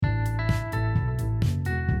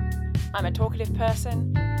I'm a talkative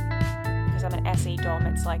person. Because I'm an SE dom,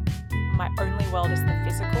 it's like my only world is the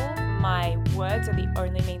physical. My words are the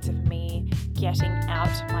only means of me getting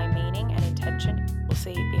out my meaning and intention. We'll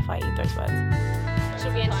see if I eat those words.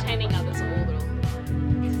 She'll be entertaining others all the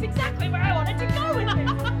time. This is exactly where I wanted to go with it.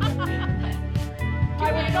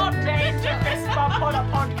 I would not dare to fist bump on a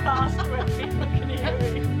podcast where people can hear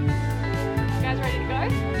me. You guys ready to go?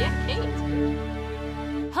 Yeah, keen.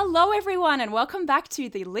 Hello everyone and welcome back to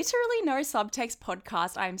the Literally No Subtext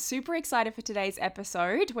podcast. I'm super excited for today's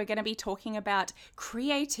episode. We're going to be talking about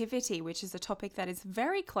creativity, which is a topic that is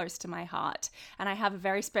very close to my heart. And I have a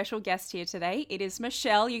very special guest here today. It is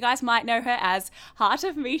Michelle. You guys might know her as Heart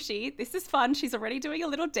of Michi. This is fun. She's already doing a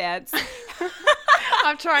little dance.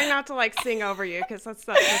 I'm trying not to sing over you because that's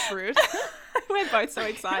rude. We're both so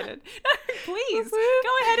excited. No, please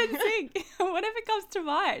go ahead and sing whatever comes to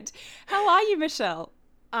mind. How are you, Michelle?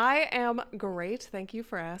 I am great. Thank you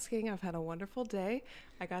for asking. I've had a wonderful day.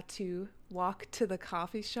 I got to walk to the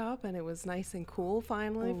coffee shop and it was nice and cool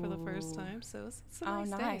finally for the first time. So it's a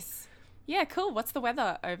nice day. Yeah, cool. What's the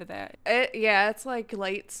weather over there? It's like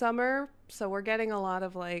late summer. So we're getting a lot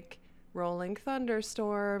of rolling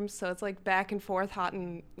thunderstorms. So it's back and forth, hot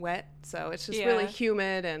and wet. So it's just really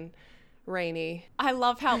humid and rainy. I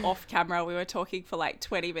love how off camera we were talking for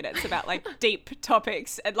 20 minutes about deep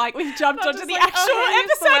topics and we've jumped onto the actual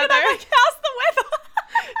episode and I'm like, how's the weather?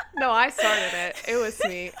 No, I started it. It was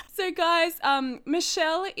me. So guys,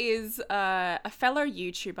 Michelle is a fellow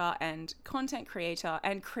YouTuber and content creator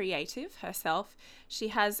and creative herself. She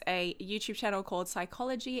has a YouTube channel called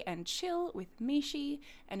Psychology and Chill with Michi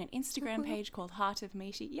and an Instagram page called Heart of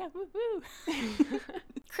Michi. Yeah, woo-woo.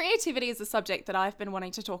 Creativity is a subject that I've been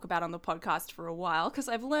wanting to talk about on the podcast for a while because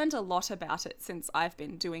I've learned a lot about it since I've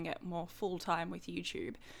been doing it more full-time with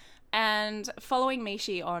YouTube. And following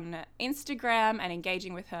Michi on Instagram and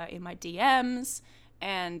engaging with her in my DMs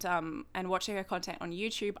and watching her content on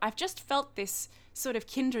YouTube, I've just felt this sort of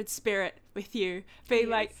kindred spirit with you,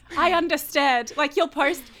 being I understand. You'll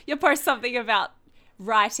post something about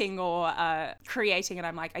writing or creating, and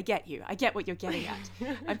I'm like, I get you. I get what you're getting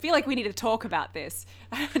at. I feel like we need to talk about this.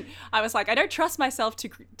 And I was like, I don't trust myself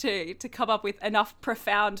to come up with enough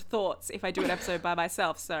profound thoughts if I do an episode by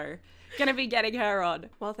myself. So. Gonna be getting her on.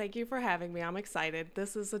 Well, thank you for having me. I'm excited.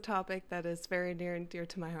 This is a topic that is very near and dear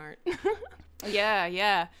to my heart.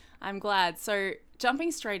 Yeah. I'm glad. So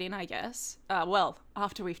jumping straight in, I guess.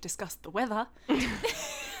 After we've discussed the weather.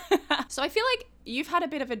 So I feel like you've had a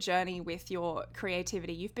bit of a journey with your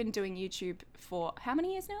creativity. You've been doing YouTube for how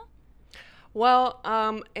many years now? Well,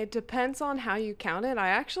 it depends on how you count it. I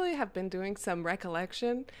actually have been doing some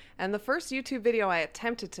recollection. And the first YouTube video I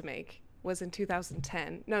attempted to make was in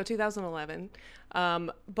 2011.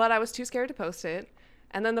 But I was too scared to post it.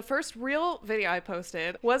 And then the first real video I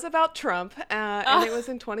posted was about Trump, and it was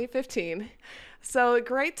in 2015. So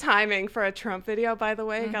great timing for a Trump video, by the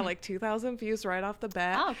way. Mm-hmm. Got 2,000 views right off the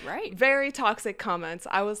bat. Oh, great. Very toxic comments.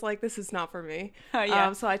 I was like, this is not for me. Oh,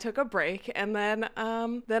 yeah. So I took a break, and then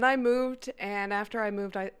I moved, and after I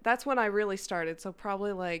moved, that's when I really started. So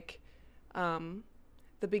probably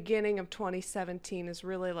the beginning of 2017 is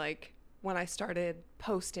really when I started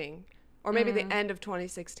posting, or maybe the end of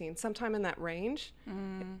 2016, sometime in that range.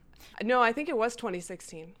 No, I think it was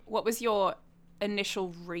 2016. What was your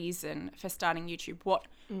initial reason for starting YouTube? What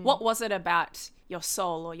was it about your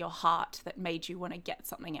soul or your heart that made you want to get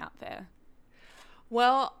something out there?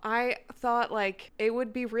 Well, I thought it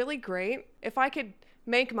would be really great if I could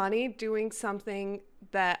make money doing something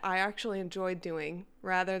that I actually enjoyed doing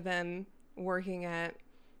rather than working at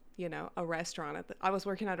a restaurant. I was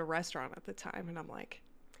working at a restaurant at the time, and I'm like,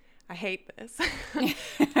 I hate this.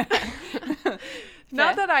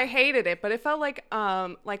 Not that I hated it, but it felt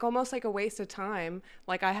almost like a waste of time.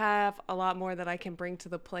 I have a lot more that I can bring to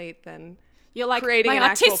the plate than you're creating my an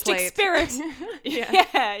actual artistic plate. Spirit.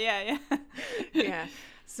 Yeah. Yeah.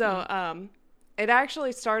 So it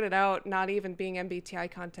actually started out not even being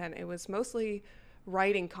MBTI content. It was mostly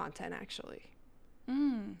writing content, actually.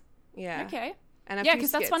 Yeah. Okay. And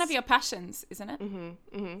because that's one of your passions, isn't it?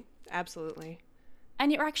 Absolutely.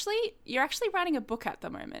 And you're actually writing a book at the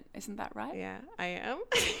moment, isn't that right? Yeah, I am.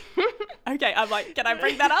 Okay, I'm like, can I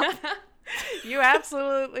bring that up? You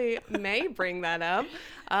absolutely may bring that up.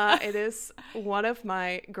 It is one of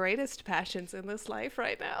my greatest passions in this life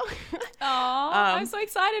right now. Oh, I'm so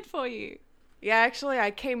excited for you. Yeah, actually, I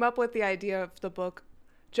came up with the idea of the book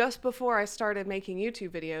just before I started making YouTube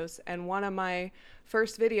videos, and one of my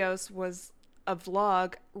first videos was a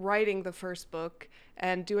vlog writing the first book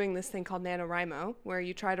and doing this thing called NaNoWriMo, where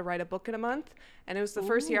you try to write a book in a month. And it was the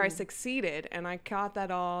first year I succeeded, and I got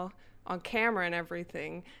that all on camera and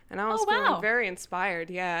everything. And I was Oh, wow. feeling very inspired.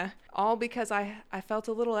 Yeah. All because I felt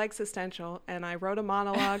a little existential, and I wrote a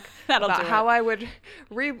monologue That'll about do how it. I would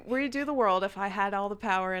redo the world if I had all the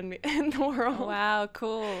power in the world. Wow,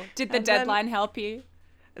 cool. Did the And then- deadline help you?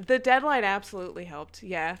 The deadline absolutely helped,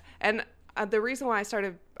 yeah. And the reason why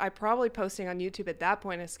I probably posting on YouTube at that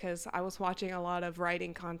point is because I was watching a lot of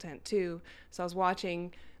writing content too. So I was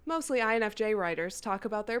watching mostly INFJ writers talk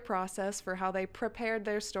about their process for how they prepared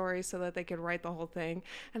their stories so that they could write the whole thing.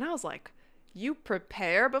 And I was like, you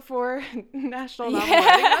prepare before National Novel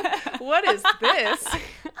Writing Month? What is this?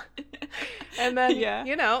 And then,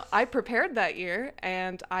 I prepared that year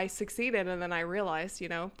and I succeeded. And then I realized,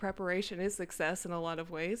 preparation is success in a lot of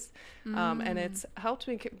ways. And it's helped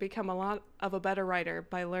me become a lot of a better writer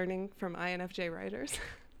by learning from INFJ writers.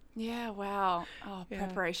 Yeah, wow. Oh, Yeah.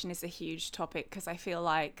 preparation is a huge topic because I feel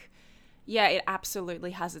like, yeah, it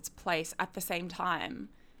absolutely has its place. At the same time,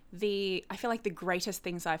 I feel like the greatest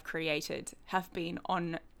things I've created have been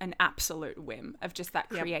on an absolute whim of just that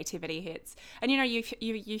creativity hits. And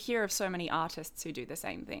you hear of so many artists who do the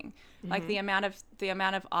same thing. Like the amount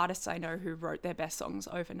of artists I know who wrote their best songs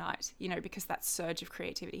overnight, because that surge of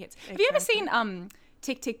creativity hits. Have you ever seen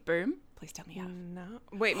Tick Tick Boom? Please tell me how. No.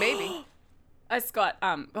 Wait, maybe. It's got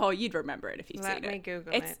you'd remember it if you've seen it. Let me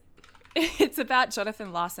Google it. It's about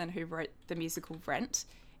Jonathan Larson, who wrote the musical Rent,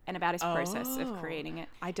 and about his process of creating it.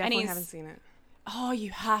 I definitely haven't seen it. Oh, you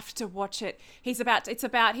have to watch it. It's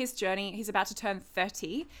about his journey. He's about to turn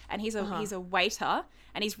 30, and he's a waiter,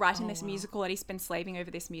 and he's writing this musical, and he's been slaving over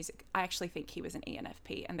this music. I actually think he was an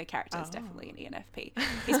ENFP, and the character is definitely an ENFP.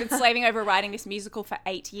 He's been slaving over writing this musical for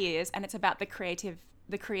 8 years, and it's about the creative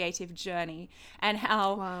journey, and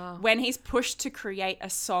how when he's pushed to create a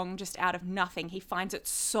song just out of nothing, he finds it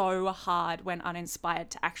so hard when uninspired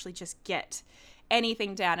to actually just get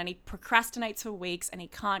anything down, and he procrastinates for weeks and he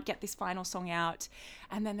can't get this final song out.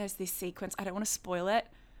 And then there's this sequence, I don't want to spoil it.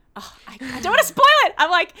 I don't want to spoil it.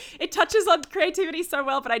 I'm like, it touches on creativity so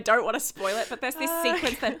well, but I don't want to spoil it. But there's this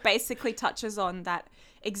sequence that basically touches on that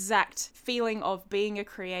exact feeling of being a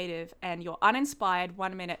creative, and you're uninspired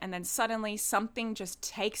 1 minute, and then suddenly something just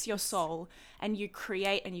takes your soul, and you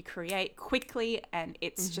create quickly, and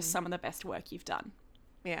it's just some of the best work you've done.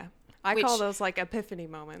 Yeah. I call those like epiphany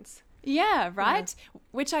moments. Yeah, right? Yeah.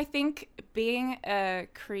 Which I think being a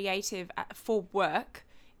creative for work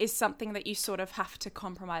is something that you sort of have to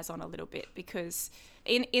compromise on a little bit, because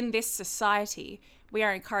in this society, we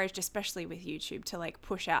are encouraged, especially with YouTube, to like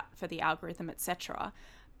push out for the algorithm, etc.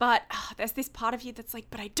 But there's this part of you that's like,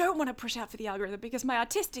 but I don't want to push out for the algorithm because my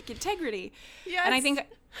artistic integrity. Yes. And I think,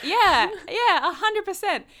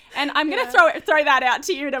 100%. And I'm going to throw that out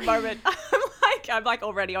to you in a moment. I'm like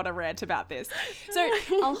already on a rant about this. So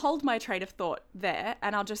I'll hold my train of thought there,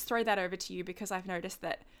 and I'll just throw that over to you, because I've noticed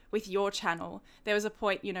that with your channel, there was a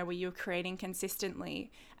point, where you were creating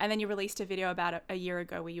consistently, and then you released a video about a year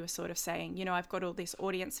ago where you were sort of saying, I've got all this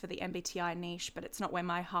audience for the MBTI niche, but it's not where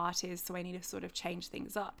my heart is, so I need to sort of change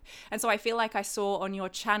things up. And so I feel like I saw on your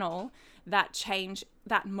channel that change,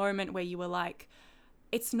 that moment where you were like,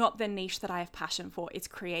 it's not the niche that I have passion for, it's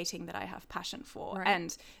creating that I have passion for. Right.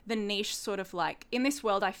 And the niche sort of like, in this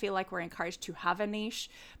world, I feel like we're encouraged to have a niche,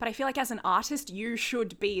 but I feel like as an artist, you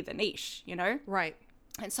should be the niche, Right.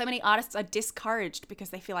 And so many artists are discouraged because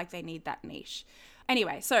they feel like they need that niche.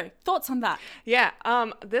 Anyway, so thoughts on that? Yeah,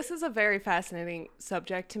 this is a very fascinating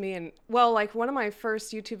subject to me. And well, like one of my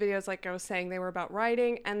first YouTube videos, like I was saying, they were about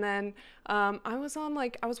writing. And then I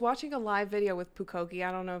was watching a live video with Pukogi.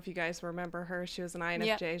 I don't know if you guys remember her. She was an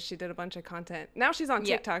INFJ. Yep. She did a bunch of content. Now she's on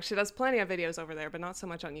TikTok. Yep. She does plenty of videos over there, but not so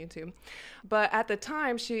much on YouTube. But at the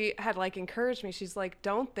time, she had like encouraged me. She's like,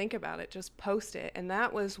 don't think about it, just post it. And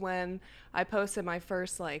that was when I posted my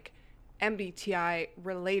first like MBTI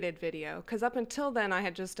related video, because up until then I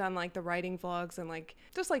had just done like the writing vlogs and like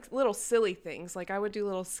just like little silly things. Like I would do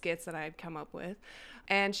little skits that I had come up with,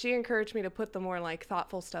 and she encouraged me to put the more like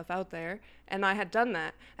thoughtful stuff out there, and I had done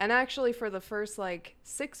that. And actually for the first like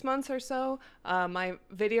 6 months or so, my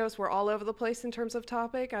videos were all over the place in terms of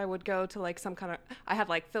topic. I would go to like I had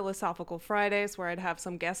like philosophical Fridays where I'd have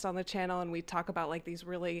some guest on the channel and we'd talk about like these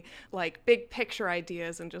really like big picture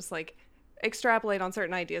ideas and just like extrapolate on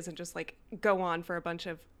certain ideas and just like go on for a bunch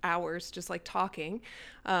of hours just like talking.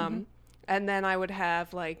 And then I would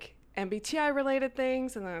have like MBTI related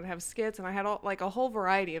things, and then I'd have skits, and I had like a whole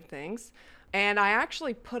variety of things. And I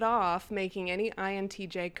actually put off making any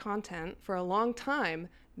INTJ content for a long time,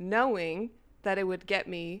 knowing that it would get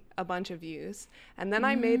me a bunch of views. And then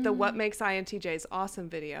I made the What Makes INTJs Awesome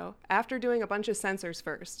video after doing a bunch of censors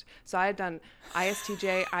first. So I had done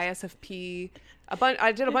ISTJ, ISFP,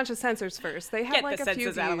 I did a bunch of censors first. They had Get like the a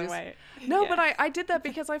few censors views. out of the way. No, Yeah. but I did that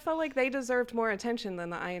because I felt like they deserved more attention than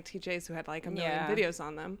the INTJs who had like a million videos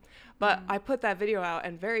on them. But I put that video out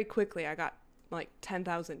and very quickly I got like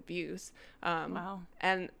 10,000 views. Wow.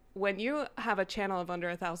 And when you have a channel of under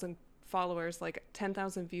 1,000 followers, like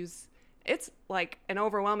 10,000 views, it's like an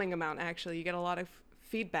overwhelming amount. Actually, you get a lot of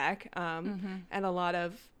feedback and a lot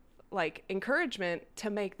of like encouragement to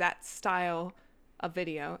make that style of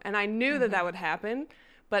video. And I knew that would happen,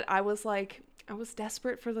 but I was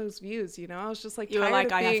desperate for those views, you know. I was just like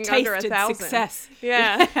tired of being under 1,000. Success.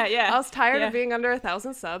 Yeah. Yeah. I was tired of being under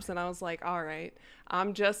 1,000 subs, and I was like, all right,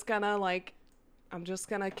 I'm just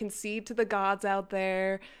gonna concede to the gods out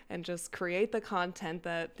there and just create the content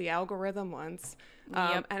that the algorithm wants.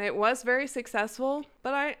 And it was very successful,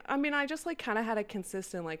 but I mean, I just like kind of had a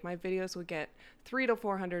consistent, like my videos would get 300 to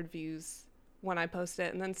 400 views when I post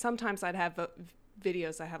it. And then sometimes I'd have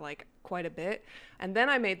videos that had like quite a bit. And then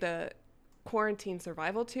I made the quarantine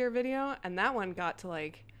survival tier video, and that one got to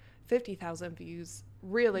like 50,000 views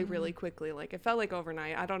really, really quickly. Like it felt like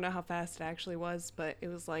overnight. I don't know how fast it actually was, but it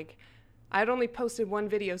was like, I'd only posted one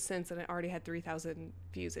video since and it already had 3,000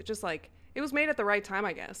 views. It just like, it was made at the right time,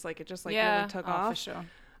 I guess. Like it just like really took off. For sure.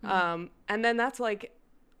 And then that's like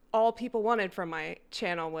all people wanted from my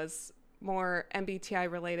channel was more MBTI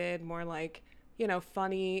related, more like, you know,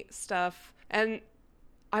 funny stuff. And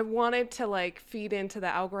I wanted to like feed into the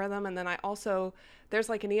algorithm. And then I also, there's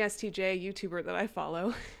like an ESTJ YouTuber that I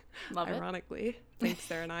follow. Love it. Ironically, thinks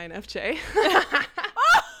they're an INFJ.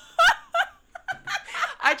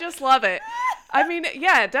 I just love it. I mean,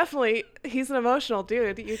 yeah, definitely. He's an emotional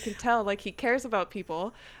dude. You can tell, like, he cares about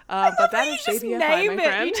people. But that is JBFI, my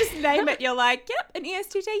friend. You just name it. You're like, yep, an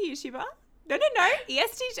ESTJ YouTuber. No,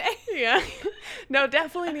 ESTJ. Yeah. No,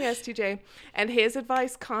 definitely an ESTJ. And his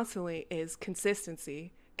advice constantly is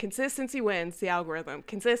consistency. Consistency wins the algorithm.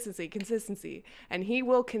 Consistency. And he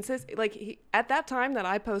will at that time that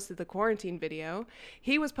I posted the quarantine video,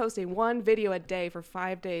 he was posting one video a day for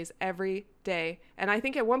 5 days every day. And I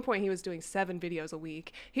think at one point he was doing 7 videos a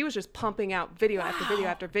week. He was just pumping out video after video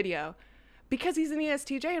after video because he's an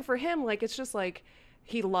ESTJ. And for him, like, it's just like,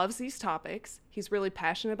 he loves these topics. He's really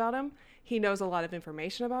passionate about them. He knows a lot of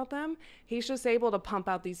information about them. He's just able to pump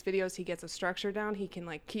out these videos. He gets a structure down. He can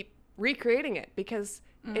like keep recreating it because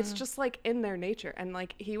it's just like in their nature. And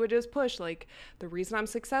like he would just push like, the reason I'm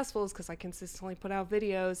successful is because I consistently put out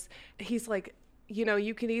videos. He's like, you know,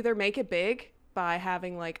 you can either make it big by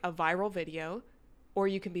having like a viral video, or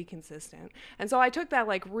you can be consistent. And so I took that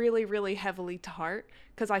like really, really heavily to heart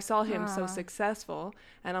because I saw him so successful.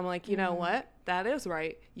 And I'm like, you know what? That is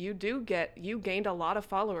right. You gained a lot of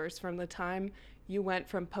followers from the time you went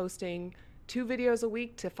from posting 2 videos a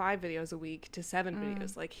week to 5 videos a week to 7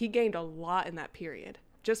 videos. Like he gained a lot in that period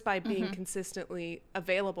just by being consistently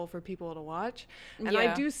available for people to watch. And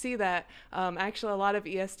I do see that actually a lot of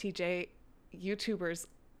ESTJ YouTubers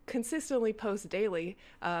consistently post daily,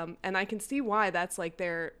 and I can see why that's like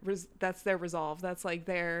their resolve. That's like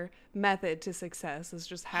their method to success is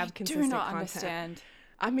just have consistent content. Understand.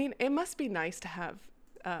 I mean, it must be nice to have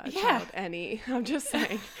child any. I'm just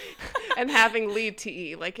saying, and having lead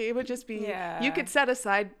TE, like it would just be. You could set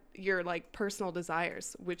aside your like personal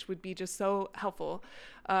desires, which would be just so helpful.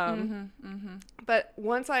 But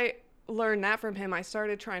once I learned that from him, I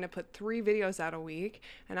started trying to put 3 videos out a week,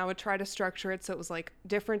 and I would try to structure it so it was like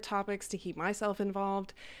different topics to keep myself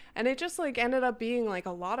involved. And it just like ended up being like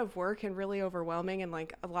a lot of work and really overwhelming, and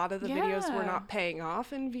like a lot of the videos were not paying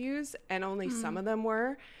off in views, and only some of them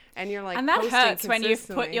were. And you're like, and that hurts when you've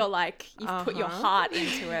put your put your heart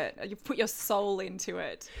into it, you've put your soul into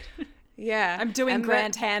it. Yeah. I'm doing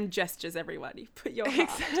grand hand gestures, everyone. You put your heart.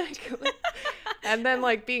 Exactly. And then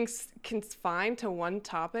like being confined to one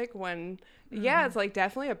topic when, it's like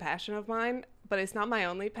definitely a passion of mine, but it's not my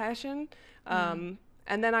only passion.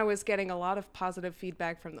 And then I was getting a lot of positive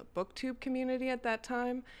feedback from the BookTube community at that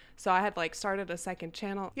time. So I had like started a second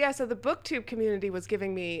channel. Yeah, so the BookTube community was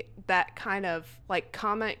giving me that kind of like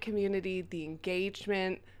comment community, the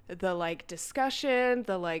engagement, the like discussion,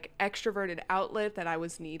 the like extroverted outlet that I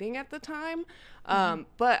was needing at the time.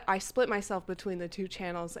 But I split myself between the 2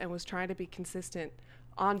 channels and was trying to be consistent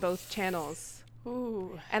on both channels.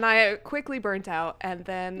 Ooh. And I quickly burnt out. And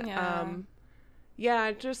then,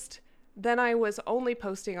 then I was only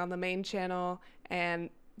posting on the main channel, and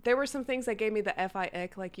there were some things that gave me the FI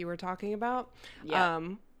ick like you were talking about.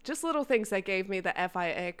 Just little things that gave me the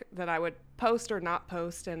FI ick that I would post or not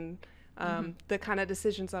post. And The kind of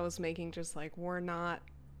decisions I was making just like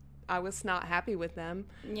I was not happy with them.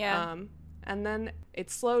 Yeah. And then it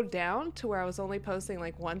slowed down to where I was only posting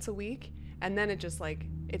like once a week. And then it just like,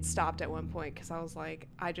 it stopped at one point because I was like,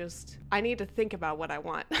 I need to think about what I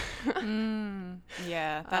want.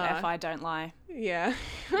 Yeah, that F I don't lie. Yeah.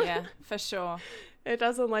 Yeah, for sure. It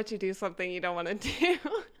doesn't let you do something you don't want to do.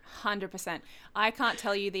 100%. I can't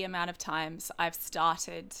tell you the amount of times I've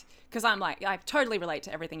started, because I'm like, I totally relate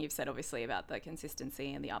to everything you've said, obviously, about the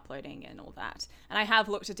consistency and the uploading and all that. And I have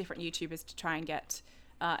looked at different YouTubers to try and get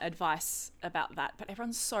advice about that, but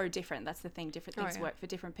everyone's so different. That's the thing. Different things work for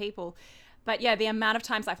different people. But yeah, the amount of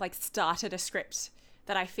times I've like started a script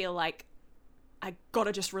that I feel like I got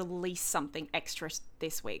to just release something extra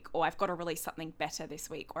this week, or I've got to release something better this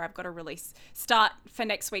week, or I've got to start for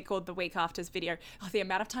next week or the week after's video. Oh, the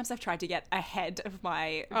amount of times I've tried to get ahead of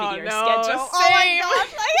my video schedule. Oh my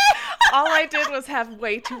gosh. All I did was have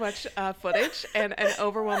way too much footage and an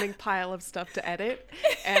overwhelming pile of stuff to edit.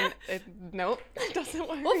 And it doesn't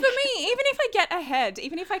work. Well, for me, even if I get ahead,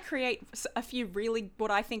 even if I create a few what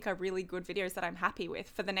I think are really good videos that I'm happy with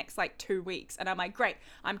for the next like 2 weeks, and I'm like, great,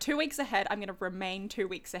 I'm 2 weeks ahead. I'm going to remain 2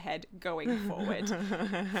 weeks ahead going forward.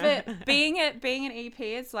 But being an EP,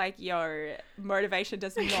 it's like, motivation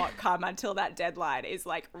does not come until that deadline is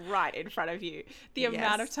like right in front of you. The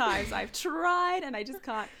amount of times I've tried and I just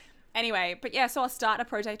can't. Anyway, but yeah, so I'll start a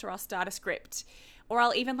project or I'll start a script, or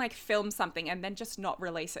I'll even like film something and then just not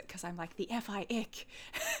release it because I'm like, the FI ick.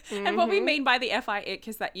 And what we mean by the FI ick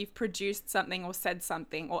is that you've produced something or said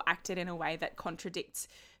something or acted in a way that contradicts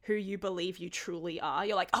who you believe you truly are.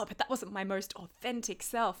 You're like, oh, but that wasn't my most authentic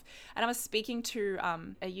self. And I was speaking to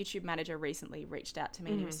a YouTube manager recently, reached out to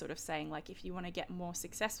me, and he was sort of saying, like, if you want to get more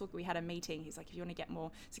successful, we had a meeting. He's like, if you want to get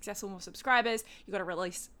more successful, more subscribers, you got to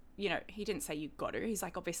release, he didn't say you got to. He's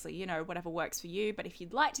like, obviously, whatever works for you. But if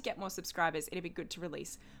you'd like to get more subscribers, it'd be good to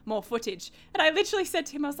release more footage. And I literally said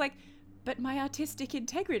to him, I was like, but my artistic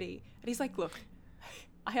integrity. And he's like, look,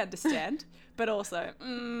 I understand, but also,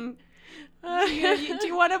 do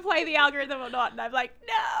you want to play the algorithm or not? And I'm like,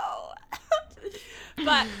 no.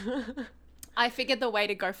 But I figured the way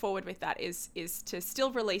to go forward with that is to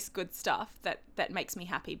still release good stuff that makes me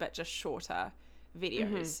happy, but just shorter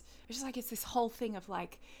videos. It's just like, it's this whole thing of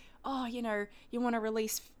like, oh, you want to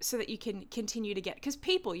release so that you can continue to get, because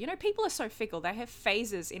people are so fickle. They have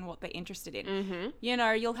phases in what they're interested in.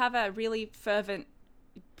 You'll have a really fervent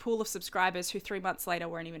pool of subscribers who 3 months later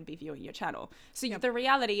won't even be viewing your channel. So the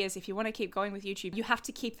reality is, if you want to keep going with YouTube, you have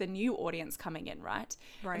to keep the new audience coming in, right?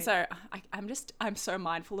 And so I'm so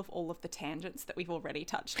mindful of all of the tangents that we've already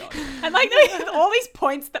touched on. And like all these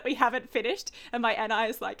points that we haven't finished, and my NI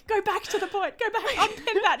is like, go back to the point, go back,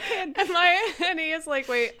 unpin that pin. And my NE is like,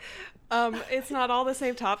 wait, it's not all the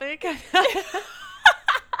same topic.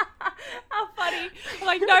 How funny. I'm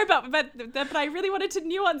like, no, but I really wanted to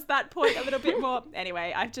nuance that point a little bit more.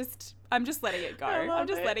 Anyway, I'm just letting it go. I'm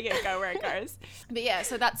just letting it go where it goes. But yeah,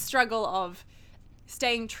 so that struggle of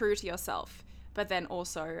staying true to yourself, but then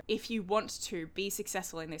also, if you want to be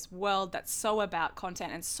successful in this world that's so about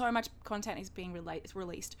content, and so much content is being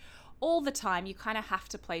released all the time, you kind of have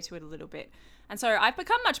to play to it a little bit. And so I've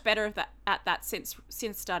become much better at that since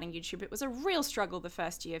starting YouTube. It was a real struggle the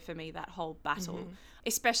first year for me, that whole battle,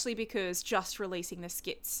 especially because just releasing the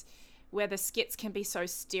skits, where the skits can be so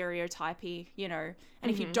stereotypy,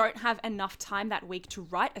 and if you don't have enough time that week to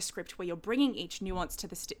write a script where you're bringing each nuance to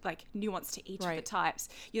nuance to each of the types,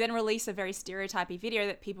 you then release a very stereotypy video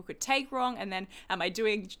that people could take wrong. And then, am I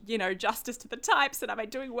doing, justice to the types, and am I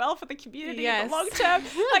doing well for the community in the long term?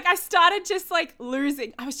 Like, I started just like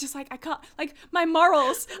losing. I was just like, I can't, like, my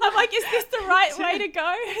morals. I'm like, is this the right way to go?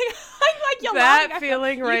 Like, you're that laughing.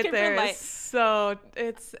 feeling right there relate. is so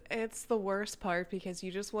it's the worst part, because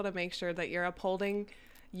you just want to make sure that you're upholding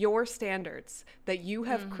your standards that you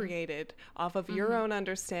have created off of your own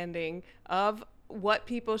understanding of what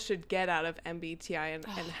people should get out of MBTI and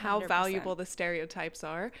how 100%. Valuable the stereotypes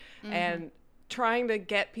are, and trying to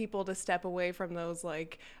get people to step away from those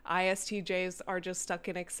like ISTJs are just stuck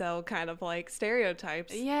in Excel kind of like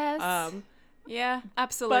stereotypes. Yes. Yeah,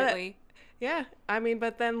 absolutely. Yeah, I mean,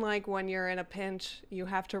 but then like when you're in a pinch, you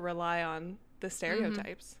have to rely on the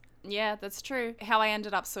stereotypes. Yeah, that's true. How I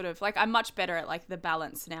ended up sort of like, I'm much better at like the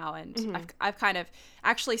balance now, and I've kind of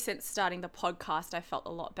actually, since starting the podcast, I felt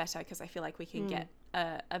a lot better, because I feel like we can get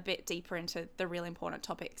a bit deeper into the really important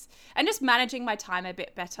topics, and just managing my time a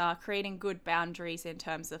bit better, creating good boundaries in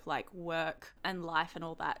terms of like work and life and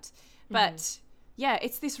all that. But yeah,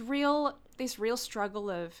 it's this real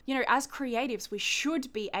struggle of, as creatives, we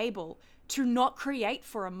should be able to not create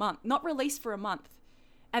for a month, not release for a month,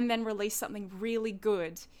 and then release something really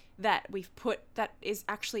good that we've put that is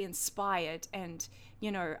actually inspired and,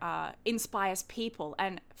 you know, inspires people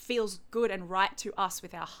and feels good and right to us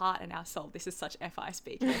with our heart and our soul. This is such FI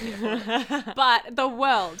speak. But the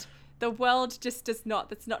world just does not,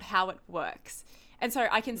 that's not how it works. And so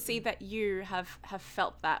I can see that you have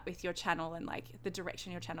felt that with your channel and like the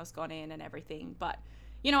direction your channel's gone in and everything. But,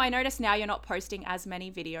 you know, I notice now you're not posting as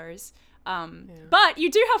many videos. But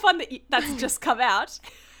you do have one that's just come out.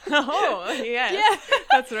 Oh, yes. Yeah.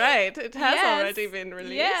 That's right. It has already been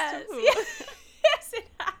released. Yes. Yes, it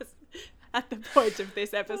has. At the point of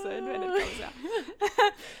this episode when it comes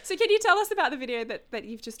out. So can you tell us about the video that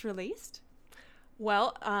you've just released?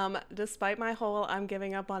 Well, despite my whole I'm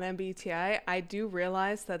giving up on MBTI, I do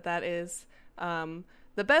realize that is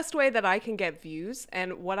the best way that I can get views,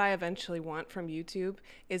 and what I eventually want from YouTube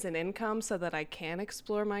is an income so that I can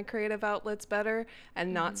explore my creative outlets better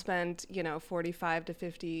and not spend, 45 to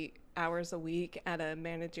 50 hours a week at a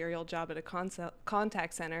managerial job at a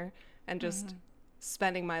contact center and just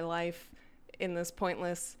spending my life in this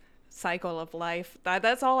pointless cycle of life.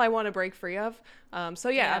 That's all I want to break free of. I'm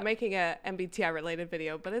making a MBTI related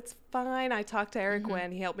video, but it's fine. I talked to Eric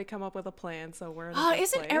Wen. He helped me come up with a plan, so we're in a good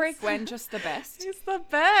isn't place. Eric Wen just the best? He's the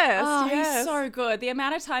best. Oh, yes. He's so good. The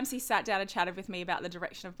amount of times he sat down and chatted with me about the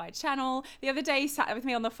direction of my channel. The other day he sat with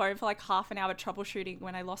me on the phone for like half an hour troubleshooting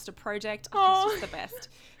when I lost a project. He's just the best.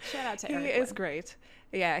 Shout out to Eric Wen. He is great.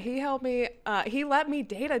 Yeah, he helped me. He let me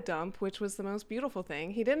data dump, which was the most beautiful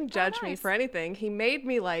thing. He didn't judge me for anything. He made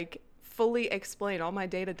me like fully explain all my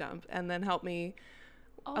data dump and then help me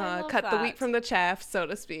cut the wheat from the chaff, so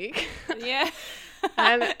to speak. Yeah.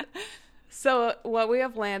 And so what we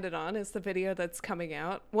have landed on is the video that's coming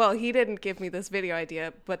out. Well, he didn't give me this video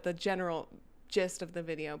idea, but the general gist of the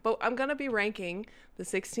video. But I'm going to be ranking the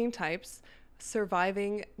 16 types,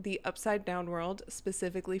 surviving the upside down world,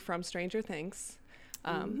 specifically from Stranger Things.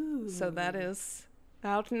 So that is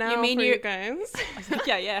out now for you guys.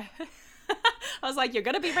 Yeah. I was like, you're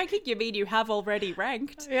going to be ranking? You mean you have already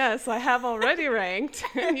ranked? Yes, I have already ranked.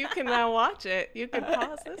 You can now watch it. You can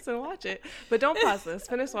pause this and watch it. But don't pause this.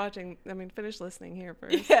 Finish listening here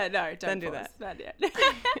first. Yeah, no, don't do pause. that. Not yet.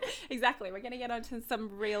 Exactly. We're going to get onto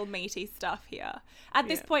some real meaty stuff here. At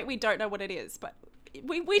this point, we don't know what it is, but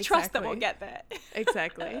we trust that we'll get there.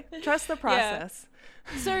 Exactly. Trust the process.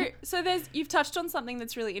 Yeah. So you've touched on something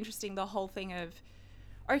that's really interesting, the whole thing of,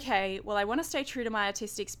 okay, well, I want to stay true to my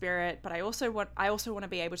artistic spirit, but I also want to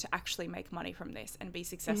be able to actually make money from this and be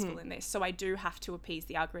successful in this. So I do have to appease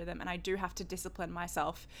the algorithm, and I do have to discipline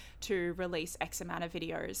myself to release X amount of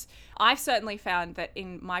videos. I've certainly found that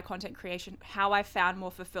in my content creation, how I found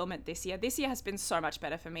more fulfillment this year has been so much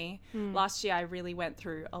better for me. Last year, I really went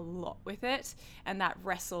through a lot with it and that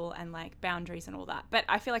wrestle and like boundaries and all that. But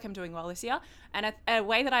I feel like I'm doing well this year. And a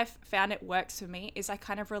way that I've found it works for me is I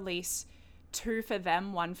kind of release 2 for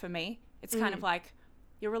them, 1 for me. It's kind of like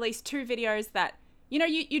you release 2 videos that,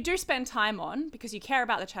 you do spend time on because you care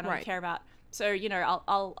about the channel, you care about. So,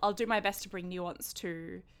 I'll do my best to bring nuance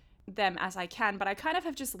to them as I can, but I kind of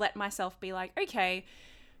have just let myself be like, okay,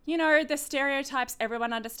 the stereotypes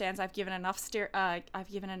everyone understands. I've given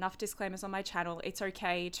enough disclaimers on my channel. It's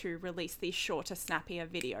okay to release these shorter, snappier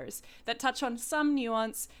videos that touch on some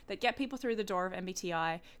nuance, that get people through the door of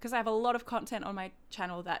MBTI, because I have a lot of content on my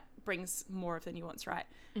channel that brings more of the nuance, right?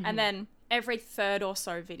 And then every third or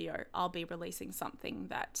so video, I'll be releasing something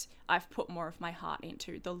that I've put more of my heart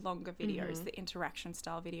into, the longer videos, the interaction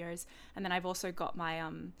style videos. And then I've also got my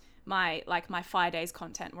my 5 days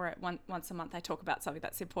content where once a month I talk about something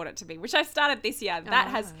that's important to me, which I started this year. That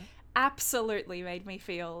has absolutely made me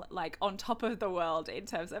feel like on top of the world in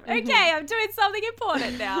terms of, okay, I'm doing something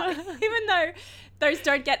important now. Even though those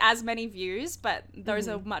don't get as many views, but those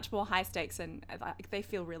are much more high stakes and they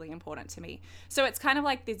feel really important to me. So it's kind of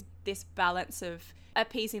like this balance of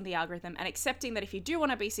appeasing the algorithm and accepting that if you do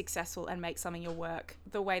want to be successful and make something your work,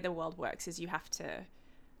 the way the world works is you have to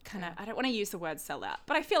kind of, I don't want to use the word sell out,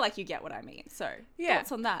 but I feel like you get what I mean. So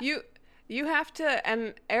thoughts on that? You have to,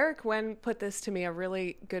 and Eric Wen put this to me a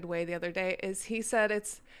really good way the other day, is he said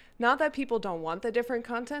it's not that people don't want the different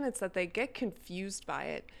content, it's that they get confused by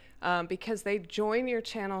it because they join your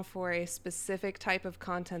channel for a specific type of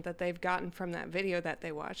content that they've gotten from that video that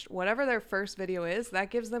they watched. Whatever their first video is, that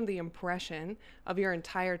gives them the impression of your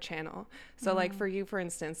entire channel. So like for you, for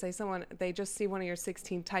instance, they just see one of your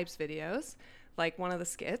 16 types videos, like one of the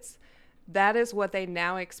skits. That is what they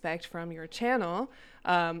now expect from your channel.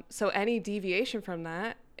 So any deviation from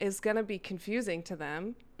that is going to be confusing to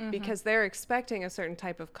them because they're expecting a certain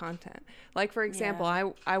type of content. Like, for example,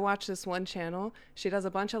 I watch this one channel. She does a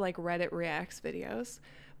bunch of like Reddit reacts videos,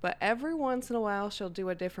 but every once in a while she'll do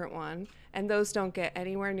a different one, and those don't get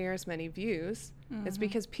anywhere near as many views. It's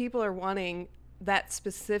because people are wanting that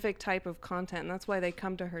specific type of content, and that's why they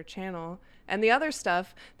come to her channel. And the other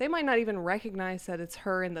stuff, they might not even recognize that it's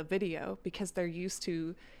her in the video because they're used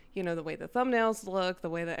to, you know, the way the thumbnails look, the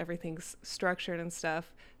way that everything's structured and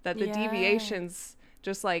stuff, that the deviations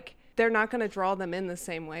just like, they're not going to draw them in the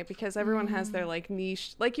same way because everyone has their like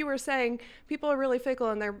niche. Like you were saying, people are really fickle,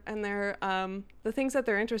 and they're the things that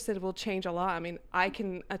they're interested in will change a lot. I mean, I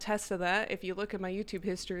can attest to that. If you look at my YouTube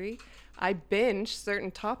history, I binge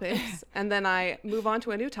certain topics and then I move on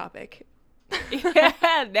to a new topic.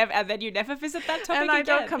 And then you never visit that topic and I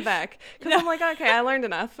again. don't come back because I'm like, okay, I learned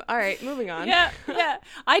enough. All right, moving on. Yeah.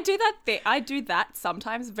 I do that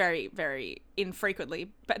sometimes, very, very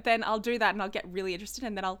infrequently. But then I'll do that and I'll get really interested,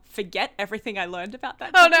 and then I'll forget everything I learned about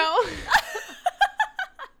that Oh topic. no.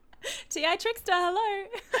 TI Trickster, hello.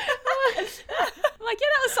 Like, yeah,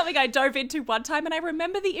 that was something I dove into one time, and I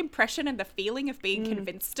remember the impression and the feeling of being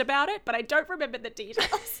convinced about it, but I don't remember the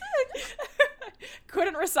details.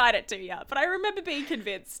 Couldn't recite it to you, but I remember being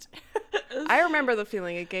convinced. I remember the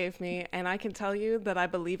feeling it gave me, and I can tell you that I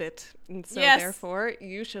believe it. And so therefore,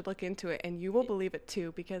 you should look into it, and you will believe it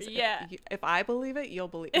too, because if I believe it, you'll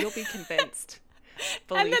be convinced.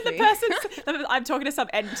 Believe and then me. the person, I'm talking to some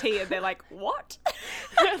NT, and they're like, what?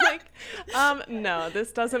 They're like, no,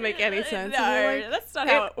 this doesn't make any sense. No, And you're like, that's not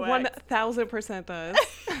how it works. 1000% does.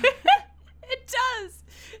 It does.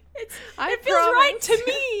 It feels right to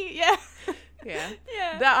me. Yeah.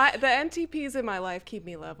 Yeah. The NTPs in my life keep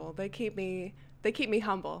me level. They keep me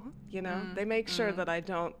humble, you know? They make sure that I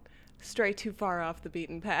don't stray too far off the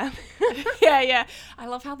beaten path. Yeah. I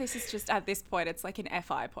love how this is just, at this point, it's like an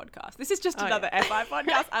FI podcast. This is just another FI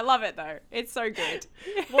podcast. I love it, though. It's so good.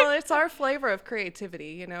 Well, it's our flavor of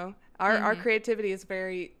creativity, you know? Our creativity is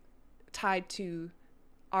very tied to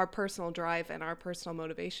our personal drive and our personal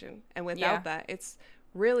motivation. And without that, it's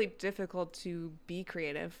really difficult to be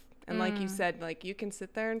creative. And like you said, like you can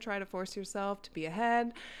sit there and try to force yourself to be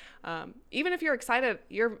ahead. Even if you're excited,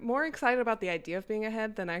 you're more excited about the idea of being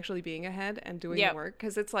ahead than actually being ahead and doing the work.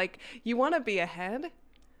 Because it's like you want to be ahead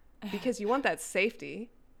because you want that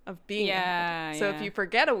safety of being ahead. So if you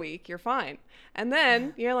forget a week, you're fine. And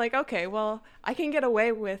then you're like, okay, well, I can get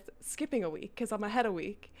away with skipping a week because I'm ahead a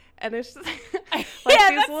week. And it's just like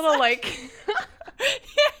these little like...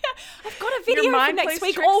 I've got a video for next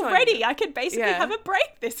week already. I can basically have a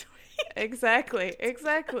break this week. Exactly.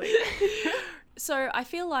 So I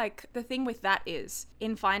feel like the thing with that is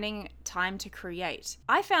in finding time to create.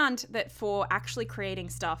 I found that for actually creating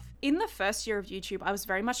stuff in the first year of YouTube, I was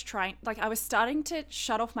very much I was starting to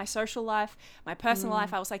shut off my social life, my personal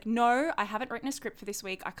life. I was like, no, I haven't written a script for this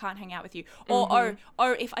week. I can't hang out with you. Or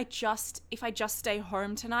if I just stay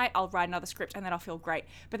home tonight, I'll write another script and then I'll feel great.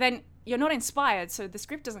 But then you're not inspired, so the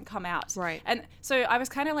script doesn't come out. Right. And so I was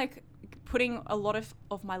kind of like putting a lot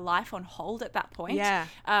of my life on hold at that point. Yeah.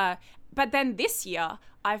 But then this year,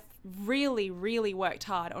 I've really, really worked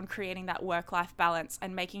hard on creating that work-life balance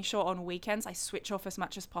and making sure on weekends I switch off as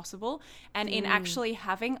much as possible. And in actually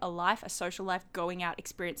having a life, a social life, going out,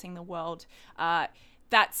 experiencing the world,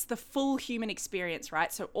 that's the full human experience,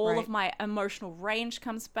 right? So all of my emotional range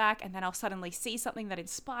comes back, and then I'll suddenly see something that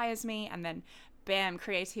inspires me, and then bam,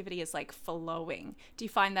 creativity is like flowing. Do you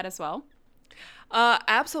find that as well?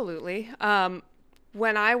 Absolutely.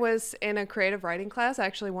 When I was in a creative writing class,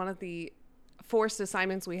 actually one of the forced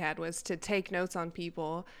assignments we had was to take notes on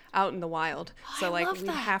people out in the wild. So like we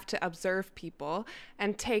have to observe people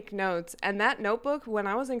and take notes. And that notebook, when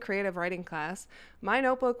I was in creative writing class, my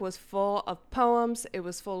notebook was full of poems. It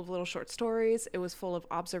was full of little short stories. It was full of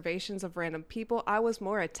observations of random people. I was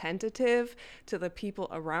more attentive to the people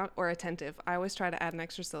around, or attentive. I always try to add an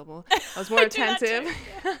extra syllable. I was more attentive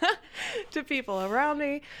to people around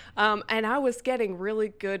me. And I was getting really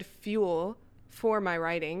good fuel for my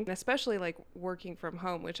writing, especially like working from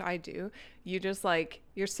home, which I do. You just like,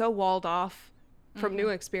 you're so walled off from new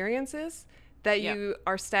experiences that you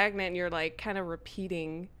are stagnant and you're like kind of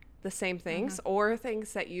repeating the same things or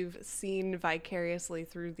things that you've seen vicariously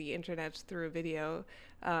through the internet, through a video.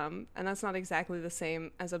 And that's not exactly the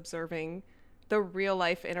same as observing the real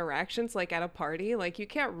life interactions, like at a party. Like you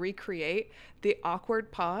can't recreate the awkward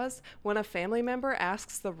pause when a family member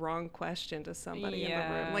asks the wrong question to somebody in the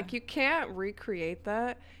room. Like you can't recreate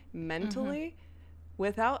that mentally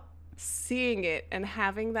without seeing it and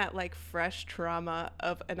having that like fresh trauma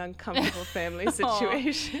of an uncomfortable family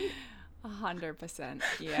situation. 100%.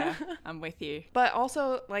 Yeah, I'm with you. But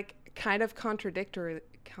also like kind of contradictory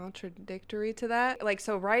to that. Like,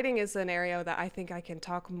 so writing is an area that I think I can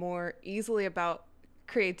talk more easily about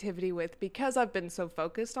creativity with, because I've been so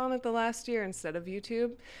focused on it the last year instead of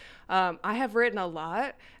YouTube. I have written a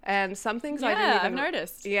lot, and some things I didn't even I've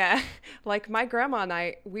noticed. Yeah, like my grandma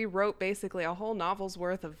and we wrote basically a whole novel's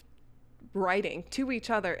worth of writing to each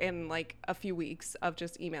other in like a few weeks of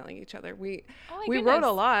just emailing each other. We wrote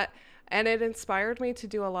a lot, and it inspired me to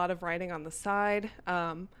do a lot of writing on the side.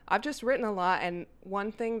 I've just written a lot, and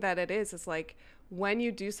one thing that it is like when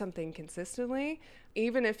you do something consistently,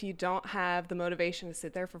 even if you don't have the motivation to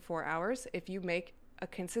sit there for 4 hours, if you make a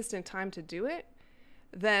consistent time to do it,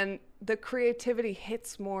 then the creativity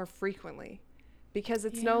hits more frequently, because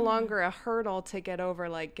it's no longer a hurdle to get over,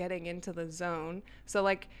 like getting into the zone. So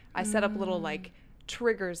like I set up little like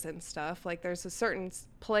triggers and stuff. Like there's a certain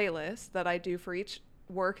playlist that I do for each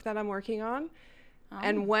work that I'm working on.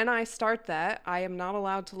 And when I start that, I am not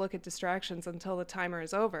allowed to look at distractions until the timer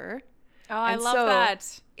is over. Oh, I love so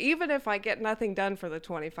that. Even if I get nothing done for the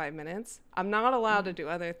 25 minutes, I'm not allowed to do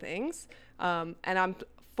other things. And I'm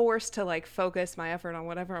forced to like focus my effort on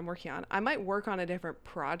whatever I'm working on. I might work on a different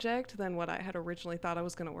project than what I had originally thought I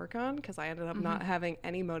was going to work on, because I ended up not having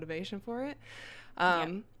any motivation for it.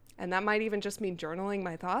 And that might even just mean journaling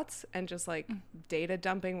my thoughts and just like data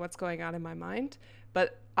dumping what's going on in my mind.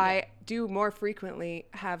 But I do more frequently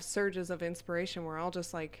have surges of inspiration where I'll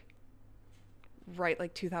just like write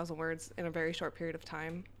like 2,000 words in a very short period of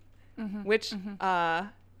time, which I'm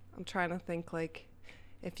trying to think like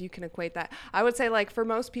if you can equate that. I would say like for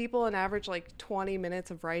most people, an average like 20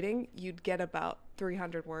 minutes of writing, you'd get about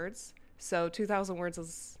 300 words. So 2,000 words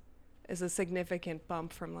is a significant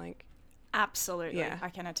bump from like. Absolutely. Yeah. I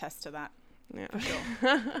can attest to that. Yeah. For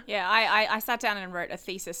sure. Yeah, I sat down and wrote a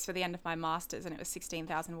thesis for the end of my master's, and it was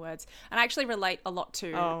 16,000 words. And I actually relate a lot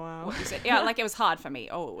to what you said. Yeah, like it was hard for me.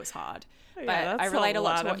 Oh, it was hard. But I relate a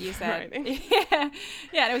lot to what you said. Yeah,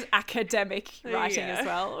 and it was academic writing as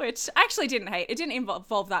well, which I actually didn't hate. It didn't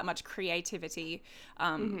involve that much creativity,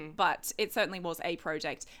 but it certainly was a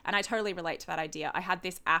project. And I totally relate to that idea. I had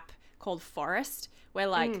this app called Forest where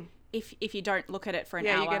like if you don't look at it for an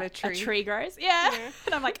hour, you get a tree grows. Yeah.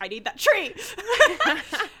 And I'm like, I need that tree.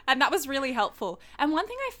 And that was really helpful. And one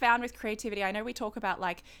thing I found with creativity, I know we talk about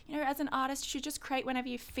like, you know, as an artist, you should just create whenever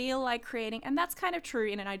you feel like creating. And that's kind of true.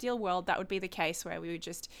 In an ideal world, that would be the case, where we would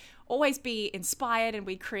just always be inspired and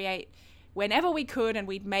we'd create whenever we could and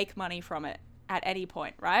we'd make money from it at any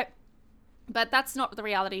point, right? But that's not the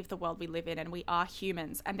reality of the world we live in, and we are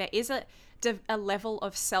humans, and there is a level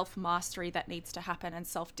of self-mastery that needs to happen and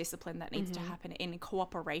self-discipline that needs to happen in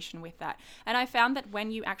cooperation with that. And I found that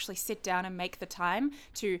when you actually sit down and make the time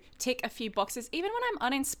to tick a few boxes, even when I'm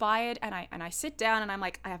uninspired and I sit down and I'm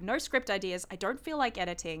like, I have no script ideas, I don't feel like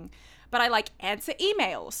editing, but I like answer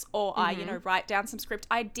emails, or I, you know, write down some script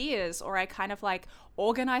ideas, or I kind of like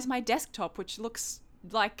organize my desktop, which looks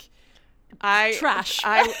like trash.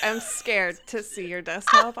 I am scared to see your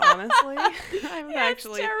desktop, honestly. I'm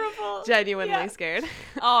actually terrible. genuinely scared.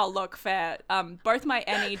 Oh, look, fair. Both my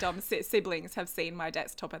NE-DOM siblings have seen my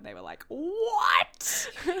desktop and they were like, what?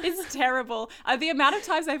 It's terrible. The amount of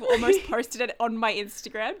times I've almost posted it on my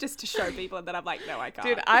Instagram just to show people, and then I'm like, no, I can't.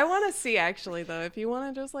 Dude, I want to see actually, though, if you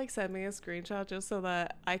want to just like send me a screenshot just so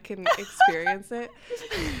that I can experience it.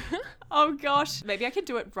 Oh, gosh. Maybe I could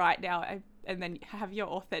do it right now. And then have your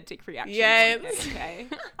authentic reaction. Yes. Okay.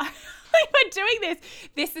 We're doing this.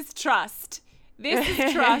 This is trust. This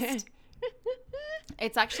is trust.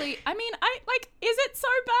 It's actually, I mean, is it so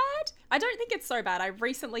bad? I don't think it's so bad. I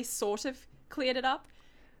recently sort of cleared it up.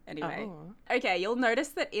 Anyway. Oh. Okay, you'll notice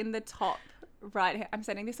that in the top right, I'm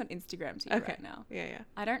sending this on Instagram to you right now. Yeah.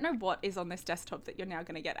 I don't know what is on this desktop that you're now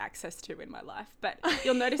going to get access to in my life, but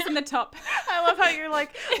you'll notice in the top. I love how you're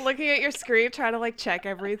like looking at your screen, trying to like check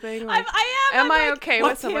everything. Like, I am. Am I like, okay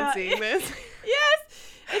with someone seeing this? Yes.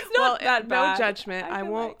 It's not that bad. No judgment.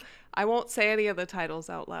 I won't say any of the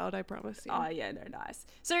titles out loud, I promise you. Oh, yeah, no, nice.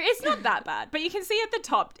 So it's not that bad, but you can see at the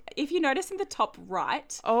top, if you notice in the top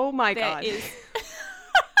right. Oh my God. Is...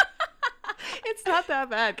 It's not that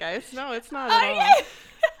bad, guys. No, it's not at all.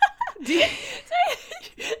 So,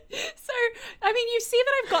 I mean, you see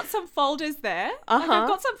that I've got some folders there. Like, I've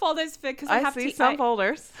got some folders because I have see some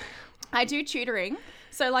folders. I do tutoring.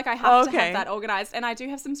 So, like, I have to have that organized, and I do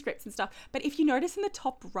have some scripts and stuff. But if you notice in the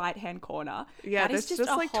top right-hand corner, there's just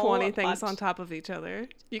like 20 things on top of each other.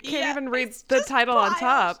 You can't even read the just title on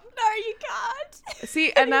top. No, you can't.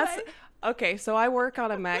 See, and that's... Okay, so I work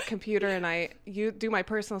on a Mac computer, and you do my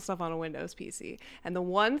personal stuff on a Windows PC. And the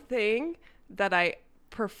one thing that I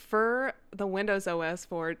prefer the Windows OS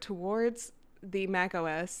for towards the Mac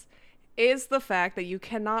OS is the fact that you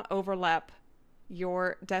cannot overlap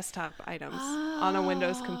your desktop items on a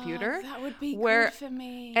Windows computer. That would be where, good for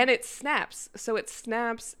me. And it snaps. So it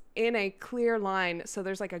snaps in a clear line. So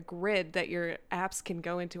there's like a grid that your apps can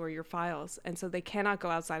go into or your files. And so they cannot go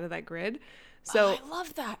outside of that grid. So I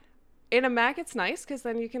love that. in a Mac, it's nice because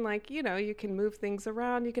then you can you can move things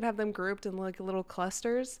around. You can have them grouped in like little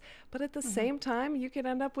clusters. But at the same time, you could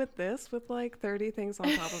end up with this with like 30 things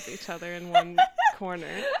on top of each other in one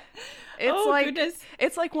corner. It's goodness.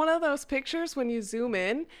 It's like one of those pictures when you zoom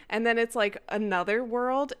in and then it's like another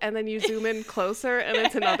world and then you zoom in closer and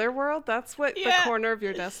it's another world. That's what the corner of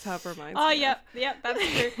your desktop reminds me Yeah, that's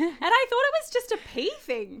true. And I thought it was just a P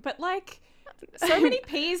thing, but like so many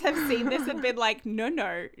P's have seen this and been like,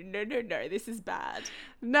 no, this is bad.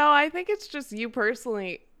 No, I think it's just you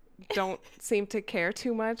personally don't seem to care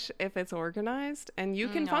too much if it's organized and you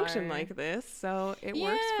can function like this, so it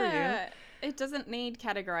works for you. It doesn't need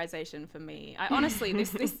categorization for me. I honestly,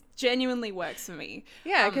 this genuinely works for me.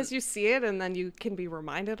 Yeah, because you see it and then you can be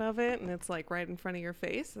reminded of it and it's like right in front of your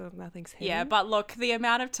face, so nothing's hidden. Yeah, but look, the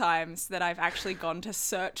amount of times that I've actually gone to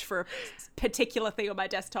search for a particular thing on my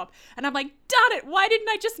desktop and I'm like, darn it, why didn't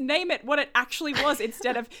I just name it what it actually was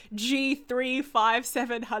instead of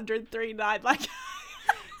G35739? Like,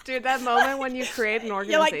 dude, that moment when you create an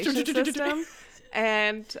organization system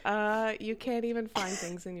and you can't even find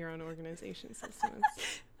things in your own organization system.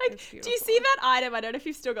 It's do you see that item? I don't know if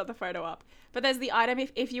you've still got the photo up, but there's the item,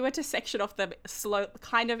 if you were to section off them slow,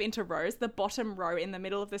 kind of into rows, the bottom row in the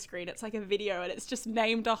middle of the screen, it's like a video and it's just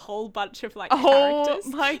named a whole bunch of like characters. Oh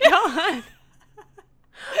my God.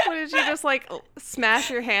 What, did you just like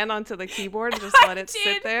smash your hand onto the keyboard and just let it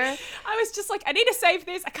sit there? I was just like, I need to save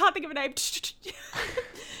this. I can't think of a name.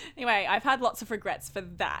 Anyway, I've had lots of regrets for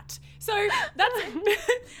that. So that's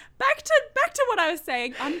back to what I was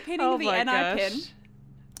saying. Unpinning the NI pin.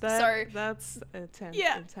 That's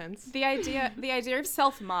intense. The idea of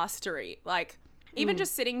self-mastery, like even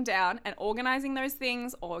just sitting down and organizing those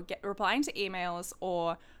things, or replying to emails,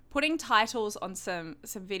 or putting titles on some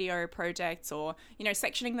video projects, or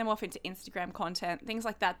sectioning them off into Instagram content, things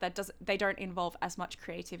like that they don't involve as much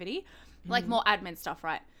creativity, like more admin stuff,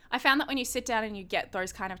 right? I found that when you sit down and you get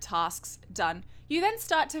those kind of tasks done, you then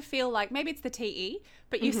start to feel like, maybe it's the TE,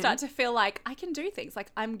 but you start to feel like I can do things,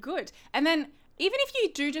 like I'm good. And then even if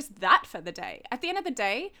you do just that for the day, at the end of the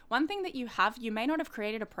day, one thing that you have, you may not have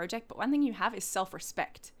created a project, but one thing you have is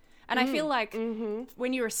self-respect. And I feel like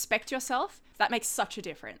when you respect yourself, that makes such a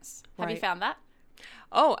difference. Have you found that?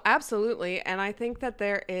 Oh, absolutely. And I think that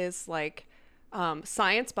there is like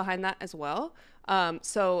science behind that as well.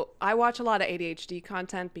 So I watch a lot of ADHD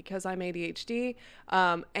content because I'm ADHD.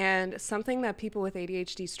 And something that people with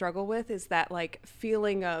ADHD struggle with is that like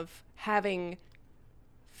feeling of having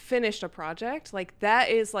finished a project. Like that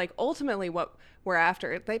is like ultimately what we're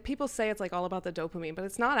after. People say it's like all about the dopamine, but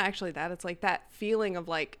it's not actually that. It's like that feeling of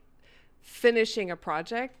like finishing a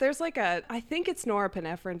project. There's like I think it's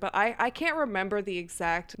norepinephrine, but I can't remember the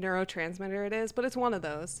exact neurotransmitter it is, but it's one of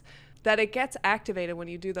those that it gets activated when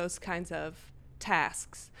you do those kinds of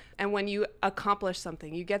tasks. And when you accomplish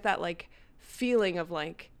something, you get that like feeling of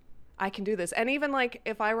like, I can do this. And even like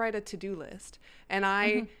if I write a to-do list and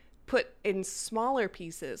I put in smaller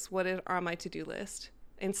pieces what are on my to-do list,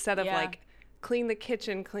 instead of like clean the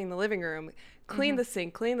kitchen, clean the living room, clean the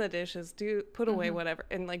sink, clean the dishes, put away whatever,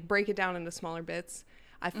 and like break it down into smaller bits,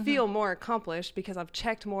 I feel more accomplished because I've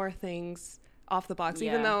checked more things off the box,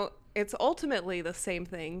 even though it's ultimately the same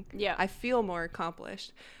thing. Yeah, I feel more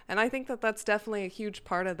accomplished. And I think that that's definitely a huge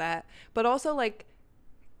part of that. But also like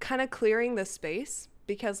kind of clearing the space,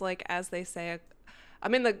 because like, as they say, I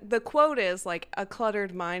mean, the quote is like, a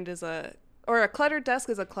cluttered desk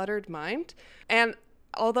is a cluttered mind. And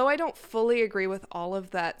although I don't fully agree with all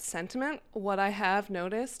of that sentiment, what I have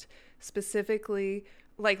noticed specifically,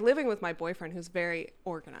 like living with my boyfriend who's very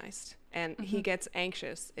organized, and he gets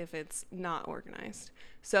anxious if it's not organized.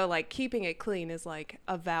 So like keeping it clean is like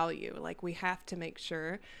a value. Like we have to make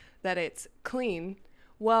sure that it's clean.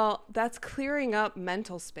 Well, that's clearing up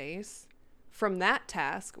mental space from that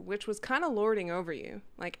task, which was kind of lording over you.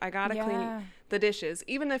 Like, I gotta clean the dishes.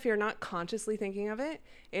 Even if you're not consciously thinking of it,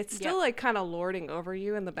 it's still like kind of lording over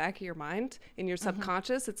you in the back of your mind, in your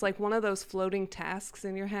subconscious. It's like one of those floating tasks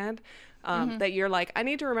in your head that you're like, I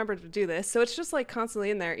need to remember to do this. So it's just like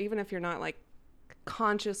constantly in there, even if you're not like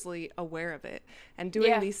consciously aware of it. And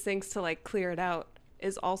doing these things to like clear it out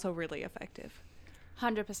is also really effective.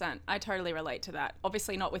 100%. I totally relate to that.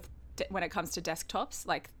 Obviously not with when it comes to desktops,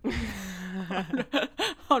 like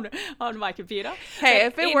on my computer. Hey,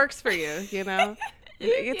 but if it works for you, you know,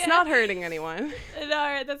 it's not hurting anyone.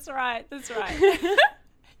 No, that's right.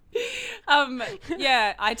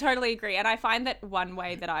 Yeah, I totally agree. And I find that one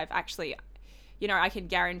way that I've actually, I can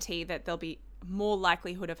guarantee that there'll be more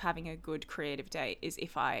likelihood of having a good creative day is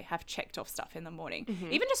if I have checked off stuff in the morning.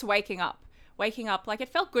 Even just waking up, like it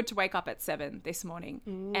felt good to wake up at 7 this morning,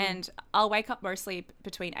 and I'll wake up mostly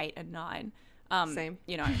between 8 and 9. Same.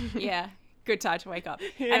 Yeah, good time to wake up.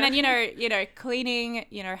 Yeah. And then, cleaning,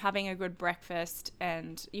 having a good breakfast,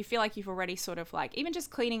 and you feel like you've already sort of like, even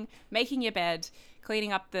just cleaning, making your bed,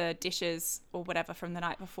 cleaning up the dishes or whatever from the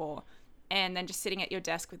night before, and then just sitting at your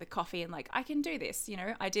desk with a coffee and like, I can do this,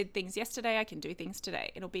 I did things yesterday, I can do things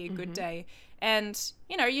today. It'll be a good day. And,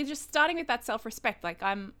 you're just starting with that self-respect, like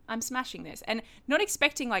I'm smashing this, and not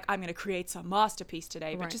expecting like I'm going to create some masterpiece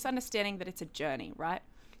today, but just understanding that it's a journey, right?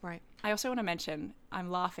 Right. I also want to mention, I'm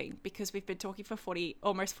laughing because we've been talking for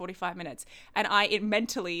almost 45 minutes, and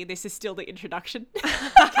mentally, this is still the introduction.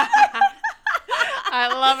 I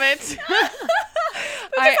love it.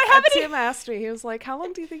 Tim asked me, he was like, how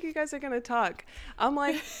long do you think you guys are going to talk? I'm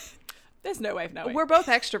like, there's no way of knowing. We're both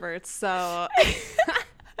extroverts, so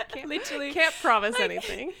can't promise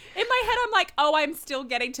anything. In my head, I'm like, I'm still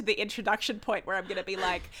getting to the introduction point where I'm going to be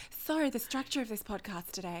like, so the structure of this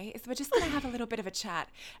podcast today is we're just going to have a little bit of a chat,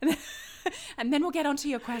 and then we'll get onto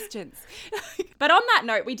your questions. But on that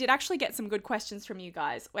note, we did actually get some good questions from you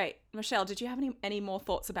guys. Wait, Michelle, did you have any more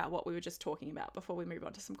thoughts about what we were just talking about before we move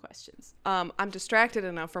on to some questions? I'm distracted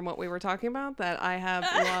enough from what we were talking about that I have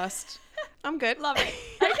lost. I'm good. Love it.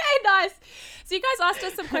 Okay, nice. So you guys asked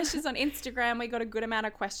us some questions on Instagram. We got a good amount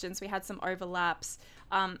of questions. We had some overlaps.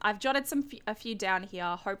 I've jotted a few down here.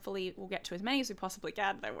 Hopefully we'll get to as many as we possibly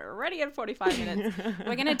can. Though we're already at 45 minutes.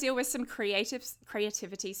 We're going to deal with some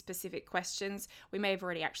creativity specific questions. We may have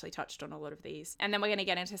already actually touched on a lot of these. And then we're going to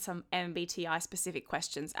get into some MBTI specific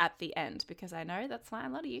questions at the end, because I know that's why a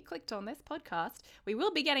lot of you clicked on this podcast. We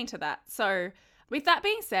will be getting to that. So with that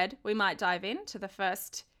being said, we might dive into the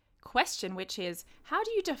first question, which is, how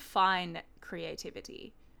do you define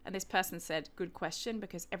creativity? And this person said, good question,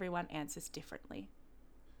 because everyone answers differently.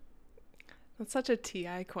 That's such a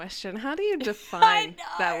TI question. How do you define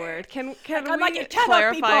that word? Can we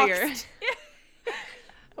clarify your...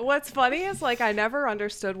 What's funny is like I never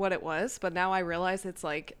understood what it was, but now I realize it's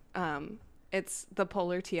like it's the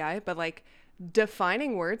polar TI, but like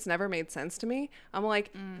defining words never made sense to me. I'm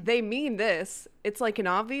like, they mean this. It's like an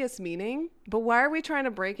obvious meaning, but why are we trying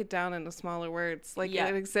to break it down into smaller words? Like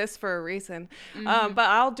it exists for a reason. But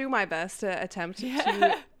I'll do my best to attempt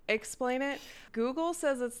to explain it. Google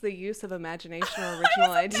says it's the use of imagination or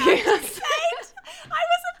original ideas. I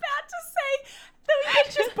was about to say that we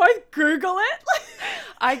could just both Google it.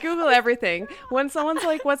 I Google everything. When someone's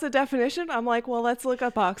like, what's the definition? I'm like, well, let's look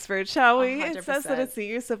up Oxford, shall we? 100%. It says that it's the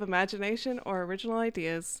use of imagination or original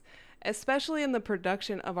ideas, especially in the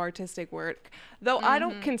production of artistic work. Though I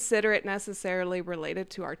don't consider it necessarily related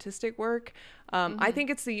to artistic work. I think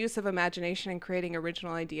it's the use of imagination and creating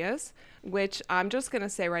original ideas, which I'm just going to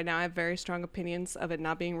say right now, I have very strong opinions of it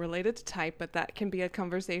not being related to type, but that can be a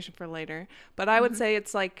conversation for later. But I would say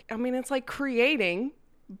it's like creating,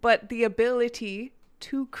 but the ability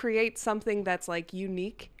to create something that's like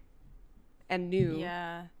unique and new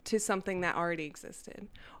to something that already existed,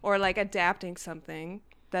 or like adapting something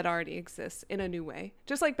that already exists in a new way.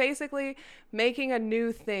 Just like basically making a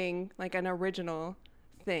new thing, like an original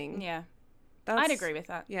thing. Yeah. I'd agree with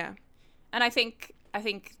that. Yeah. And I think,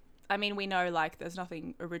 we know like there's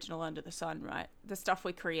nothing original under the sun, right? The stuff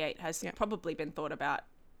we create has probably been thought about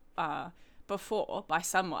before by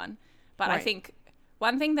someone. But I think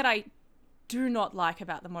one thing that I do not like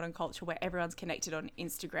about the modern culture where everyone's connected on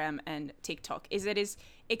Instagram and TikTok is it is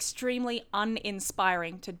extremely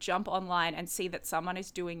uninspiring to jump online and see that someone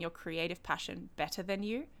is doing your creative passion better than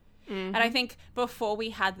you. And I think before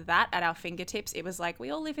we had that at our fingertips, it was like we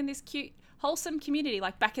all live in this cute, wholesome community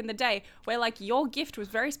like back in the day where like your gift was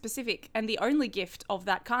very specific and the only gift of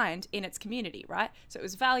that kind in its community, right? So it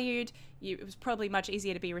was valued. It was probably much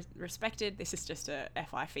easier to be respected. This is just a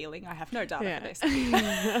FI feeling. I have no data for this.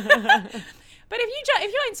 But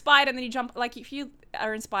if you're inspired and then you jump, like if you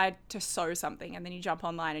are inspired to sew something and then you jump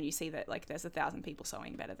online and you see that like there's 1,000 people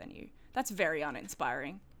sewing better than you, that's very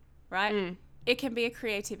uninspiring, right? It can be a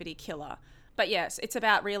creativity killer. But yes, it's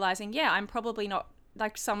about realizing, I'm probably not,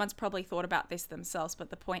 like someone's probably thought about this themselves,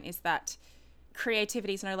 but the point is that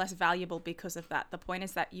creativity is no less valuable because of that. The point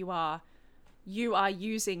is that you are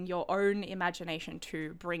using your own imagination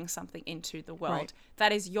to bring something into the world. Right.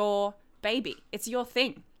 That is your baby. It's your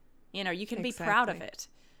thing. You can be proud of it.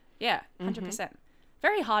 Yeah, 100%.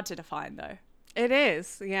 Very hard to define though. It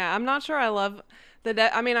is. Yeah, I'm not sure I love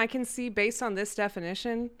I can see based on this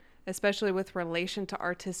definition, especially with relation to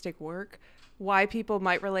artistic work, why people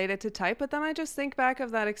might relate it to type. But then I just think back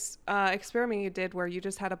of that experiment you did where you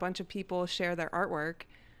just had a bunch of people share their artwork.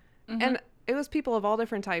 And it was people of all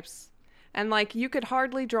different types. And like you could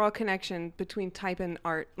hardly draw a connection between type and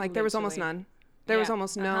art. Like there was almost none. There was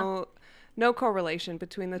almost no correlation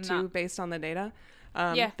between the two based on the data.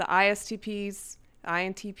 The ISTPs,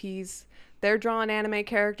 INTPs, they're drawing anime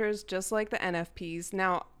characters just like the NFPs.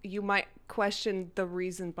 Now, you might question the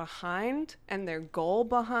reason behind and their goal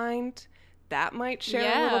behind. That might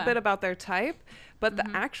share a little bit about their type. But the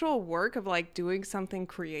actual work of like doing something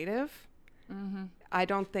creative, I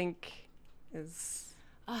don't think is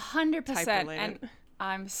 100%. type-related. And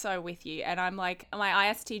I'm so with you. And I'm like,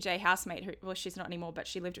 my ISTJ housemate, who, well, she's not anymore, but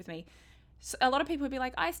she lived with me. So a lot of people would be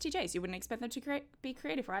like, ISTJs, you wouldn't expect them to be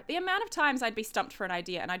creative, right? The amount of times I'd be stumped for an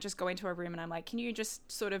idea and I'd just go into a room and I'm like, can you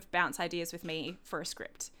just sort of bounce ideas with me for a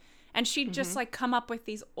script? And she'd just like come up with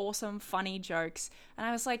these awesome, funny jokes. And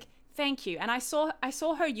I was like, thank you. And I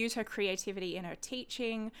saw her use her creativity in her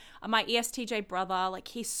teaching. My ESTJ brother, like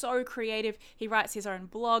he's so creative. He writes his own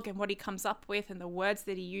blog and what he comes up with and the words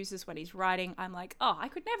that he uses when he's writing. I'm like, oh, I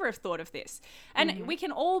could never have thought of this. And we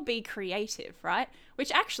can all be creative, right? Which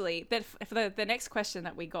actually, the next question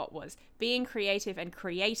that we got was, being creative and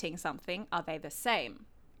creating something, are they the same?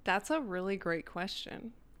 That's a really great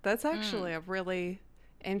question. That's actually a really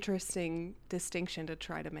interesting distinction to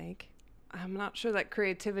try to make. I'm not sure that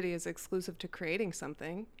creativity is exclusive to creating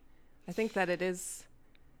something. I think that it is.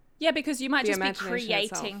 Yeah, because you might just be creating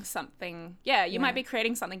itself. something. Yeah, you might be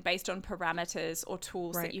creating something based on parameters or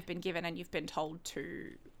tools that you've been given and you've been told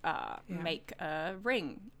to make a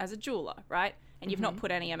ring as a jeweler, right? And you've not put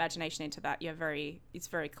any imagination into that. It's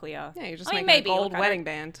very clear. Yeah, you're just making a gold wedding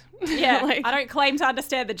band. Yeah, like, I don't claim to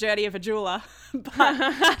understand the journey of a jeweler,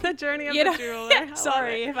 but the journey of the jeweler. Yeah,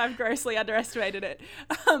 sorry if I've grossly underestimated it.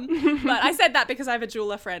 But I said that because I have a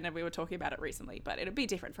jeweler friend and we were talking about it recently, but it'll be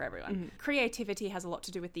different for everyone. Creativity has a lot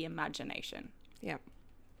to do with the imagination. Yeah.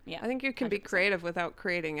 Yeah. I think you can 100%. Be creative without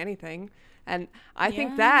creating anything. And I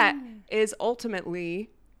think that is ultimately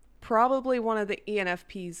probably one of the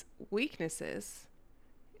ENFP's weaknesses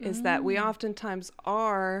is that we oftentimes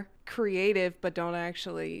are creative but don't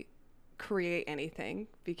actually create anything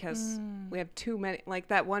because we have too many. Like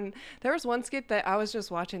that one, there was one skit that I was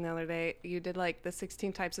just watching the other day. You did like the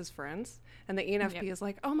 16 types as friends, and the ENFP is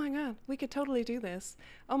like, oh my god, we could totally do this.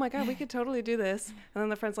 Oh my god, we could totally do this. And then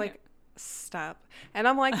the friend's like, stop. And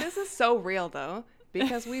I'm like, this is so real though,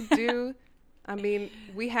 because we do. I mean,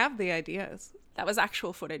 we have the ideas. That was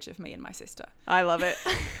actual footage of me and my sister. I love it.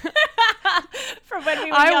 From when we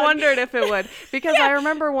were I young. wondered if it would, because I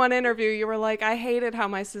remember one interview you were like, I hated how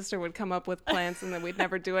my sister would come up with plans and then we'd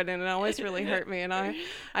never do it, and it always really hurt me, and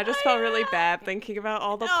I just felt really bad thinking about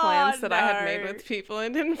all the plans that I had made with people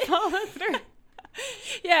and didn't follow through.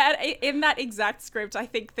 Yeah, and in that exact script, I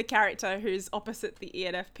think the character who's opposite the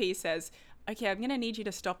ENFP says, okay, I'm going to need you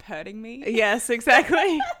to stop hurting me. Yes,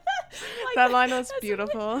 exactly. That line was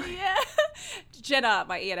beautiful. Yeah. Jenna,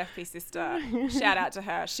 my ENFP sister, shout out to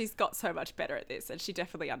her. She's got so much better at this and she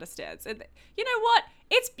definitely understands. And you know what?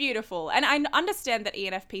 It's beautiful. And I understand that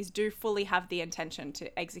ENFPs do fully have the intention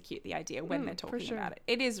to execute the idea when they're talking about it.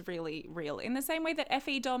 It is really real. In the same way that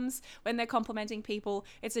FE DOMs, when they're complimenting people,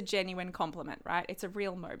 it's a genuine compliment, right? It's a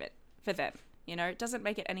real moment for them. You know, it doesn't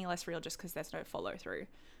make it any less real just because there's no follow through.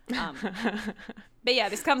 But yeah,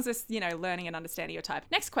 this comes with, learning and understanding your type.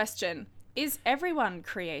 Next question. Is everyone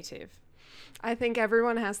creative? I think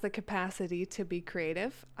everyone has the capacity to be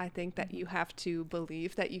creative. I think that you have to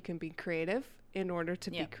believe that you can be creative in order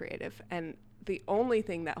to be creative. And the only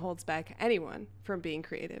thing that holds back anyone from being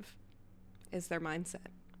creative is their mindset.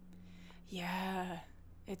 Yeah,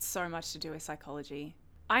 it's so much to do with psychology.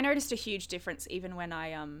 I noticed a huge difference even when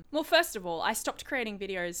I, well, first of all, I stopped creating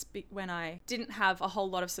videos when I didn't have a whole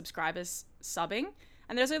lot of subscribers subbing.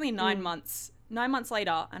 And there's only 9 months. 9 months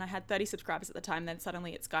later, and I had 30 subscribers at the time, then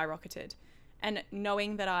suddenly it skyrocketed. And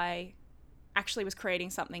knowing that I actually was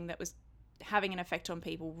creating something that was having an effect on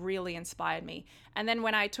people really inspired me. And then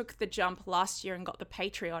when I took the jump last year and got the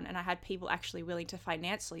Patreon and I had people actually willing to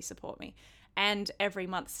financially support me, and every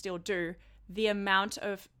month still do, the amount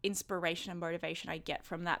of inspiration and motivation I get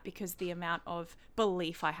from that, because the amount of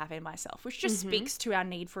belief I have in myself, which just speaks to our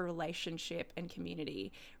need for relationship and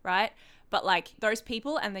community, right? But like those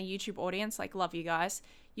people and the YouTube audience, like, love you guys.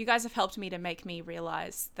 You guys have helped me to make me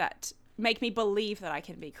realize that, make me believe that I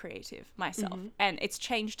can be creative myself. And it's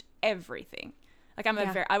changed everything. Like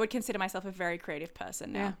I would consider myself a very creative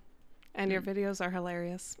person now. And your videos are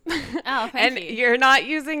hilarious. Oh, thank and you. you're not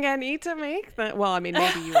using any to make that. Well, I mean,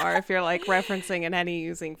 maybe you are if you're like referencing an any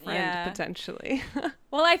using friend Yeah. potentially.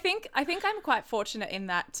 Well, I think I'm quite fortunate in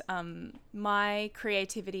that my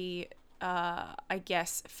creativity, I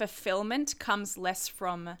guess, fulfillment comes less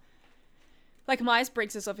from, like,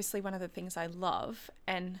 Myers-Briggs is obviously one of the things I love.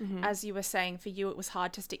 And as you were saying, for you, it was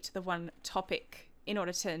hard to stick to the one topic in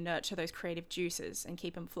order to nurture those creative juices and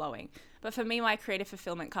keep them flowing. But for me, my creative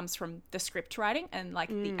fulfillment comes from the script writing and like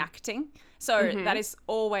the acting. So that is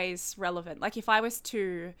always relevant. Like if I was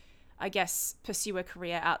to, I guess, pursue a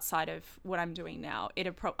career outside of what I'm doing now,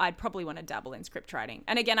 I'd probably want to dabble in script writing.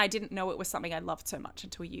 And again, I didn't know it was something I loved so much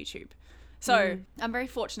until YouTube. So I'm very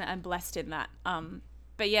fortunate and blessed in that.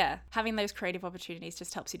 But yeah, having those creative opportunities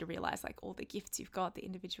just helps you to realize like all the gifts you've got, the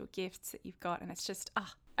individual gifts that you've got. And it's just,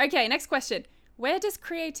 Okay, next question. Where does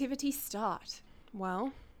creativity start?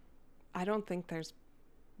 Well, I don't think there's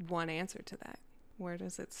one answer to that. Where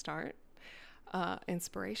does it start?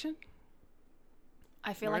 Inspiration?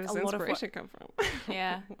 I feel Where like does a lot of inspiration come from?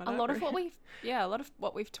 Yeah, a lot of Whatever. a lot of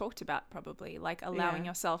what we've talked about probably, like allowing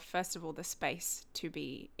yourself, first of all, the space to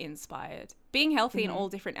be inspired, being healthy in all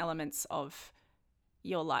different elements of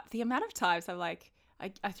your life. The amount of times I'm like,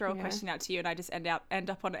 I throw a question out to you and I just end up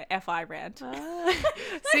on an FI rant.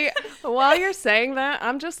 See, while you're saying that,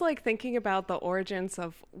 I'm just like thinking about the origins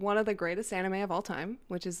of one of the greatest anime of all time,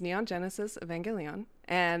 which is Neon Genesis Evangelion.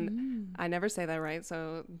 And I never say that right,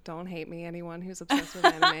 so don't hate me, anyone who's obsessed with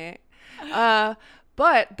anime.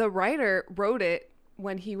 But the writer wrote it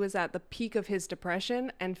when he was at the peak of his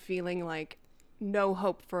depression and feeling like no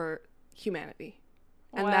hope for humanity.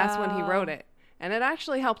 And that's when he wrote it. And it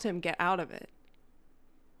actually helped him get out of it.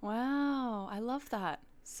 Wow, I love that.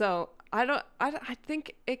 So I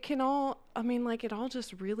think it can all, I mean, like it all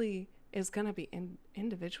just really is going to be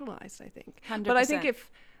individualized, I think. 100%. But I think if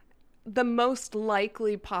the most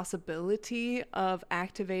likely possibility of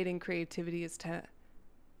activating creativity is to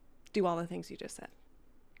do all the things you just said.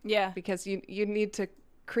 Yeah. Because you need to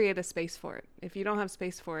create a space for it. If you don't have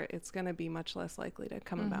space for it, it's going to be much less likely to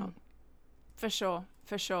come about. For sure.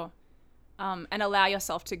 And allow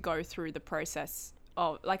yourself to go through the process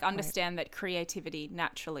of, like, understand that creativity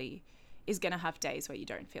naturally is going to have days where you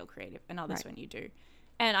don't feel creative and others when you do.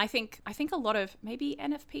 And I think a lot of maybe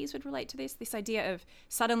NFPs would relate to this idea of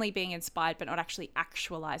suddenly being inspired but not actually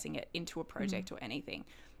actualizing it into a project or anything.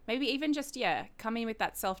 Maybe even just, coming with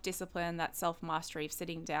that self-discipline, that self-mastery of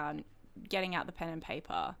sitting down, getting out the pen and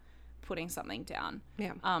paper, putting something down.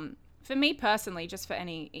 Yeah. For me personally, just for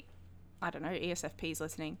any, I don't know, ESFPs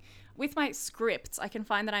listening, with my scripts, I can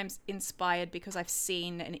find that I'm inspired because I've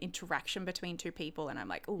seen an interaction between two people and I'm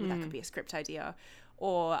like, oh, that could be a script idea.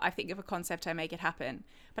 Or I think of a concept, I make it happen.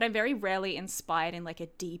 But I'm very rarely inspired in like a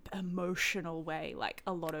deep emotional way, like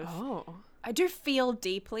a lot of... I do feel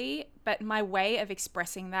deeply, but my way of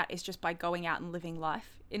expressing that is just by going out and living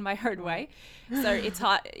life in my own way. So it's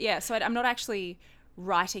hard. Yeah, so I'm not actually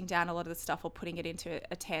writing down a lot of the stuff or putting it into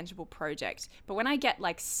a tangible project. But when I get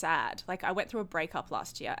like sad, like I went through a breakup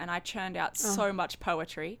last year and I churned out so much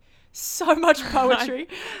poetry.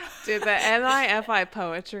 Dude, the NIFI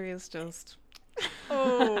poetry is just...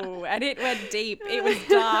 Oh, and it went deep. It was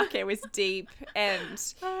dark. It was deep,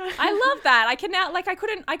 and I love that. I can now, like,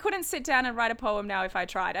 I couldn't sit down and write a poem now if I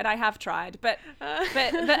tried, and I have tried, but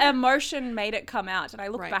the emotion made it come out, and I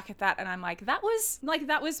look back at that, and I'm like, that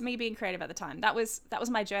was me being creative at the time. That was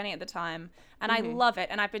my journey at the time, and I love it.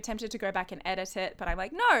 And I've been tempted to go back and edit it, but I'm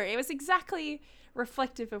like, no, it was exactly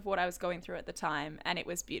reflective of what I was going through at the time, and it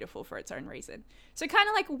was beautiful for its own reason. So kind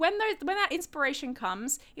of like when that inspiration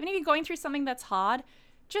comes, even if you're going through something that's hard,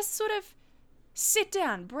 just sort of sit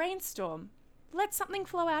down, brainstorm, let something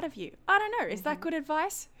flow out of you. I don't know, is that good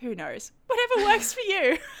advice? Who knows? Whatever works for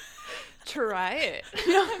you. Try it.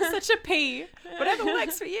 I'm such a P. Whatever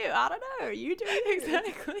works for you. I don't know. You do you.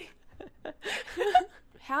 Exactly.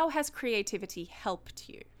 How has creativity helped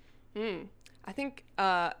you? I think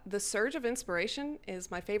the surge of inspiration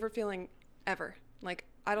is my favorite feeling ever. Like,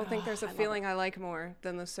 I don't think there's a feeling I like more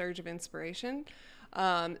than the surge of inspiration.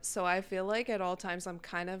 So I feel like at all times I'm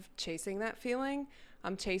kind of chasing that feeling.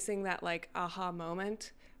 I'm chasing that like aha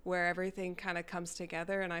moment where everything kind of comes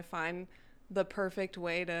together and I find the perfect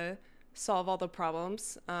way to solve all the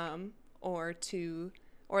problems, or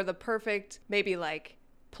the perfect maybe like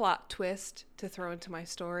plot twist to throw into my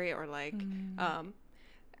story, or like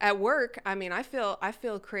at work, I mean, I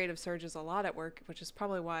feel creative surges a lot at work, which is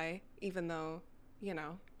probably why, even though, you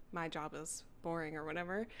know, my job is boring or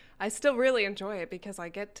whatever, I still really enjoy it because I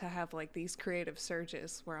get to have like these creative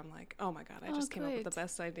surges where I'm like, oh my God, I just came up with the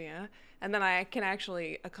best idea. And then I can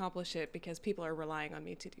actually accomplish it because people are relying on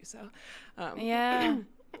me to do so. Yeah.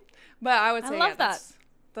 But I would say love that.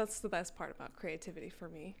 That's the best part about creativity for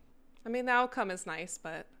me. I mean, the outcome is nice,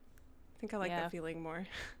 but I think I like the feeling more.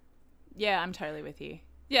 Yeah, I'm totally with you.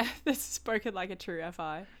 Yeah, this is spoken like a true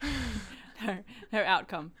FI. No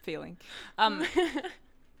outcome feeling.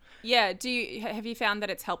 Yeah, have you found that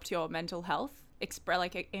it's helped your mental health?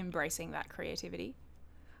 Embracing that creativity?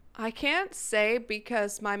 I can't say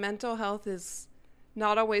because my mental health is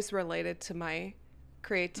not always related to my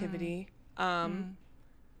creativity.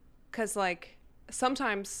 'Cause like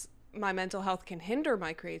sometimes my mental health can hinder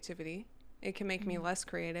my creativity. It can make me less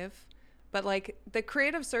creative. But like the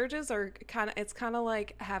creative surges are it's kind of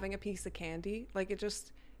like having a piece of candy. Like it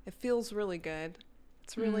feels really good.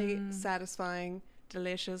 It's really satisfying,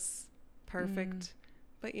 delicious, perfect.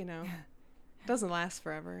 But it doesn't last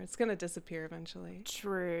forever. It's going to disappear eventually.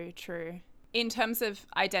 True. In terms of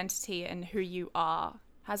identity and who you are,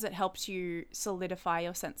 has it helped you solidify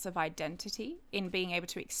your sense of identity in being able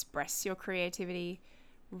to express your creativity,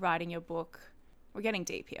 writing your book? We're getting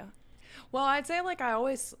deep here. Well, I'd say like I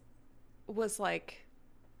always was like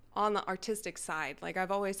on the artistic side. Like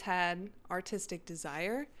I've always had artistic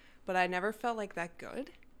desire, but I never felt like that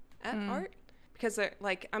good at art because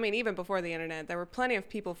even before the internet, there were plenty of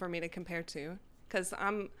people for me to compare to because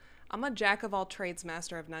I'm a jack of all trades,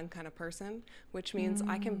 master of none kind of person, which means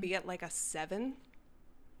I can be at like a 7,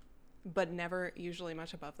 but never usually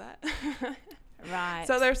much above that. Right.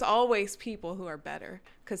 So there's always people who are better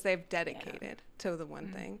because they've dedicated to the one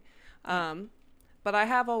thing. But I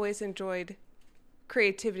have always enjoyed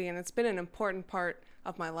creativity, and it's been an important part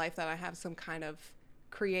of my life that I have some kind of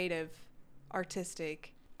creative,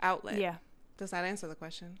 artistic outlet. Yeah. Does that answer the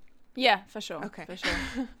question? Yeah, for sure. Okay. For sure.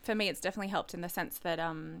 For me, it's definitely helped in the sense that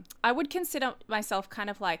I would consider myself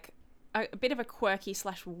kind of like a bit of a quirky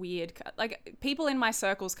 / weird. Like people in my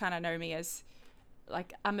circles kind of know me as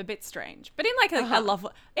like I'm a bit strange, but in like a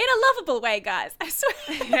lovable way, guys. I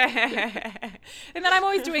swear. And then I'm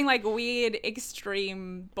always doing like weird,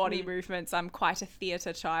 extreme body movements. I'm quite a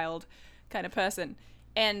theatre child kind of person,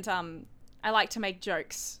 and I like to make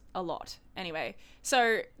jokes a lot. Anyway,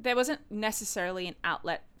 so there wasn't necessarily an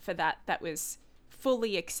outlet for that was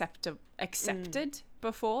fully accepted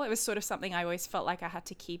before. It was sort of something I always felt like I had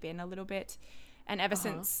to keep in a little bit, and ever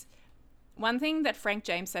since. One thing that Frank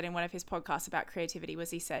James said in one of his podcasts about creativity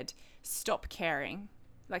was he said, stop caring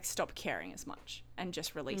as much and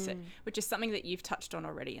just release it, which is something that you've touched on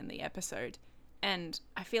already in the episode. And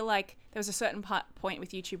I feel like there was a certain point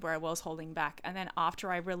with YouTube where I was holding back. And then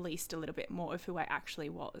after I released a little bit more of who I actually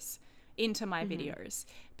was into my videos,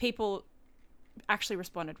 people actually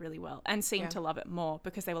responded really well and seemed to love it more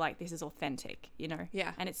because they were like, this is authentic,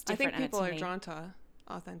 Yeah. And it's different. I think people are drawn to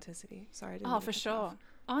authenticity. Sorry. Oh, for sure. Off.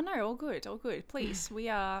 Oh no, all good. Please, we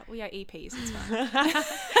are EPs. It's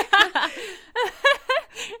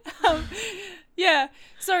fine. Yeah.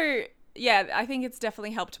 So yeah, I think it's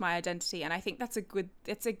definitely helped my identity, and I think it's a good,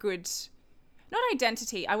 not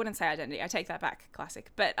identity. I wouldn't say identity. I take that back.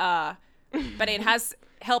 Classic. But it has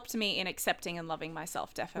helped me in accepting and loving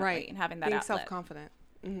myself, definitely, and having that being outlet. Self-confident.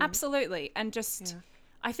 Absolutely, and just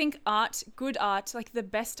I think good art, like the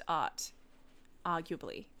best art.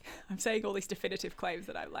 Arguably, I'm saying all these definitive claims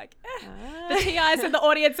that I'm like, the TIs in the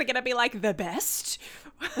audience are going to be like the best.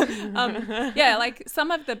 Like some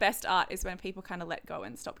of the best art is when people kind of let go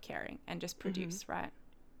and stop caring and just produce, right?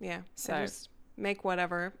 Yeah. So just make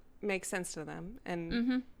whatever makes sense to them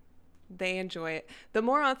and they enjoy it. The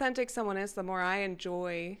more authentic someone is, the more I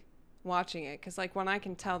enjoy watching it. Because like when I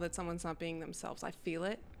can tell that someone's not being themselves, I feel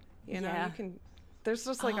it. You can. There's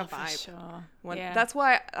just like a vibe. For sure.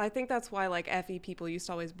 That's why like FE people used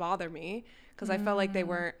to always bother me because I felt like they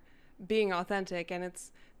weren't being authentic, and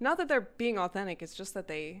it's not that they're being authentic, it's just that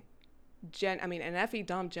they an FE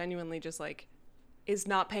dom genuinely just like is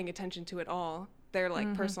not paying attention to it all. Their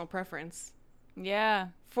like personal preference. Yeah.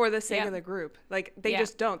 For the sake of the group. Like they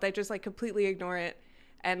just don't. They just like completely ignore it,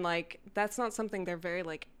 and like that's not something they're very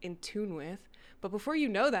like in tune with. But before you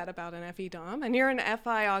know that about an FE dom, and you're an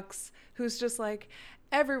FIOX who's just like,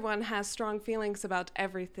 everyone has strong feelings about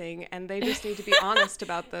everything, and they just need to be honest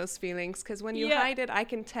about those feelings, because when you hide it, I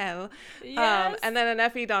can tell. Yes. And then an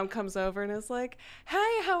FE dom comes over and is like,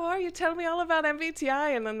 hi, how are you? Tell me all about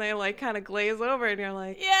MBTI. And then they like kind of glaze over, and you're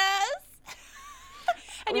like, yes.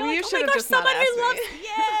 And you're well, like, you oh my gosh, just not someone asked who me. loves,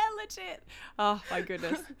 legit. Oh my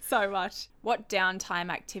goodness, so much. What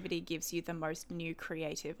downtime activity gives you the most new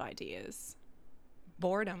creative ideas?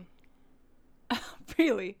 Boredom.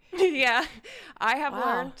 Really? Yeah. I have Wow.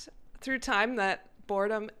 learned through time that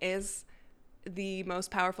boredom is the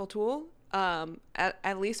most powerful tool,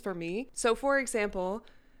 at least for me. So, for example,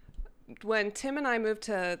 when Tim and I moved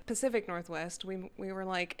to Pacific Northwest, we were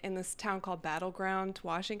like in this town called Battleground,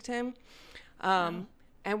 Washington.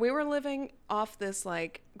 And we were living off this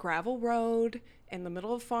like gravel road in the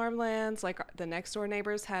middle of farmlands. Like the next door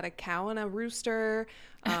neighbors had a cow and a rooster.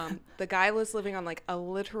 The guy was living on like a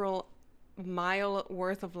literal mile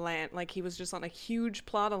worth of land. Like he was just on a huge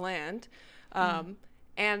plot of land.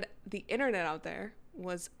 And the internet out there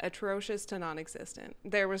was atrocious to non-existent.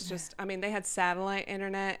 There was just, I mean, they had satellite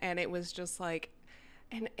internet and it was just like,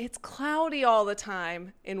 and it's cloudy all the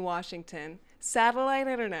time in Washington. Satellite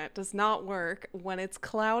internet does not work when it's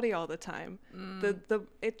cloudy all the time.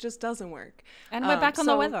 It just doesn't work. And we're back on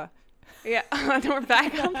the weather. Yeah, we're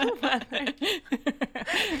back on the weather.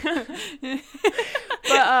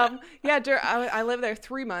 But yeah, I lived there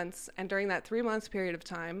 3 months, and during that 3 months period of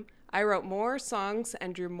time, I wrote more songs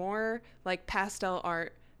and drew more like pastel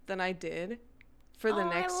art than I did for the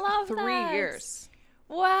next 3 years.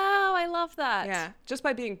 Wow, I love that. Yeah, just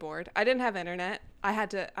by being bored. I didn't have internet. I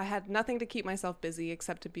had nothing to keep myself busy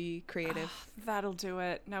except to be creative. That'll do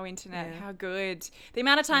it. No internet. Yeah. How good. The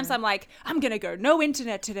amount of times I'm like, I'm going to go no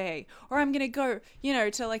internet today. Or I'm going to go,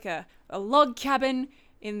 to like a log cabin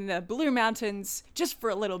in the Blue Mountains just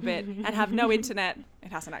for a little bit and have no internet.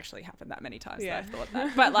 It hasn't actually happened that many times that I've thought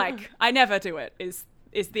that. But like, I never do it is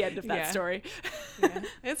the end of that story. Yeah.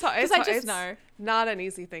 It's hard. Because I just know. Not an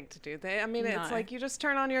easy thing to do. I mean, No. it's like you just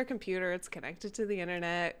turn on your computer. It's connected to the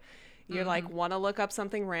internet. You like want to look up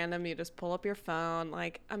something random. You just pull up your phone.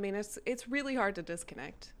 Like, I mean, it's really hard to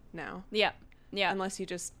disconnect now. Yeah. Yeah. Unless you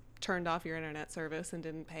just turned off your internet service and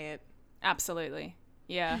didn't pay it. Absolutely.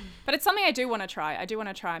 Yeah. But it's something I do want to try.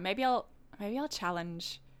 Maybe I'll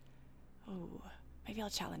challenge. Oh, maybe I'll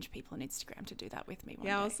challenge people on Instagram to do that with me one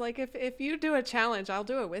day. Yeah, it's like if you do a challenge, I'll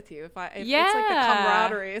do it with you. It's like the Yeah.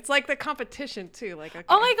 camaraderie. It's like the competition too. Like, okay.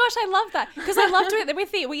 Oh my gosh, I love that because I love doing it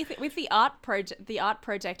with the art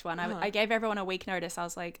project one. I gave everyone a week notice. I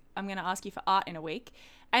was like, I'm going to ask you for art in a week,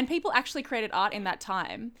 and people actually created art in that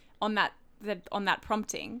time on that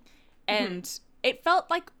prompting, and it felt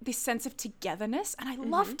like this sense of togetherness, and I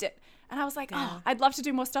loved it. And I was like, oh, I'd love to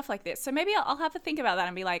do more stuff like this. So maybe I'll have to think about that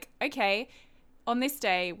and be like, okay, on this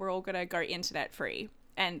day, we're all going to go internet free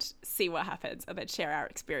and see what happens and then share our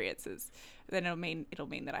experiences. Then it'll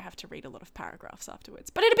mean that I have to read a lot of paragraphs afterwards.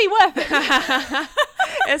 But it'll be worth it.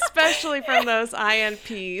 Especially from those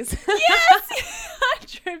INPs. Yes!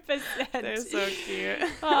 100%. They're so cute.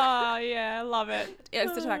 Oh, yeah, I love it.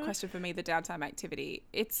 It's to that question for me, the downtime activity.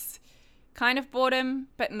 It's kind of boredom,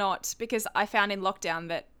 but not, because I found in lockdown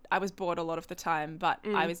that I was bored a lot of the time, but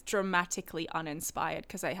I was dramatically uninspired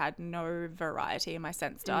because I had no variety in my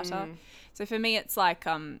sense data. So for me, it's like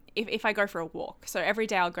if I go for a walk. So every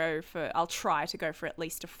day I'll try to go for at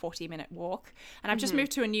least a 40-minute walk. And I've just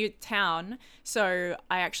moved to a new town, so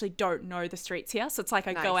I actually don't know the streets here. So it's like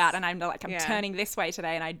I go out and I'm turning this way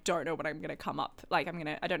today, and I don't know what I'm going to come up. Like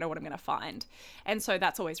I don't know what I'm going to find. And so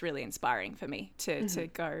that's always really inspiring for me to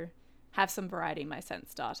go have some variety in my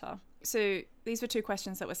sense data. So these were two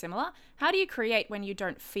questions that were similar. How do you create when you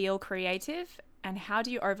don't feel creative? And how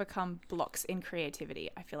do you overcome blocks in creativity?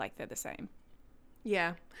 I feel like they're the same.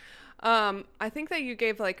 Yeah. I think that you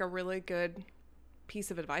gave like a really good piece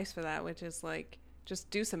of advice for that, which is like, just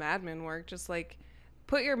do some admin work. Just like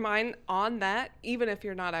put your mind on that, even if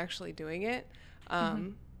you're not actually doing it.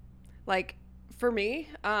 Like for me,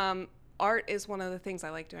 art is one of the things I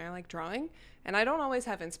like doing. I like drawing, and I don't always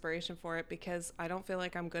have inspiration for it because I don't feel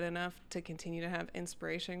like I'm good enough to continue to have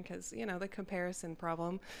inspiration because, the comparison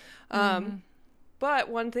problem. But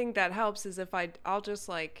one thing that helps is if I'll just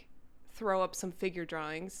like throw up some figure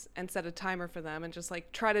drawings and set a timer for them and just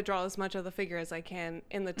like try to draw as much of the figure as I can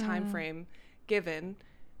in the time frame given.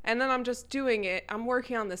 And then I'm just doing it. I'm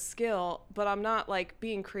working on the skill, but I'm not like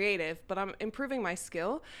being creative, but I'm improving my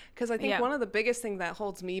skill. Because I think one of the biggest things that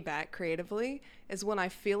holds me back creatively is when I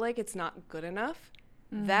feel like it's not good enough.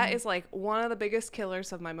 That is like one of the biggest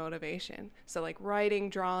killers of my motivation. So like writing,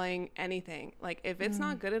 drawing, anything. Like if it's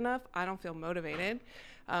not good enough, I don't feel motivated.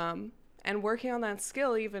 And working on that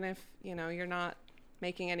skill, even if, you're not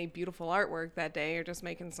making any beautiful artwork that day, you're just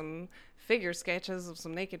making some figure sketches of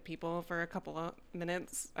some naked people for a couple of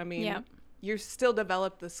minutes. I mean, you still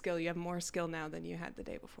developed the skill. You have more skill now than you had the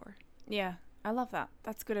day before. Yeah, I love that.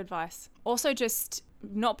 That's good advice. Also, just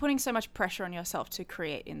not putting so much pressure on yourself to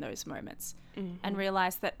create in those moments and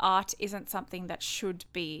realize that art isn't something that should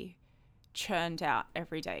be churned out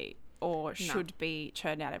every day. or should be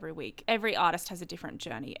churned out every week. Every artist has a different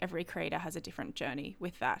journey. Every creator has a different journey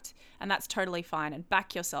with that. And that's totally fine. And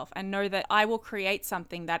back yourself and know that I will create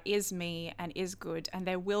something that is me and is good, and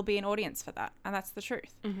there will be an audience for that. And that's the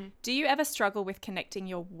truth. Mm-hmm. Do you ever struggle with connecting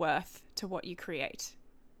your worth to what you create?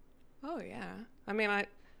 Oh, yeah. I mean,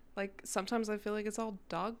 sometimes I feel like it's all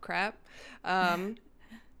dog crap. I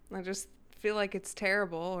just feel like it's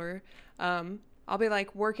terrible, or I'll be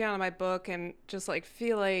like working on my book and just like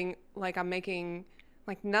feeling like I'm making,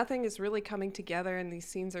 like nothing is really coming together, and these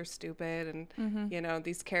scenes are stupid, and you know,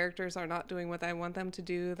 these characters are not doing what I want them to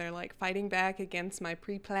do. They're like fighting back against my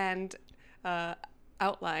pre-planned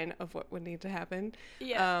outline of what would need to happen.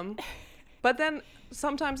 But then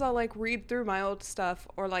sometimes I'll like read through my old stuff,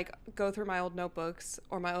 or like go through my old notebooks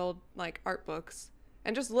or my old like art books,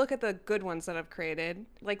 and just look at the good ones that I've created.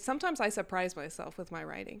 Like sometimes I surprise myself with my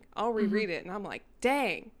writing. I'll reread it and I'm like,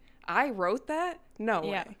 dang, I wrote that? No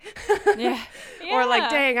way. Yeah. Or like,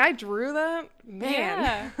 dang, I drew that?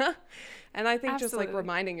 Man. Yeah. And I think just like Absolutely.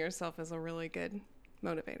 reminding yourself is a really good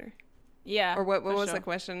motivator. Yeah. Or what for was sure. the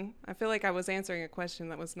question? I feel like I was answering a question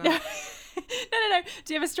that was not. No.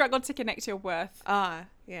 Do you ever struggle to connect your worth?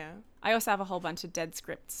 Yeah. I also have a whole bunch of dead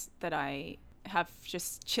scripts that I have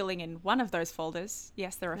just chilling in one of those folders.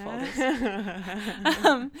 Yes, there are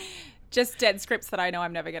folders. Just dead scripts that I know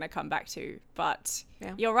I'm never going to come back to. But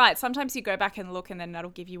you're right. Sometimes you go back and look, and then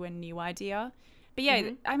that'll give you a new idea. But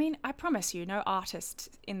yeah, I mean, I promise you, no artist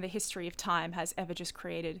in the history of time has ever just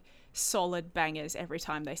created solid bangers every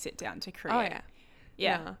time they sit down to create. Oh,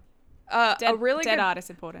 yeah. Dead, a really dead good artist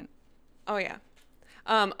important. Oh, yeah.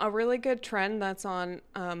 A really good trend that's on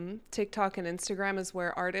TikTok and Instagram is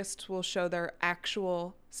where artists will show their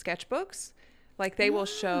actual sketchbooks. Like they will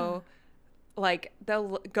show, like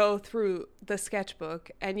they'll go through the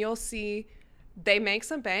sketchbook and you'll see they make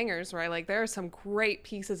some bangers, right? Like there are some great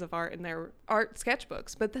pieces of art in their art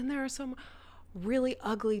sketchbooks, but then there are some really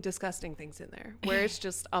ugly, disgusting things in there where it's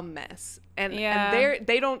just a mess. And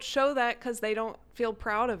they don't show that because they don't feel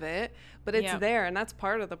proud of it, but it's there. And that's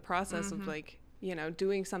part of the process of like, you know,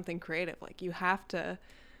 doing something creative. Like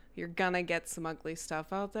you're gonna get some ugly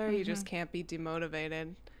stuff out there. You just can't be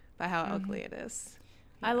demotivated by how ugly it is.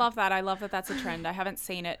 I love that. I love that that's a trend. I haven't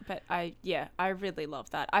seen it, but I really love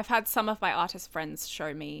that. I've had some of my artist friends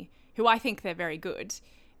show me who I think they're very good.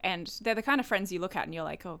 And they're the kind of friends you look at and you're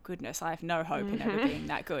like, oh, goodness, I have no hope in ever being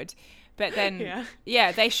that good. But then,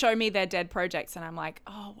 they show me their dead projects and I'm like,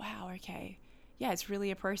 oh, wow, okay. Yeah, it's really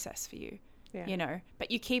a process for you, you know. But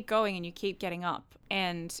you keep going and you keep getting up.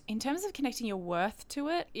 And in terms of connecting your worth to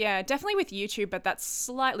it, definitely with YouTube, but that's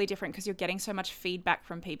slightly different because you're getting so much feedback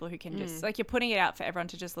from people who can just, like you're putting it out for everyone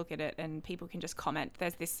to just look at it and people can just comment.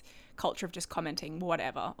 There's this culture of just commenting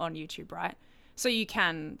whatever on YouTube, right? So you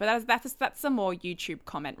can, but that's a more YouTube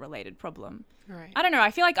comment related problem. Right. I don't know. I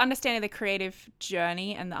feel like understanding the creative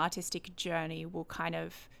journey and the artistic journey will kind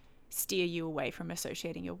of steer you away from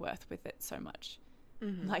associating your worth with it so much.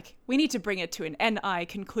 Like we need to bring it to an NI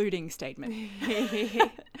concluding statement.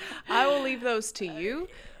 I will leave those to you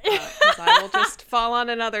because I will just fall on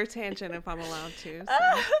another tangent if I'm allowed to.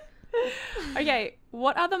 So. Okay.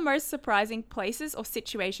 What are the most surprising places or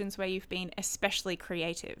situations where you've been especially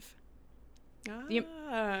creative?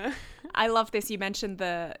 I love this. You mentioned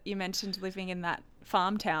living in that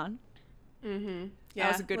farm town. Yeah,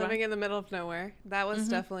 that was a good living one. in the middle of nowhere. That was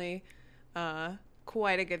definitely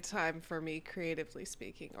quite a good time for me, creatively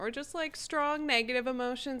speaking. Or just like strong negative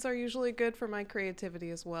emotions are usually good for my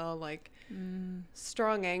creativity as well. Like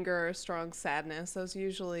strong anger or strong sadness. Those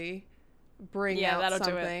usually bring out that'll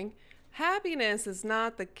something. Do it. Happiness is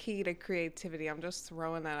not the key to creativity. I'm just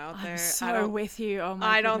throwing that out there. I'm so with you. Oh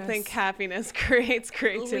my I don't goodness. think happiness creates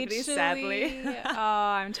creativity, Literally. sadly. Oh,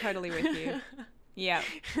 I'm totally with you. Yeah.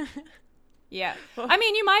 Yeah. I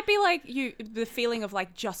mean, you might be like the feeling of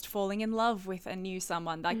like just falling in love with a new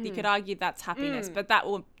someone. Like you could argue that's happiness, but that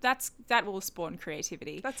will spawn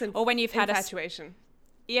creativity. That's or when you've had infatuation.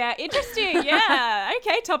 Yeah, interesting. Yeah.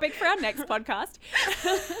 Okay, topic for our next podcast.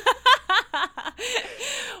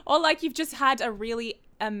 Or like you've just had a really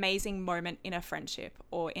amazing moment in a friendship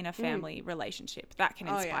or in a family relationship. That can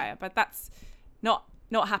inspire. But that's not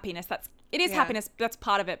happiness. It is happiness, that's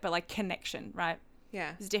part of it, but like connection, right?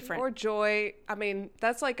 Yeah. It's different. Or joy. I mean,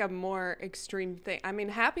 that's like a more extreme thing. I mean,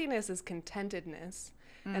 happiness is contentedness.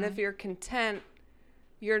 And if you're content,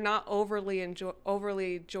 you're not overly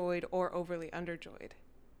joyed or overly underjoyed.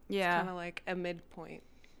 Yeah. It's kind of like a midpoint.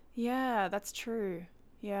 Yeah, that's true.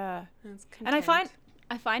 Yeah. And I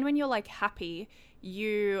find when you're like happy,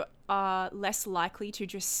 you are less likely to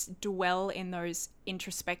just dwell in those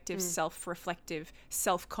introspective, self-reflective,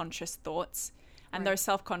 self-conscious thoughts. And those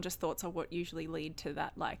self-conscious thoughts are what usually lead to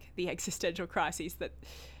that, like the existential crises that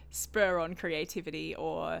spur on creativity,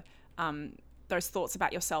 or those thoughts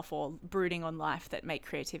about yourself or brooding on life that make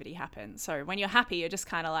creativity happen. So when you're happy, you're just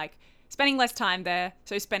kind of like spending less time there,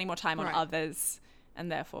 so spending more time on others. And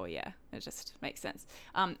therefore, yeah, it just makes sense.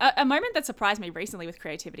 A moment that surprised me recently with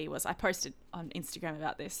creativity was, I posted on Instagram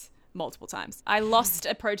about this multiple times. I lost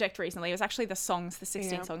a project recently. It was actually the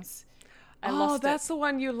 16 songs. I lost that's the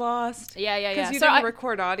one you lost. Yeah. Because you didn't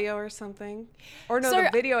record audio or something? Or no, the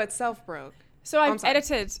video itself broke. So I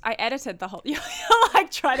edited the whole... You're like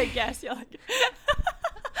trying to guess. You're like...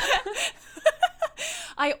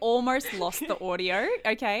 I almost lost the audio,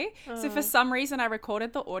 okay? So for some reason I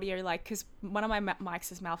recorded the audio, like, because one of my mics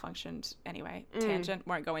has malfunctioned. Anyway, tangent,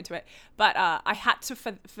 won't go into it. But I had to,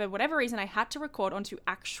 for whatever reason, I had to record onto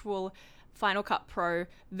actual Final Cut Pro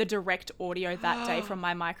the direct audio that day from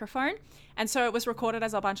my microphone. And so it was recorded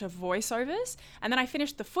as a bunch of voiceovers. And then I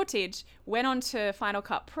finished the footage, went on to Final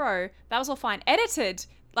Cut Pro. That was all fine. Edited,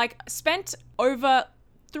 like, spent over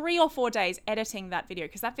 3 or 4 days editing that video,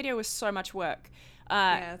 because that video was so much work.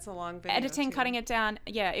 Yeah, it's a long video. Editing, too. cutting it down.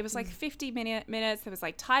 Yeah, it was like 50 minutes. There was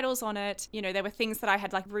like titles on it. You know, there were things that I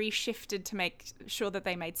had like reshifted to make sure that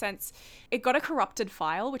they made sense. It got a corrupted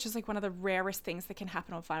file, which is like one of the rarest things that can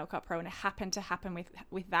happen on Final Cut Pro. And it happened to happen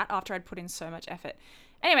with that after I'd put in so much effort.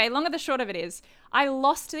 Anyway, long and the short of it is, I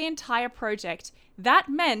lost the entire project. That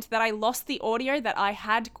meant that I lost the audio that I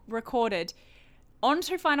had recorded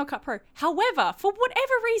onto Final Cut Pro. However, for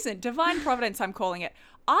whatever reason, divine providence I'm calling it,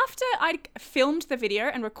 after I filmed the video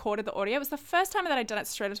and recorded the audio, it was the first time that I'd done it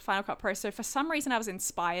straight into Final Cut Pro. So for some reason, I was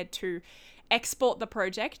inspired to export the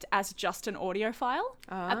project as just an audio file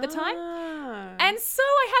at the time. And so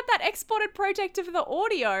I had that exported project of the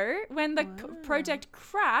audio when the project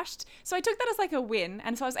crashed. So I took that as like a win.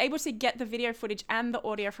 And so I was able to get the video footage and the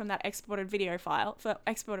audio from that exported audio file. So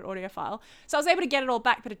I was able to get it all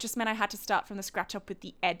back, but it just meant I had to start from the scratch up with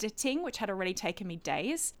the editing, which had already taken me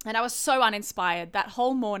days. And I was so uninspired. That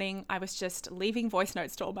whole morning, I was just leaving voice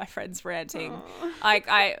notes to all my friends ranting. Like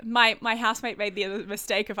my housemate made the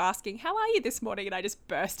mistake of asking, "How are you this morning?" And I just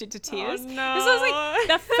burst into tears. Oh, no. This was like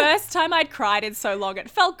the first time I'd cried in so long. It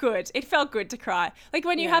felt good. It felt good to cry. Like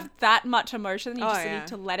when you have that much emotion, you just need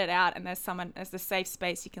to let it out, and there's the safe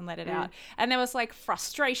space you can let it out. And there was like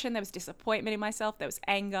frustration, there was disappointment in myself, there was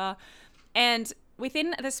anger. And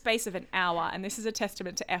within the space of an hour, and this is a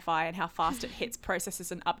testament to FI and how fast it hits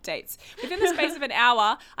processes and updates. Within the space of an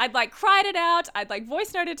hour, I'd like cried it out. I'd like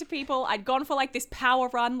voice noted to people. I'd gone for like this power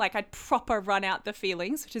run. Like I'd proper run out the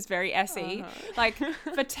feelings, which is very SE. Like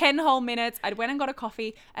for 10 whole minutes, I went and got a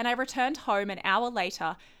coffee, and I returned home an hour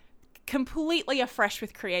later, completely afresh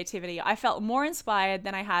with creativity. I felt more inspired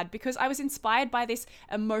than I had, because I was inspired by this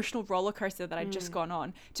emotional roller coaster that I'd just gone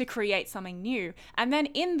on to create something new. And then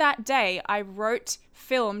in that day, I wrote,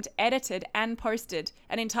 filmed, edited, and posted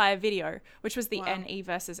an entire video, which was the NE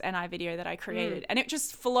versus NI video that I created. And it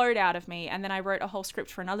just flowed out of me. And then I wrote a whole script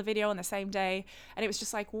for another video on the same day. And it was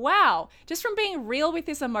just like, wow, just from being real with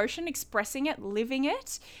this emotion, expressing it, living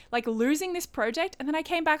it, like losing this project. And then I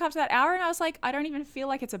came back after that hour and I was like, I don't even feel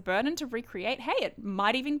like it's a burden to recreate. Hey, it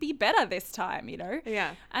might even be better this time, you know?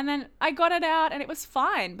 Yeah. And then I got it out and it was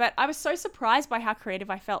fine. But I was so surprised by how creative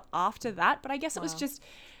I felt after that. But I guess it was just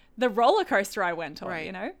the roller coaster I went on,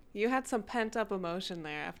 you know? You had some pent up emotion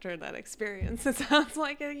there after that experience. It sounds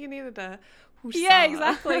like you needed a whoosah. Yeah,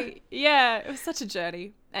 exactly. Yeah, it was such a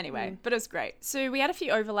journey. Anyway, but it was great. So we had a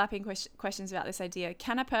few overlapping questions about this idea.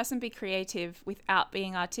 Can a person be creative without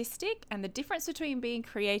being artistic? And the difference between being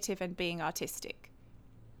creative and being artistic.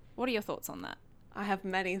 What are your thoughts on that? I have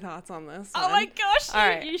many thoughts on this. Oh my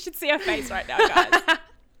gosh, you should see her face right now, guys.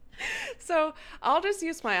 So I'll just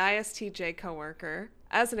use my ISTJ coworker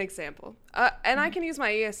as an example. And I can use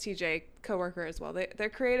my ESTJ coworker as well. They're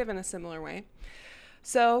creative in a similar way.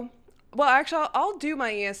 So, well, actually, I'll do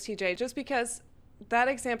my ESTJ just because that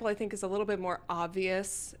example, I think, is a little bit more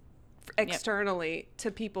obvious externally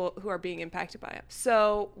to people who are being impacted by it.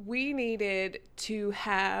 So we needed to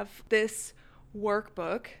have this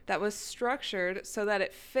workbook that was structured so that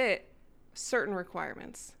it fit certain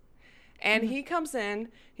requirements. And he comes in,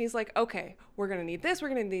 he's like, okay, we're going to need this, we're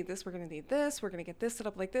going to need this, we're going to need this, we're going to get this set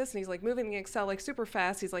up like this. And he's like moving the Excel like super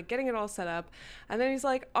fast. He's like getting it all set up. And then he's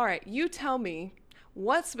like, all right, you tell me,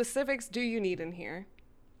 what specifics do you need in here?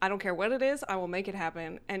 I don't care what it is, I will make it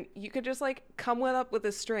happen. And you could just like come up with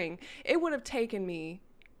a string. It would have taken me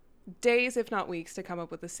days, if not weeks, to come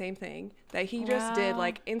up with the same thing that he just did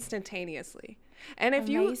like instantaneously. And if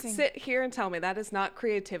you sit here and tell me that is not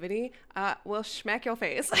creativity, well, smack your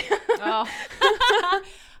face.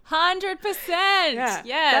 100%. Yeah,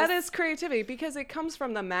 Yes. that is creativity because it comes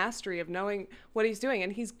from the mastery of knowing what he's doing.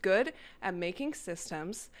 And he's good at making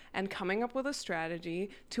systems and coming up with a strategy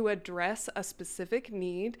to address a specific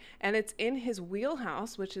need. And it's in his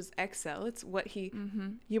wheelhouse, which is Excel. It's what he,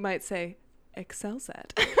 you might say, excels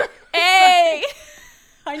at. Hey!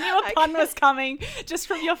 I knew a pun was coming just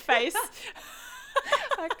from your face.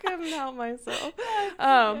 I couldn't help myself.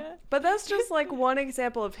 But that's just like one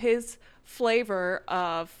example of his flavor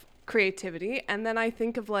of creativity. And then I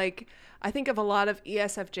think of a lot of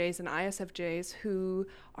ESFJs and ISFJs who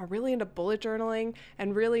are really into bullet journaling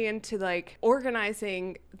and really into like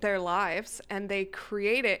organizing their lives, and they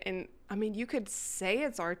create it. And I mean, you could say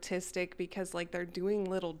it's artistic because like they're doing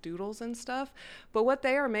little doodles and stuff, but what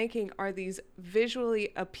they are making are these visually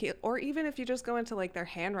appeal, or even if you just go into like their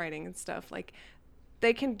handwriting and stuff, like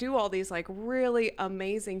they can do all these like really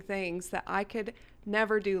amazing things that I could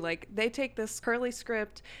never do. Like they take this curly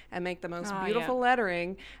script and make the most beautiful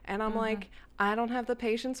lettering, and I'm like, I don't have the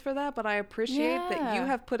patience for that, but I appreciate that you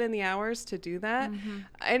have put in the hours to do that.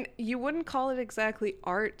 And you wouldn't call it exactly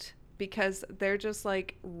art because they're just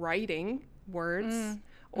like writing words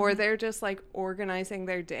or they're just like organizing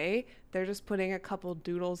their day. They're just putting a couple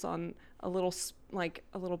doodles on a little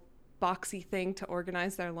boxy thing to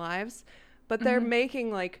organize their lives. But they're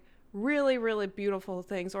making like really, really beautiful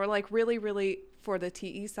things, or like really, really, for the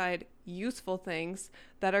TE side, useful things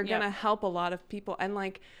that are going to help a lot of people. And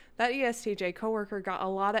like that ESTJ coworker got a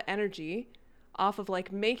lot of energy off of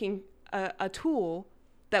like making a tool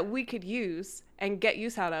that we could use and get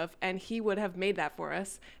use out of, and he would have made that for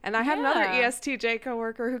us. And I had another ESTJ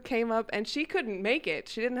coworker who came up and she couldn't make it.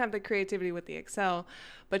 She didn't have the creativity with the Excel,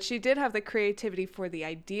 but she did have the creativity for the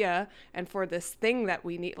idea and for this thing that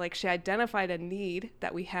we need. Like she identified a need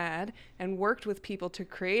that we had and worked with people to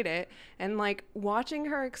create it. And like watching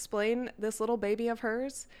her explain this little baby of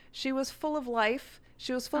hers, she was full of life.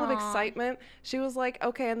 She was full of excitement. She was like,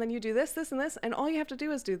 okay, and then you do this, this, and this, and all you have to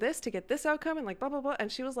do is do this to get this outcome, and like blah, blah, blah.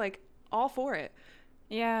 And she was like all for it.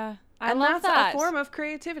 Yeah. And love that's that. a form of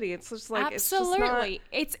creativity. It's just like, absolutely.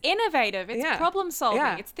 It's innovative. It's problem solving.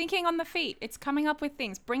 Yeah. It's thinking on the feet. It's coming up with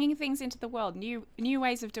things, bringing things into the world, new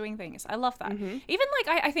ways of doing things. I love that. Even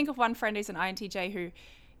like I think of one friend who's an INTJ who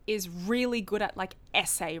is really good at like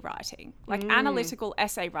essay writing, like analytical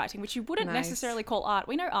essay writing, which you wouldn't necessarily call art.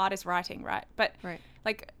 We know art is writing, right? But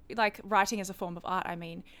like writing as a form of art, I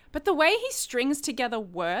mean. But the way he strings together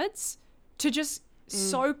words to just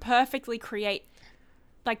so perfectly create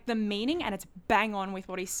like the meaning, and it's bang on with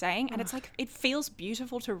what he's saying, and it's like it feels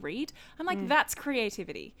beautiful to read. I'm like, that's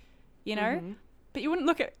creativity, you know? But you wouldn't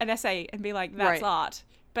look at an essay and be like, that's art.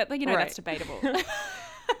 But like, you know, that's debatable.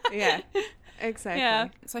 Yeah. Exactly. Yeah.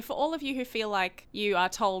 So for all of you who feel like you are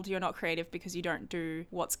told you're not creative because you don't do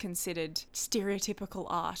what's considered stereotypical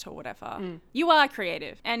art or whatever, you are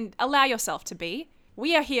creative, and allow yourself to be.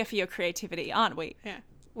 We are here for your creativity, aren't we? Yeah,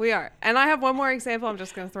 we are. And I have one more example. I'm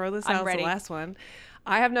just going to throw this out as the last one.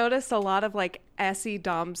 I have noticed a lot of like SE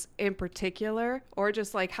DOMs in particular, or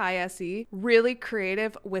just like high SE, really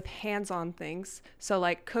creative with hands-on things. So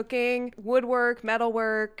like cooking, woodwork,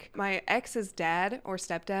 metalwork. My ex's dad or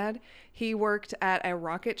stepdad, he worked at a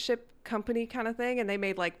rocket ship company kind of thing, and they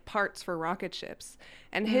made like parts for rocket ships.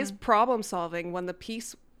 And his problem solving when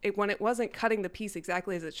it wasn't cutting the piece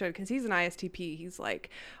exactly as it should, because he's an ISTP, he's like,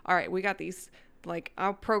 all right, we got these, like,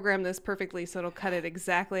 I'll program this perfectly so it'll cut it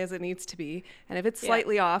exactly as it needs to be. And if it's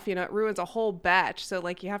slightly off, you know, it ruins a whole batch. So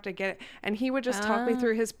like you have to get it. And he would just talk me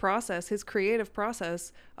through his process, his creative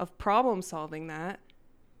process of problem solving that.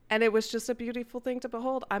 And it was just a beautiful thing to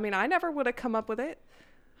behold. I mean, I never would have come up with it.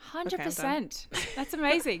 100%. That's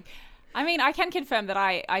amazing. I mean, I can confirm that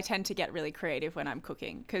I tend to get really creative when I'm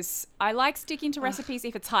cooking, because I like sticking to recipes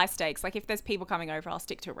if it's high stakes. Like if there's people coming over, I'll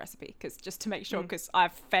stick to a recipe just to make sure, because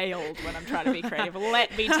I've failed when I'm trying to be creative.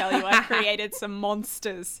 Let me tell you, I've created some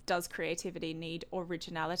monsters. Does creativity need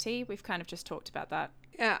originality? We've kind of just talked about that.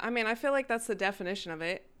 Yeah, I mean, I feel like that's the definition of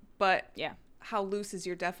it, but how loose is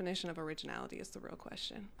your definition of originality is the real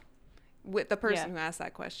question. With the person who asked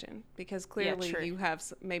that question, because clearly you have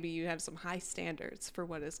some high standards for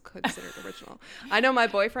what is considered original. I know my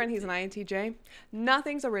boyfriend, he's an INTJ.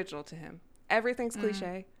 Nothing's original to him. Everything's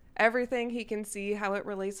cliche. Everything he can see how it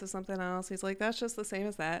relates to something else. He's like, that's just the same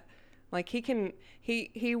as that. Like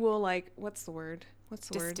he will like, what's the word?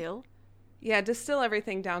 Distill? Yeah, distill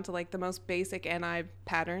everything down to like the most basic NI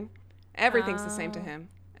pattern. Everything's the same to him.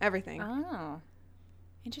 Everything. Oh.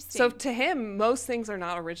 Interesting. So to him, most things are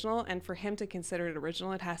not original, and for him to consider it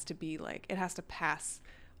original, it has to be like, it has to pass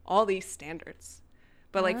all these standards.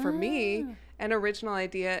 But like for me, an original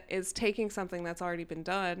idea is taking something that's already been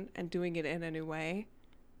done and doing it in a new way.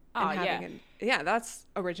 Oh, that's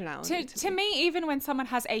originality. To me, even when someone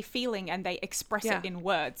has a feeling and they express it in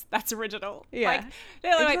words, that's original. Yeah,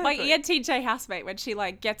 like ENTJ housemate, when she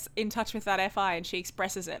like gets in touch with that FI and she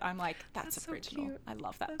expresses it, I'm like, that's original. So I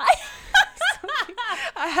love that.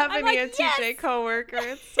 I have an ENTJ coworker.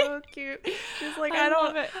 It's so cute. She's like,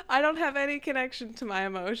 I don't have any connection to my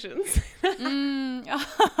emotions.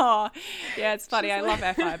 Oh, yeah, it's funny. I love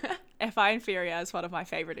FI. FI inferior is one of my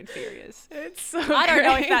favorite inferiors. It's so I don't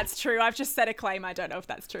know if that's true. I've just said a claim. I don't know if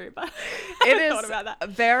that's true, but it is thought about that.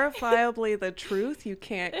 Verifiably the truth. You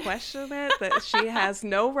can't question it. That she has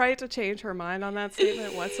no right to change her mind on that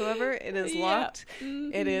statement whatsoever. It is locked.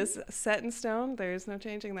 Mm-hmm. It is set in stone. There is no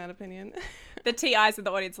changing that opinion. The TIs in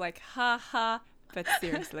the audience like, ha ha. But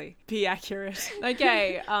seriously, be accurate.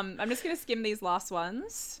 Okay, I'm just going to skim these last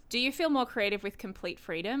ones. Do you feel more creative with complete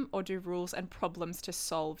freedom, or do rules and problems to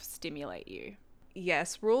solve stimulate you?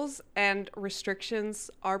 Yes, rules and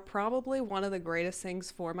restrictions are probably one of the greatest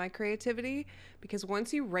things for my creativity, because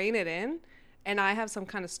once you rein it in and I have some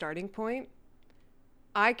kind of starting point,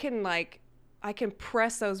 I can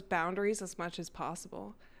press those boundaries as much as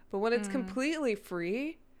possible. But when it's completely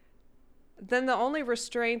free, then the only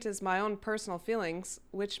restraint is my own personal feelings,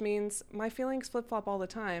 which means my feelings flip-flop all the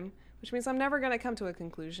time, which means I'm never going to come to a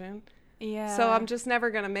conclusion. Yeah. So I'm just never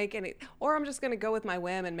going to make any, or I'm just going to go with my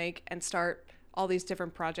whim and start all these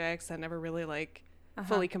different projects and never really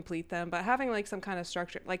fully complete them. But having some kind of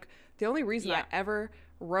structure, the only reason I ever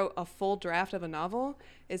wrote a full draft of a novel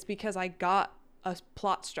is because I got a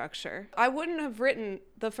plot structure. I wouldn't have written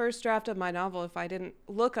the first draft of my novel if I didn't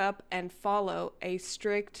look up and follow a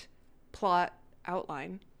strict plot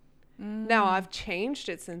outline. Now I've changed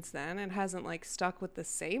it since then and hasn't stuck with the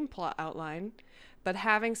same plot outline, but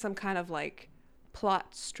having some kind of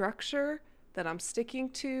plot structure that I'm sticking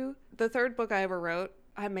to. The third book I ever wrote,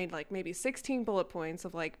 I made maybe 16 bullet points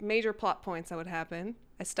of major plot points that would happen.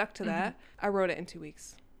 I stuck to that. I wrote it in 2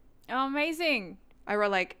 weeks. Oh, amazing. I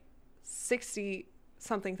wrote 60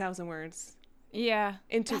 something thousand words. Yeah.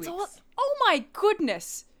 In 2 weeks. Oh my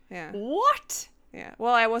goodness. Yeah. What? Yeah.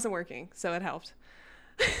 Well, I wasn't working, so it helped.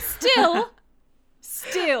 Still.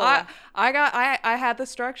 I had the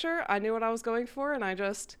structure. I knew what I was going for, and I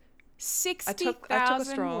just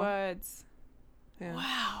 60,000 words. Yeah.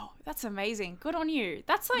 Wow, that's amazing. Good on you.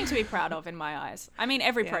 That's something to be proud of in my eyes. I mean,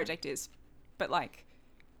 every project is, but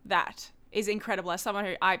that is incredible. As someone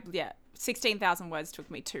who 16,000 words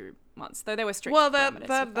took me 2 months, though there were strict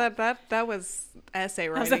parameters. That was essay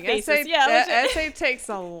writing. That was a thesis. Essay takes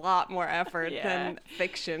a lot more effort than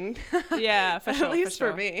fiction. Yeah, for sure. At least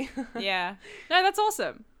for me. Yeah. No, that's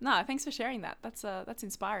awesome. No, thanks for sharing that. That's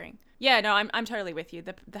inspiring. Yeah, no, I'm totally with you.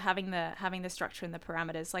 The having the structure and the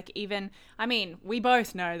parameters. We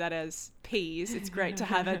both know that as Ps, it's great to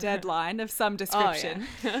have a deadline of some description.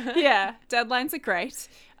 Oh, yeah. Deadlines are great.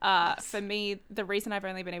 For me, the reason I've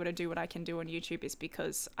only been able to do what I can do on YouTube is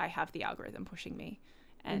because I have the algorithm pushing me.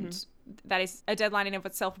 And that is a deadline in of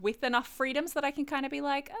itself with enough freedoms that I can kind of be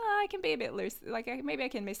I can be a bit loose. Maybe I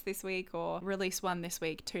can miss this week or release 1 this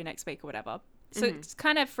week, 2 next week or whatever. So it's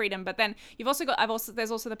kind of freedom. But then you've also got,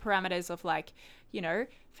 there's also the parameters of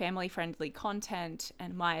family friendly content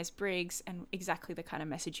and Myers-Briggs and exactly the kind of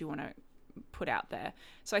message you want to put out there.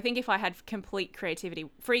 So I think if I had complete creativity,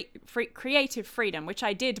 creative freedom, which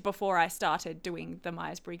I did before I started doing the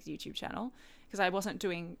Myers-Briggs YouTube channel, because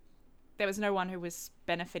there was no one who was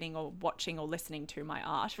benefiting or watching or listening to my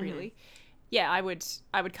art really. Yeah, I would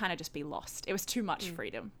kind of just be lost. It was too much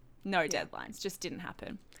freedom. No deadlines, just didn't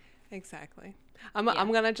happen. Exactly. I'm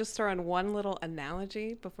going to just throw in one little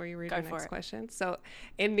analogy before you read your next question. So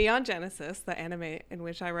in Neon Genesis, the anime in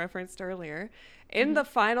which I referenced earlier, in the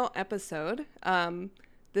final episode,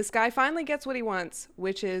 this guy finally gets what he wants,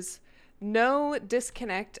 which is no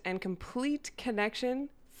disconnect and complete connection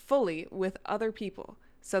fully with other people.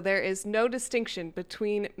 So there is no distinction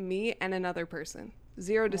between me and another person.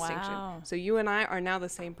 Zero distinction. Wow. So you and I are now the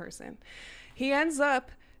same person. He ends up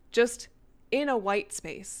just in a white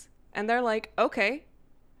space. And they're like, okay.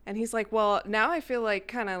 And he's like, well, now I feel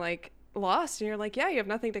kind of lost. And you're like, yeah, you have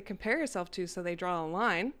nothing to compare yourself to. So they draw a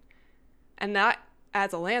line. And that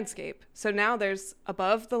adds a landscape. So now there's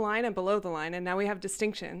above the line and below the line. And now we have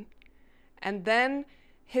distinction. And then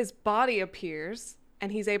his body appears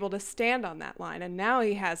and he's able to stand on that line. And now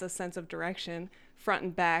he has a sense of direction front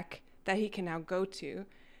and back that he can now go to.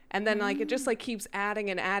 And then it just keeps adding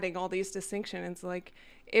and adding all these distinctions. It's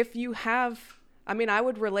if you have... I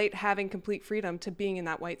would relate having complete freedom to being in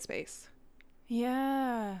that white space.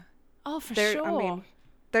 Yeah. Oh, for sure.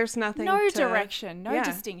 There's nothing. No direction, no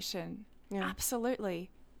distinction. Yeah. Absolutely.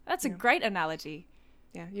 That's a great analogy.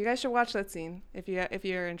 Yeah, you guys should watch that scene if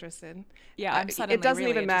you're interested. Yeah, I'm suddenly it doesn't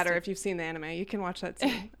really even matter interested. if you've seen the anime. You can watch that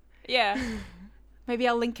scene. Yeah. Maybe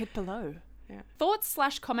I'll link it below. Yeah.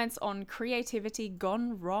 Thoughts/comments on creativity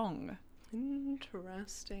gone wrong.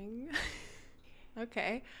 Interesting.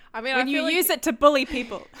 Okay. I mean, When I you feel use it to bully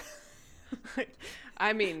people.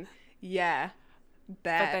 I mean, yeah.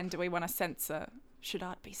 But then do we want to censor? Should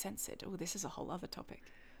art be censored? Oh, this is a whole other topic.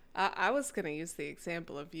 I was going to use the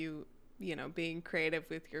example of you know, being creative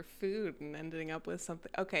with your food and ending up with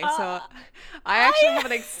something. Okay, so I actually have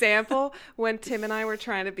an example when Tim and I were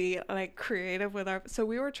trying to be like creative with so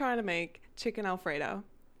we were trying to make chicken Alfredo.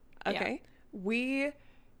 Okay. Yeah. We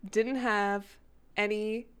didn't have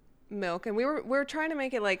any milk, and we were trying to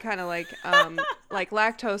make it like kind of like like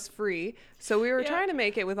lactose free. So we were trying to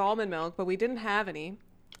make it with almond milk, but we didn't have any.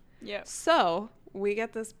 Yeah. So we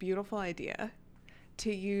get this beautiful idea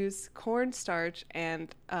to use cornstarch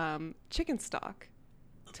and chicken stock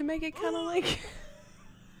to make it kind of like...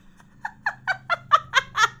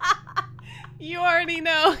 You already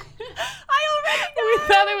know. I already know. We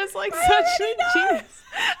thought it was like such a genius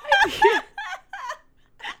idea.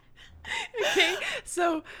 Okay,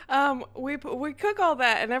 so we cook all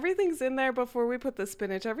that and everything's in there before we put the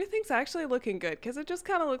spinach. Everything's actually looking good because it just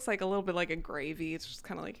kind of looks like a little bit like a gravy. It's just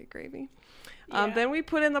kind of like a gravy. Then we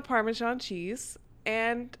put in the Parmesan cheese.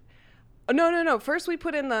 And no. First we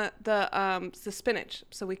put in the spinach.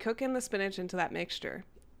 So we cook in the spinach into that mixture.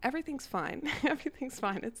 Everything's fine. Everything's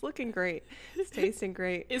fine. It's looking great. It's tasting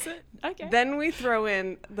great. Is it? Okay. Then we throw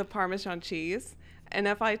in the Parmesan cheese. And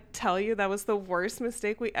if I tell you that was the worst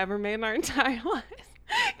mistake we ever made in our entire lives,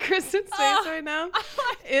 Kristen's face right now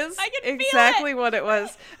is exactly what it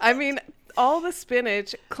was. I mean, all the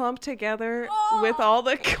spinach clumped together with all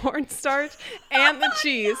the cornstarch and the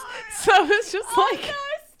cheese. So it's just like... No,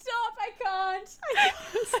 stop. I can't.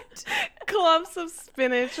 Clumps of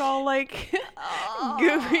spinach all like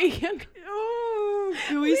gooey. And,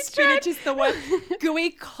 gooey spinach is the worst.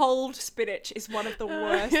 Gooey cold spinach is one of the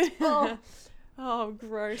worst. Oh,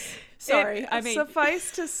 gross. Sorry.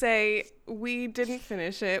 Suffice to say, we didn't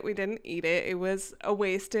finish it. We didn't eat it. It was a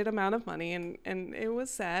wasted amount of money, and it was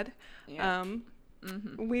sad. Yeah.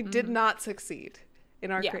 We did not succeed in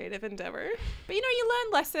our creative endeavor. But, you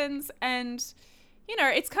learn lessons, and,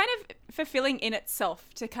 it's kind of fulfilling in itself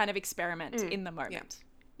to kind of experiment in the moment.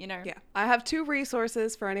 Yeah. Yeah. I have 2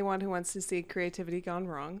 resources for anyone who wants to see creativity gone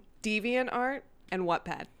wrong. DeviantArt and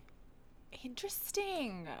Wattpad.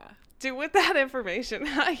 Interesting. Do with that information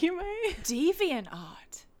how you may.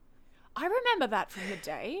 DeviantArt. I remember that from the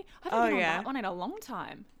day. I haven't been on that one in a long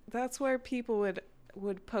time. That's where people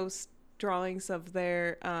would post drawings of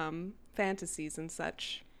their fantasies and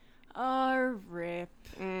such. Oh, rip.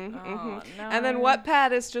 Mm-hmm. Oh, no. And then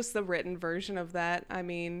Wattpad is just the written version of that. I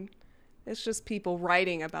mean, it's just people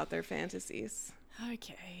writing about their fantasies.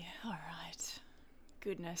 Okay. All right.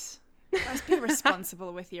 Goodness. Guys, be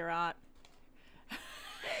responsible with your art.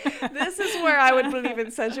 This is where I would believe in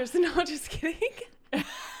censorship. No, just kidding.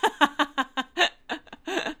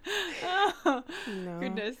 Oh, no.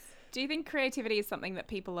 Goodness. Do you think creativity is something that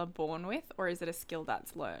people are born with, or is it a skill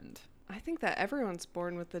that's learned? I think that everyone's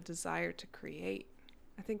born with the desire to create.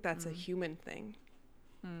 I think that's a human thing.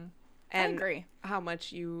 And I agree. How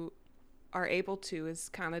much you are able to is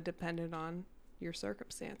kind of dependent on your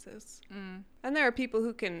circumstances. And there are people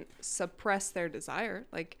who can suppress their desire.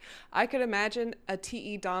 Like, I could imagine a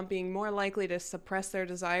TE Dom being more likely to suppress their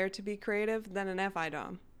desire to be creative than an FI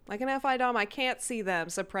Dom. Like an FI Dom, I can't see them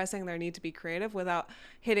suppressing their need to be creative without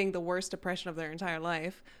hitting the worst depression of their entire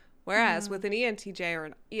life. Whereas with an ENTJ or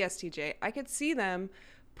an ESTJ, I could see them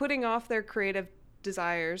putting off their creative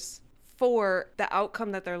desires for the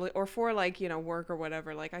outcome that they're, or for like, work or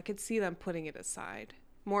whatever. Like, I could see them putting it aside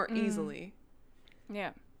more easily.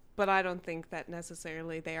 Yeah. But I don't think that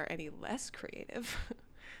necessarily they are any less creative.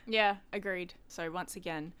 Yeah, agreed. So once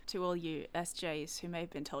again, to all you SJs who may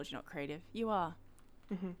have been told you're not creative, you are.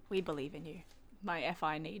 We believe in you. My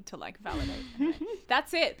FI need to validate. Anyway.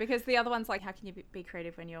 That's it, because the other one's how can you be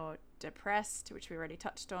creative when you're depressed, which we already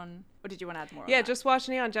touched on. Or did you want to add more on that? Just watch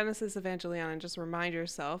Neon Genesis Evangelion and just remind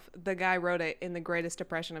yourself the guy wrote it in the greatest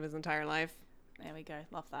depression of his entire life. There we go.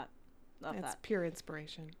 Love that. It's pure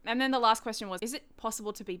inspiration. And then the last question was, is it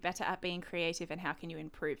possible to be better at being creative, and how can you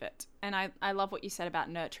improve it? And I love what you said about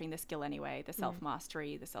nurturing the skill anyway, the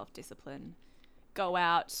self-mastery, the self-discipline. Go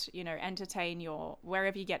out, entertain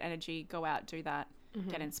wherever you get energy, go out, do that,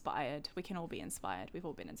 get inspired. We can all be inspired. We've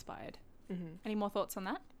all been inspired. Any more thoughts on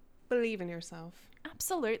that? Believe in yourself.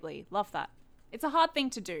 Absolutely. Love that. It's a hard thing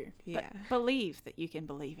to do, but believe that you can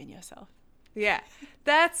believe in yourself. Yeah,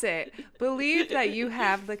 that's it. Believe that you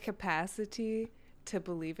have the capacity to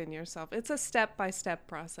believe in yourself. It's a step-by-step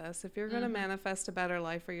process. If you're going to manifest a better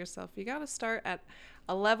life for yourself, you got to start at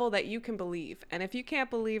a level that you can believe. And if you can't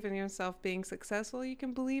believe in yourself being successful, you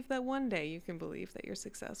can believe that one day you can believe that you're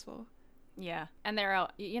successful. Yeah. And there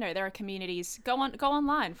are communities. Go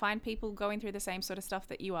online, find people going through the same sort of stuff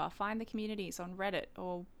that you are. Find the communities on Reddit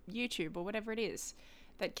or YouTube or whatever it is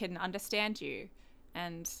that can understand you,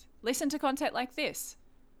 and listen to content like this.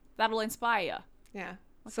 That'll inspire you. Yeah.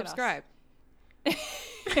 Look at Subscribe.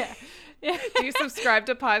 Yeah. Yeah. Do you subscribe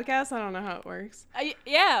to podcasts? I don't know how it works.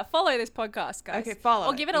 Yeah, follow this podcast, guys. Okay, follow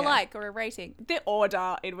Or it, give it a yeah. like or a rating. The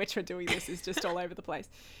order in which we're doing this is just all over the place.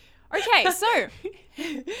 Okay, so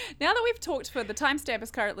now that we've talked for the timestamp is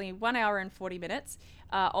currently 1 hour and 40 minutes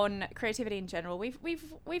on creativity in general,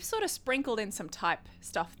 we've sort of sprinkled in some type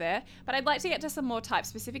stuff there, but I'd like to get to some more type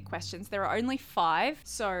specific questions. There are only 5,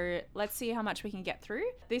 so let's see how much we can get through.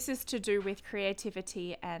 This is to do with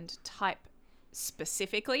creativity and type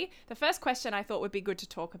specifically. The first question I thought would be good to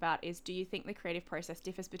talk about is, do you think the creative process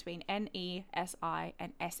differs between NESI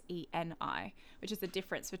and SENI, which is the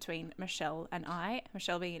difference between Michelle and I,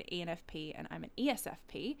 Michelle being an ENFP and I'm an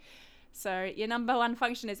ESFP. So your number one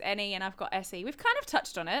function is NE and I've got SE. We've kind of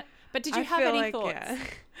touched on it, but did you have any thoughts?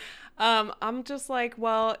 Yeah. I'm just like,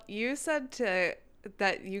 well, you said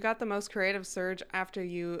that you got the most creative surge after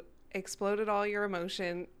you exploded all your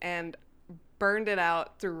emotion and burned it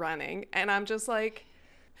out through running. And I'm just like,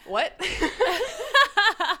 what?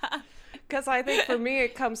 Because I think for me,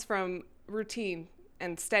 it comes from routine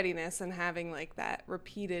and steadiness and having like that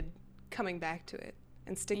repeated coming back to it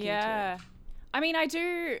and sticking to it. I mean, I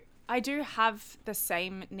do have the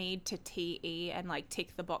same need to TE and like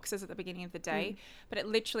tick the boxes at the beginning of the day, but it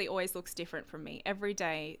literally always looks different from me. Every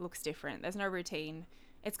day looks different. There's no routine.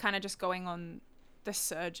 It's kind of just going on the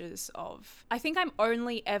surges of, I think I'm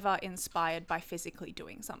only ever inspired by physically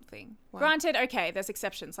doing something. Wow. Granted, okay, there's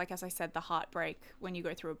exceptions. Like, as I said, the heartbreak, when you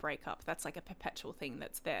go through a breakup, that's like a perpetual thing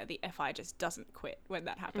that's there. The FI just doesn't quit when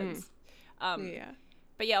that happens. Yeah.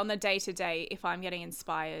 But yeah, on the day to day, if I'm getting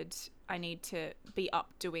inspired, I need to be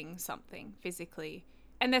up doing something physically.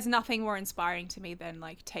 And there's nothing more inspiring to me than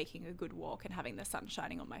like taking a good walk and having the sun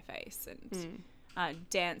shining on my face and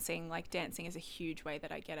dancing. Like, dancing is a huge way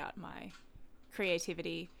that I get out my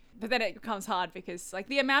creativity. But then it becomes hard because like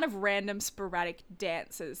the amount of random sporadic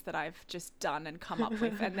dances that I've just done and come up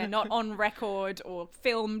with, and they're not on record or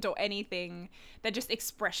filmed or anything, they're just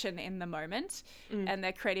expression in the moment and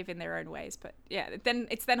they're creative in their own ways. But yeah, then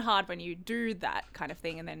it's then hard when you do that kind of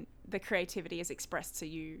thing and then the creativity is expressed so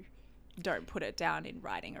you don't put it down in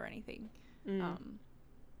writing or anything.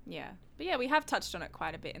 Yeah, but yeah, we have touched on it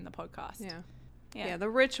quite a bit in the podcast. Yeah, the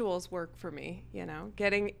rituals work for me, you know,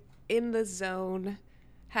 getting in the zone,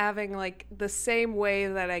 having like the same way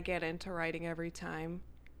that I get into writing every time.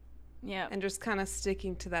 Yeah. And just kind of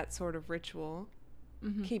sticking to that sort of ritual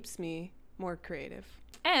keeps me more creative.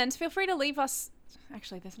 And feel free to leave us,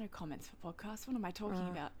 actually there's no comments for podcasts. What am I talking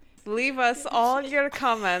about? Leave us all your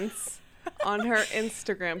comments on her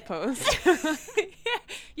Instagram post.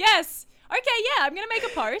 Yes. Okay, yeah, I'm going to make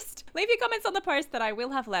a post. Leave your comments on the post that I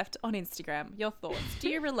will have left on Instagram. Your thoughts. Do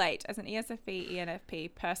you relate as an ESFP,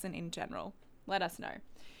 ENFP person in general? Let us know.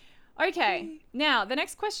 Okay, now the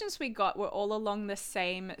next questions we got were all along the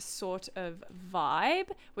same sort of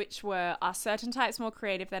vibe, which were, are certain types more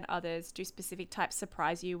creative than others? Do specific types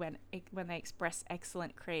surprise you when they express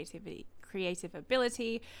excellent creative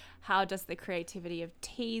ability? How does the creativity of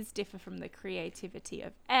T's differ from the creativity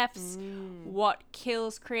of F's? What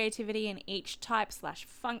kills creativity in each type /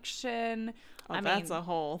 function? That's a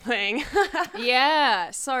whole thing.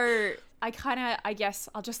 Yeah, so I guess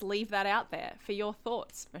I'll just leave that out there for your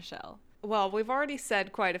thoughts, Michelle. Well, we've already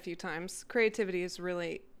said quite a few times, creativity is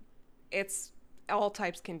really, it's, all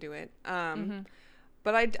types can do it.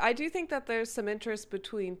 But I do think that there's some interest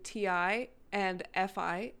between TI and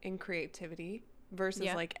FI in creativity versus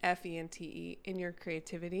like FE and TE in your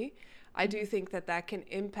creativity. I do think that can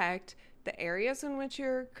impact the areas in which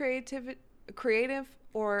you're creative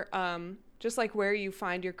or just like where you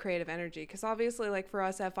find your creative energy. Because obviously, like for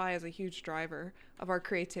us, FI is a huge driver of our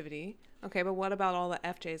creativity. Okay, but what about all the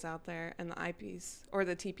FJs out there and the IPs or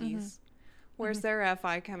the TPs? Where's their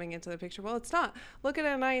FI coming into the picture? Well, it's not. Look at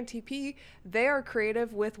an INTP. They are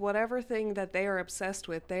creative with whatever thing that they are obsessed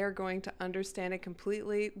with. They are going to understand it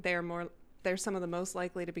completely. They're some of the most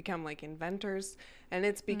likely to become like inventors. And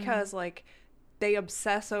it's because like they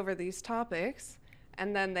obsess over these topics.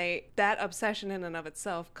 And then that obsession in and of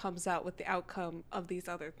itself comes out with the outcome of these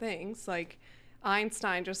other things. Like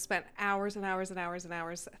Einstein just spent hours and hours and hours and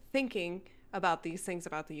hours thinking about these things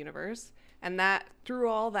about the universe. And that through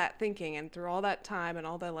all that thinking and through all that time and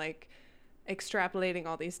all the like extrapolating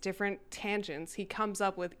all these different tangents, he comes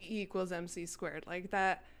up with E equals MC squared. Like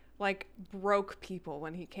that, like broke people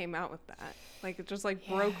when he came out with that. Like it just like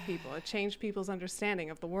broke people. It changed people's understanding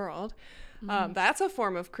of the world. That's a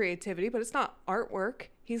form of creativity, but it's not artwork.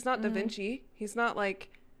 He's not Da Vinci. He's not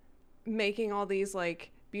like making all these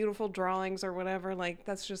like beautiful drawings or whatever. Like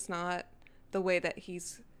that's just not the way that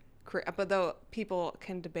he's but though people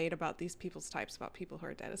can debate about these people's types, about people who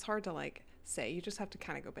are dead, it's hard to like say. You just have to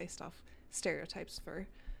kind of go based off stereotypes for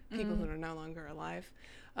people who are no longer alive.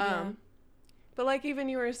 But like even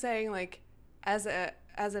you were saying, like as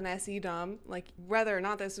an SE dom, like whether or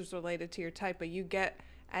not this is related to your type, but you get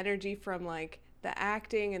energy from like the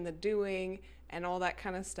acting and the doing and all that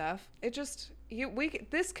kind of stuff. It just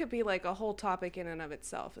this could be like a whole topic in and of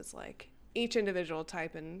itself. It's like each individual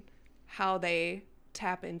type and how they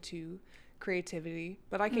tap into creativity.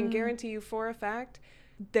 But I can guarantee you for a fact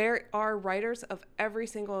there are writers of every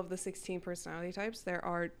single of the 16 personality types. There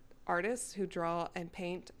are artists who draw and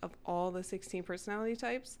paint of all the 16 personality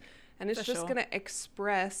types, and it's just going to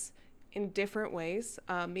express in different ways.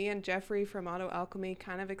 Me and Jeffrey from Auto Alchemy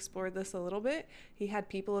kind of explored this a little bit. He had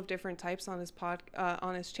people of different types on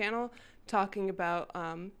his channel talking about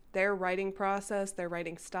their writing process, their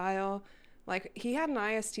writing style. Like he had an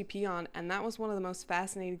ISTP on, and that was one of the most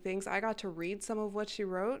fascinating things. I got to read some of what she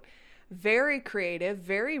wrote. Very creative,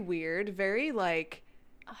 very weird, very like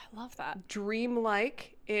I love that.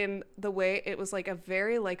 Dreamlike in the way it was like a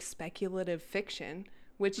very like speculative fiction,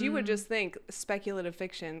 which you would just think speculative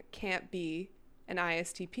fiction can't be an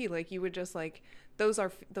ISTP. Like you would just like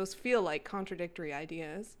those feel like contradictory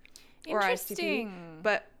ideas or ISTP.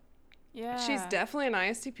 But yeah, she's definitely an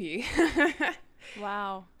ISTP.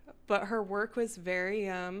 Wow. But her work was very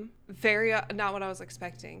not what I was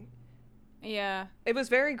expecting. Yeah. It was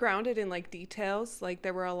very grounded in like details. Like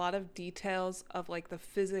there were a lot of details of like the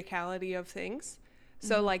physicality of things.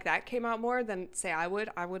 So like that came out more than say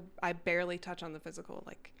I barely touch on the physical.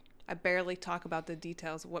 Like I barely talk about the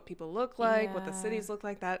details of what people look like, what the cities look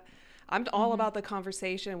like. That I'm all about the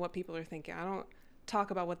conversation and what people are thinking. I don't talk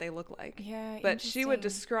about what they look like. Yeah. But she would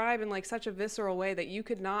describe in like such a visceral way that you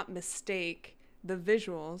could not mistake the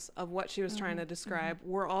visuals of what she was trying to describe.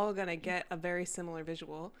 We're all going to get a very similar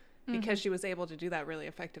visual because she was able to do that really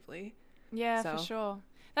effectively. Yeah, for sure.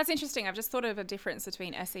 That's interesting. I've just thought of a difference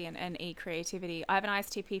between SE and NE creativity. I have an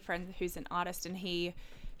ISTP friend who's an artist, and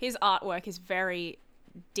his artwork is very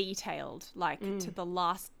detailed, like to the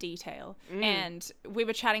last detail. And we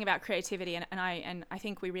were chatting about creativity, and I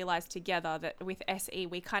think we realized together that with SE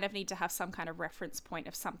we kind of need to have some kind of reference point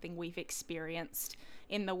of something we've experienced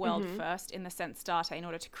in the world first, in the sense data, in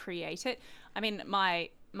order to create it. I mean, my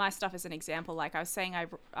stuff is an example. Like I was saying,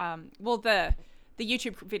 the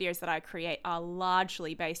YouTube videos that I create are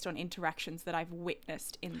largely based on interactions that I've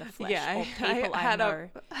witnessed in the flesh, or people I know.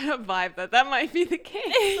 I had a vibe that might be the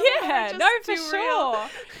case. Yeah, no, for sure.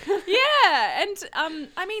 Yeah, and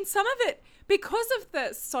I mean, some of it, because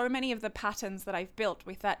of so many of the patterns that I've built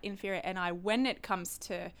with that inferior NI when it comes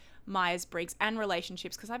to Myers-Briggs and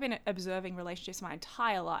relationships, because I've been observing relationships my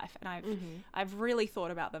entire life, and I've really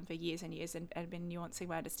thought about them for years and years and been nuancing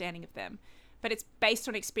my understanding of them. But it's based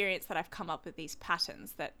on experience that I've come up with these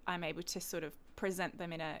patterns that I'm able to sort of present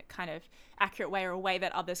them in a kind of accurate way, or a way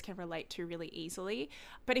that others can relate to really easily.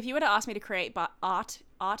 But if you were to ask me to create art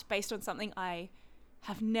based on something I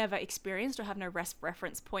have never experienced or have no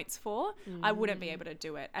reference points for, I wouldn't be able to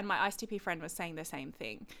do it. And my ISTP friend was saying the same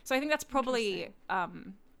thing. So I think that's probably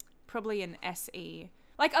an SE.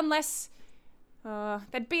 Like unless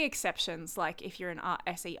there'd be exceptions, like if you're an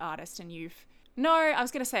SE artist and I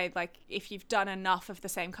was going to say, like, if you've done enough of the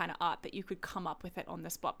same kind of art that you could come up with it on the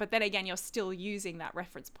spot. But then again, you're still using that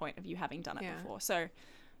reference point of you having done it before. So,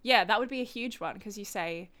 yeah, that would be a huge one, because you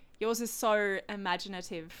say yours is so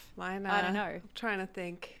imaginative. Mine, I don't know. I'm trying to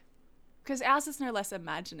think. Because ours is no less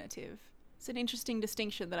imaginative. It's an interesting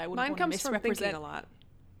distinction that I wouldn't want to misrepresent. Mine comes from thinking a lot.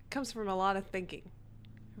 It comes from a lot of thinking.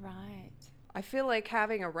 Right. I feel like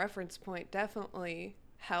having a reference point definitely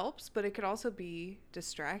helps, but it could also be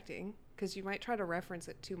distracting. Because you might try to reference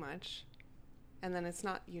it too much, and then it's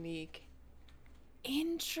not unique.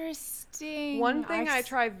 Interesting. One thing I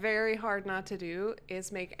try very hard not to do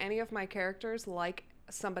is make any of my characters like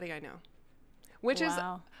somebody I know. Which is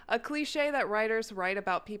a cliche that writers write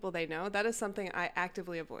about people they know. That is something I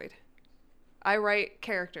actively avoid. I write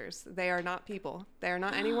characters. They are not people. They are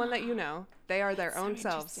not anyone that you know. They are their own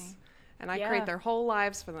selves. And I create their whole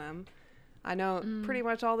lives for them. I know pretty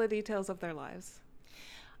much all the details of their lives.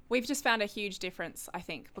 We've just found a huge difference, I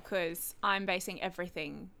think, because I'm basing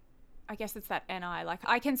everything, I guess it's that NI, like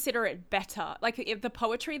I consider it better. Like if the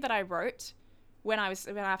poetry that I wrote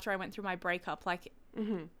after I went through my breakup, like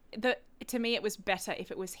to me it was better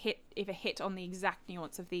if it hit on the exact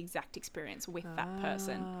nuance of the exact experience with that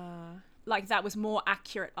person. Like that was more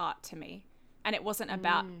accurate art to me. And it wasn't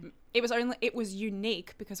about it was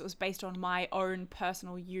unique because it was based on my own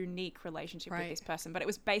personal unique relationship with this person, but it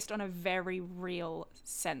was based on a very real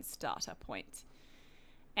sense data point.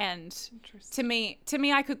 And to me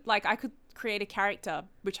I could create a character,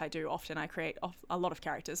 which I do often. I create a lot of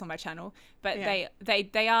characters on my channel, but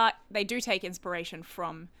they do take inspiration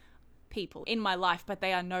from people in my life, but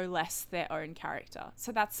they are no less their own character.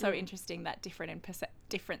 So that's so interesting, that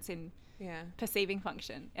difference in perceiving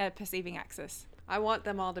axis. I want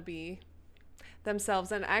them all to be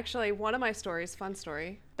themselves. And actually, one of my stories, fun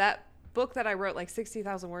story, that book that I wrote like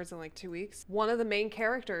 60,000 words in like 2 weeks, one of the main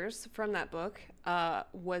characters from that book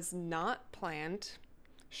was not planned.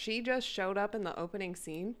 She just showed up in the opening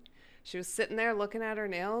scene. She was sitting there looking at her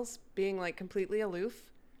nails, being like completely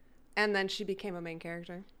aloof, and then she became a main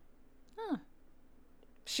character.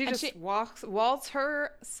 She just waltzed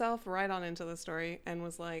herself right on into the story and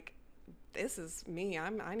was like, this is me.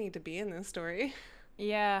 I need to be in this story.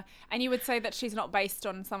 Yeah. And you would say that she's not based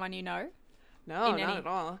on someone you know? No, not at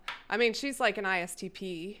all. I mean, she's like an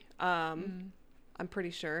ISTP. I'm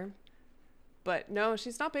pretty sure. But no,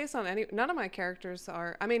 she's not based on none of my characters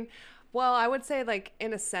are. I mean, well, I would say like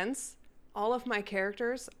in a sense, all of my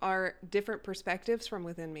characters are different perspectives from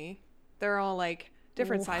within me. They're all like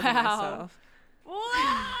different sides of myself. Wow.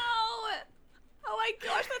 Oh my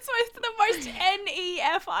gosh, that's the most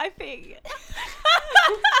NEFI thing.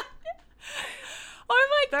 Oh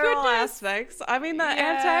my goodness. They're all aspects. I mean, the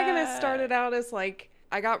antagonist started out as like,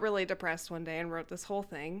 I got really depressed one day and wrote this whole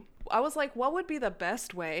thing. I was like, what would be the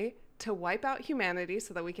best way to wipe out humanity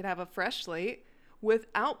so that we could have a fresh slate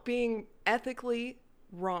without being ethically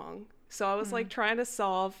wrong? So I was like trying to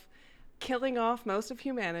solve killing off most of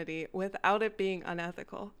humanity without it being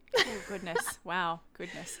unethical. Oh, goodness. Wow.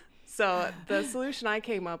 Goodness. So the solution I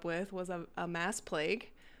came up with was a mass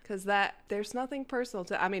plague, because there's nothing personal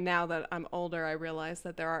to. I mean, now that I'm older, I realize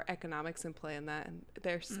that there are economics in play in that, and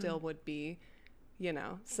there still would be,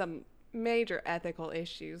 some major ethical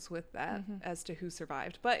issues with that as to who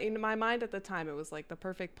survived. But in my mind at the time, it was like the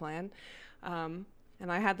perfect plan. And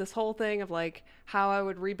I had this whole thing of like how I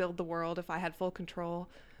would rebuild the world if I had full control.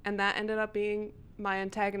 And that ended up being my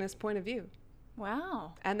antagonist point of view.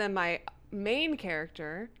 Wow. And then my main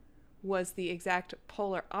character was the exact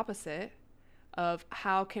polar opposite of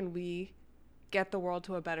how can we get the world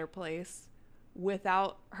to a better place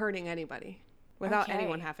without hurting anybody, without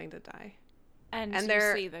anyone having to die. And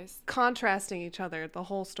they're see those contrasting each other the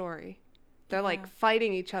whole story. They're like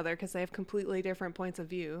fighting each other because they have completely different points of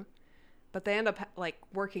view, but they end up like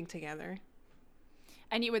working together.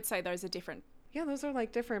 And you would say those are different. Yeah, those are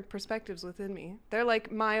like different perspectives within me. They're like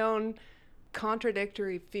my own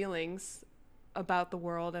contradictory feelings about the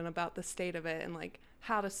world and about the state of it and like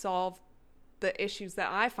how to solve the issues that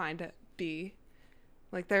I find it be.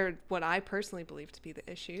 Like they're what I personally believe to be the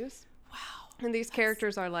issues. Wow. And these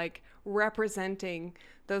characters are like representing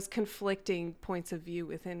those conflicting points of view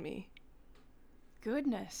within me.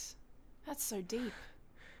 Goodness. That's so deep.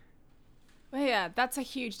 Well, yeah, that's a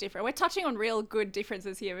huge difference. We're touching on real good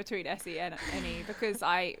differences here between Essie and Annie, because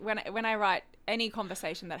when I write any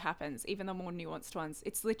conversation that happens, even the more nuanced ones,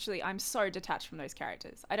 it's literally, I'm so detached from those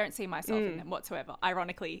characters. I don't see myself in them whatsoever,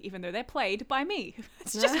 ironically, even though they're played by me.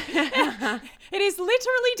 It's just, it is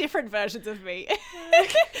literally different versions of me.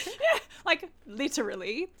 Yeah, like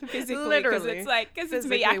literally, physically, because it's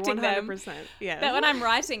me acting 100%, them. Yeah. That when I'm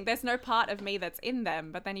writing, there's no part of me that's in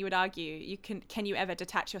them, but then you would argue, can you ever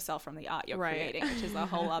detach yourself from the art you're creating, which is a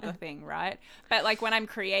whole other thing, right? But like when I'm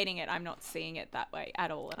creating it, I'm not seeing it that way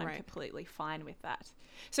at all, and I'm completely fine with that.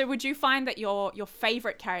 So would you find that your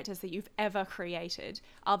favorite characters that you've ever created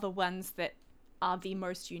are the ones that are the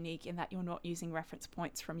most unique in that you're not using reference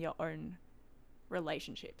points from your own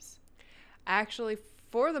relationships? Actually,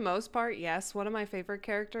 for the most part, yes. One of my favorite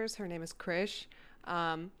characters, her name is Krish.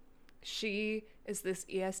 She is this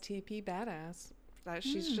ESTP badass.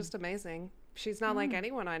 She's just amazing. She's not like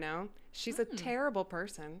anyone I know. She's a terrible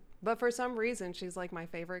person, but for some reason, she's like my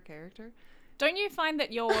favorite character. Don't you find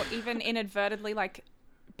that you're even inadvertently like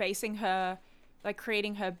basing her, like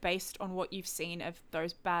creating her based on what you've seen of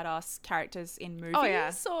those badass characters in movies? Oh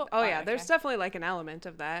yeah. Okay. There's definitely like an element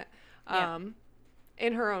of that.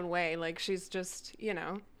 In her own way. Like she's just,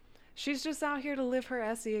 she's just out here to live her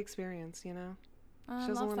Essie experience, She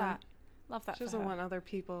love that. Love that. She doesn't want other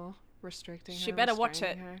people restricting her. She better watch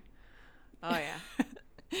it. Her. Oh yeah.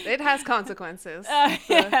 It has consequences.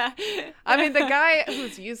 Yeah. I mean, the guy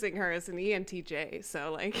who's using her is an ENTJ,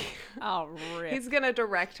 so like, Oh, rip. he's gonna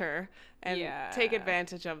direct her and Yeah. take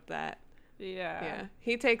advantage of that. Yeah. Yeah,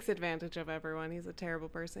 he takes advantage of everyone. He's a terrible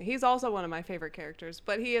person. He's also one of my favorite characters,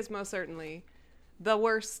 but he is most certainly the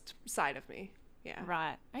worst side of me. Yeah.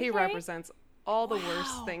 Right. He Okay. represents all the Wow.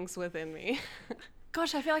 worst things within me.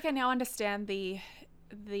 Gosh, I feel like I now understand the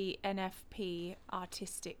NFP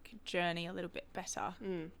artistic journey a little bit better.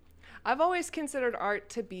 I've always considered art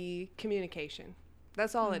to be communication.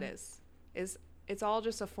 That's all it is. It's all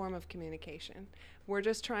just a form of communication. We're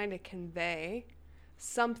just trying to convey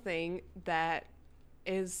something that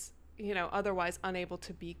is, otherwise unable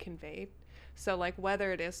to be conveyed. So like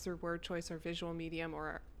whether it is through word choice or visual medium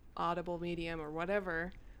or audible medium or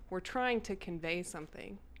whatever, we're trying to convey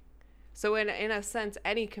something. So in a sense,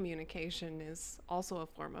 any communication is also a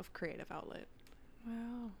form of creative outlet.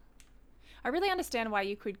 Wow. I really understand why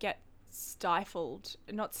you could get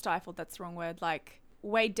not stifled, that's the wrong word, like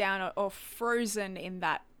weighed down or frozen in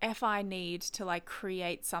that FI need to like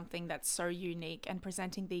create something that's so unique and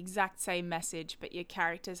presenting the exact same message, but your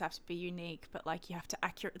characters have to be unique, but like you have to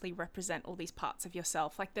accurately represent all these parts of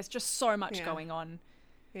yourself. Like there's just so much going on.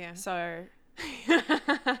 Yeah. So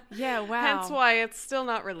yeah, wow. Hence why it's still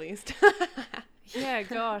not released. Yeah,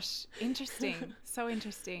 gosh. Interesting. So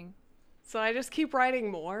interesting. So I just keep writing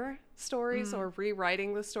more stories or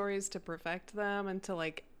rewriting the stories to perfect them and to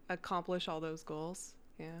like accomplish all those goals.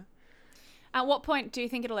 Yeah. At what point do you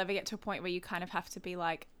think it'll ever get to a point where you kind of have to be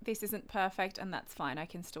like, this isn't perfect and that's fine, I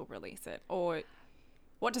can still release it? Or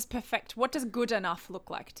what does good enough look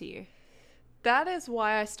like to you? That is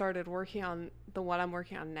why I started working on the one I'm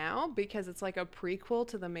working on now, because it's like a prequel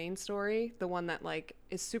to the main story, the one that like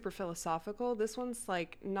is super philosophical. This one's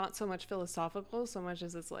like not so much philosophical so much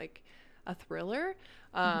as it's like a thriller.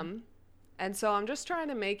 And so I'm just trying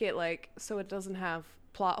to make it like so it doesn't have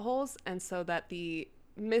plot holes and so that the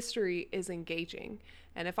mystery is engaging.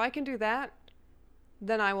 And if I can do that,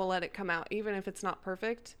 then I will let it come out, even if it's not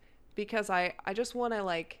perfect, because I just want to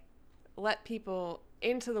like let people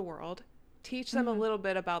into the world, teach them a little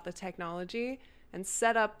bit about the technology, and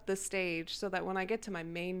set up the stage so that when I get to my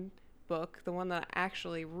main book, the one that I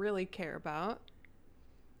actually really care about,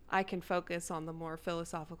 I can focus on the more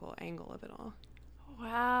philosophical angle of it all.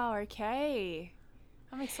 Wow, okay.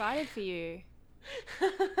 I'm excited for you.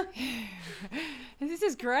 This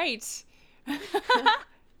is great.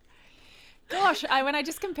 Gosh, when I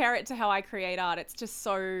just compare it to how I create art, it's just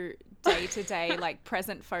so day to day, like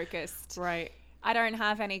present focused. Right. I don't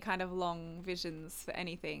have any kind of long visions for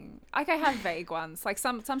anything. Like I have vague ones. Like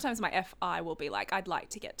sometimes my FI will be like, I'd like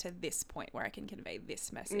to get to this point where I can convey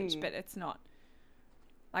this message, but it's not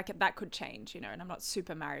like that could change, and I'm not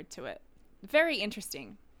super married to it. Very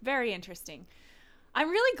interesting. Very interesting. I'm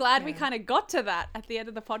really glad we kind of got to that at the end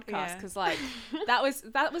of the podcast because like that was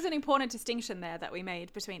an important distinction there that we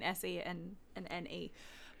made between SE and NE.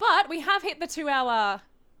 But we have hit the 2-hour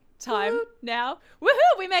time now.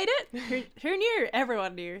 Woohoo! We made it. Who knew?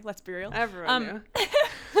 Everyone knew. Let's be real. Everyone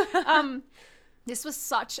knew. This was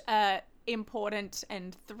such a important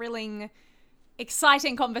and thrilling,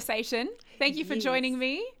 exciting conversation. Thank you for joining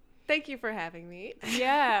me. Thank you for having me.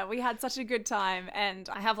 Yeah, we had such a good time, and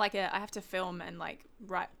I have to film and like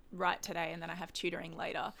write today, and then I have tutoring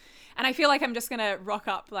later. And I feel like I'm just gonna rock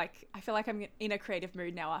up. Like I feel like I'm in a creative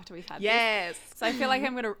mood now after we've had this. So I feel like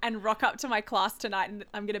I'm gonna rock up to my class tonight, and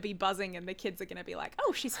I'm gonna be buzzing, and the kids are gonna be like,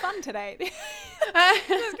 "Oh, she's fun today." This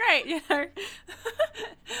is great,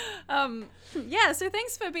 Yeah. So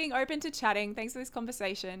thanks for being open to chatting. Thanks for this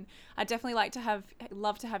conversation. I'd definitely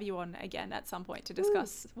love to have you on again at some point to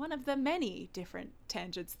discuss one of the many different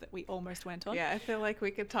tangents that we almost went on. Yeah, I feel like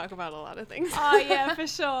we could talk about a lot of things. Oh yeah, for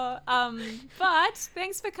sure. But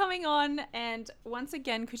thanks for coming on, and once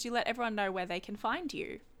again, could you let everyone know where they can find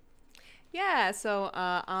you? Yeah, so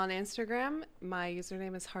on Instagram, my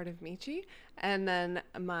username is Heart of Michi, and then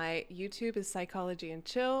my YouTube is Psychology and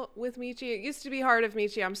Chill with Michi. It used to be Heart of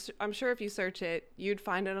Michi. I'm sure if you search it, you'd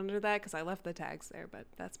find it under that because I left the tags there, but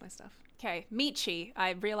that's my stuff. Okay, Michi.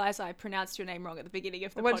 I realized I pronounced your name wrong at the beginning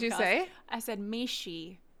of the podcast. What'd you say? I said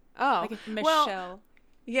Michi. Oh, Like Michelle. Well,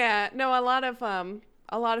 yeah, no, a lot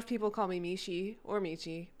of people call me Michi or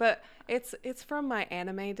Michi, but it's from my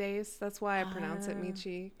anime days. That's why I pronounce it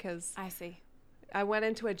Michi, because I see. I went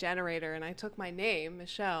into a generator and I took my name,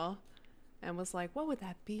 Michelle, and was like, what would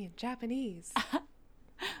that be in Japanese?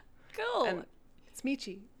 Cool. And it's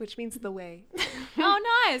Michi, which means the way.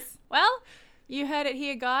 Oh, nice. Well, you heard it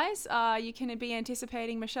here, guys. You can be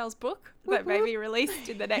anticipating Michelle's book that may be released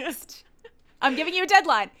in the next... I'm giving you a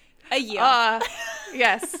deadline. A year.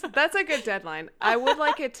 Yes, that's a good deadline. I would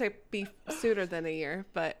like it to be sooner than a year,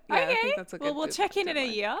 but yeah, I think that's a good Well, we'll check in a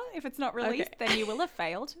deadline. year. If it's not released, then you will have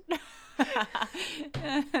failed.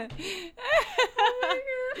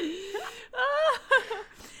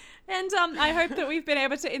 And I hope that we've been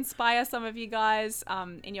able to inspire some of you guys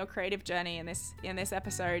in your creative journey in this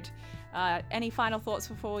episode. Any final thoughts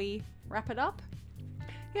before we wrap it up?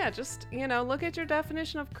 Yeah, just, look at your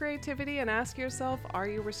definition of creativity and ask yourself, are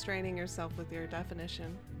you restraining yourself with your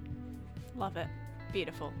definition? Love it.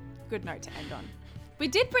 Beautiful. Good note to end on. We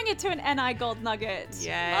did bring it to an NI Gold Nugget.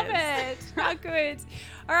 Yes. Love it. How good.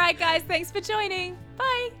 All right, guys. Thanks for joining. Bye.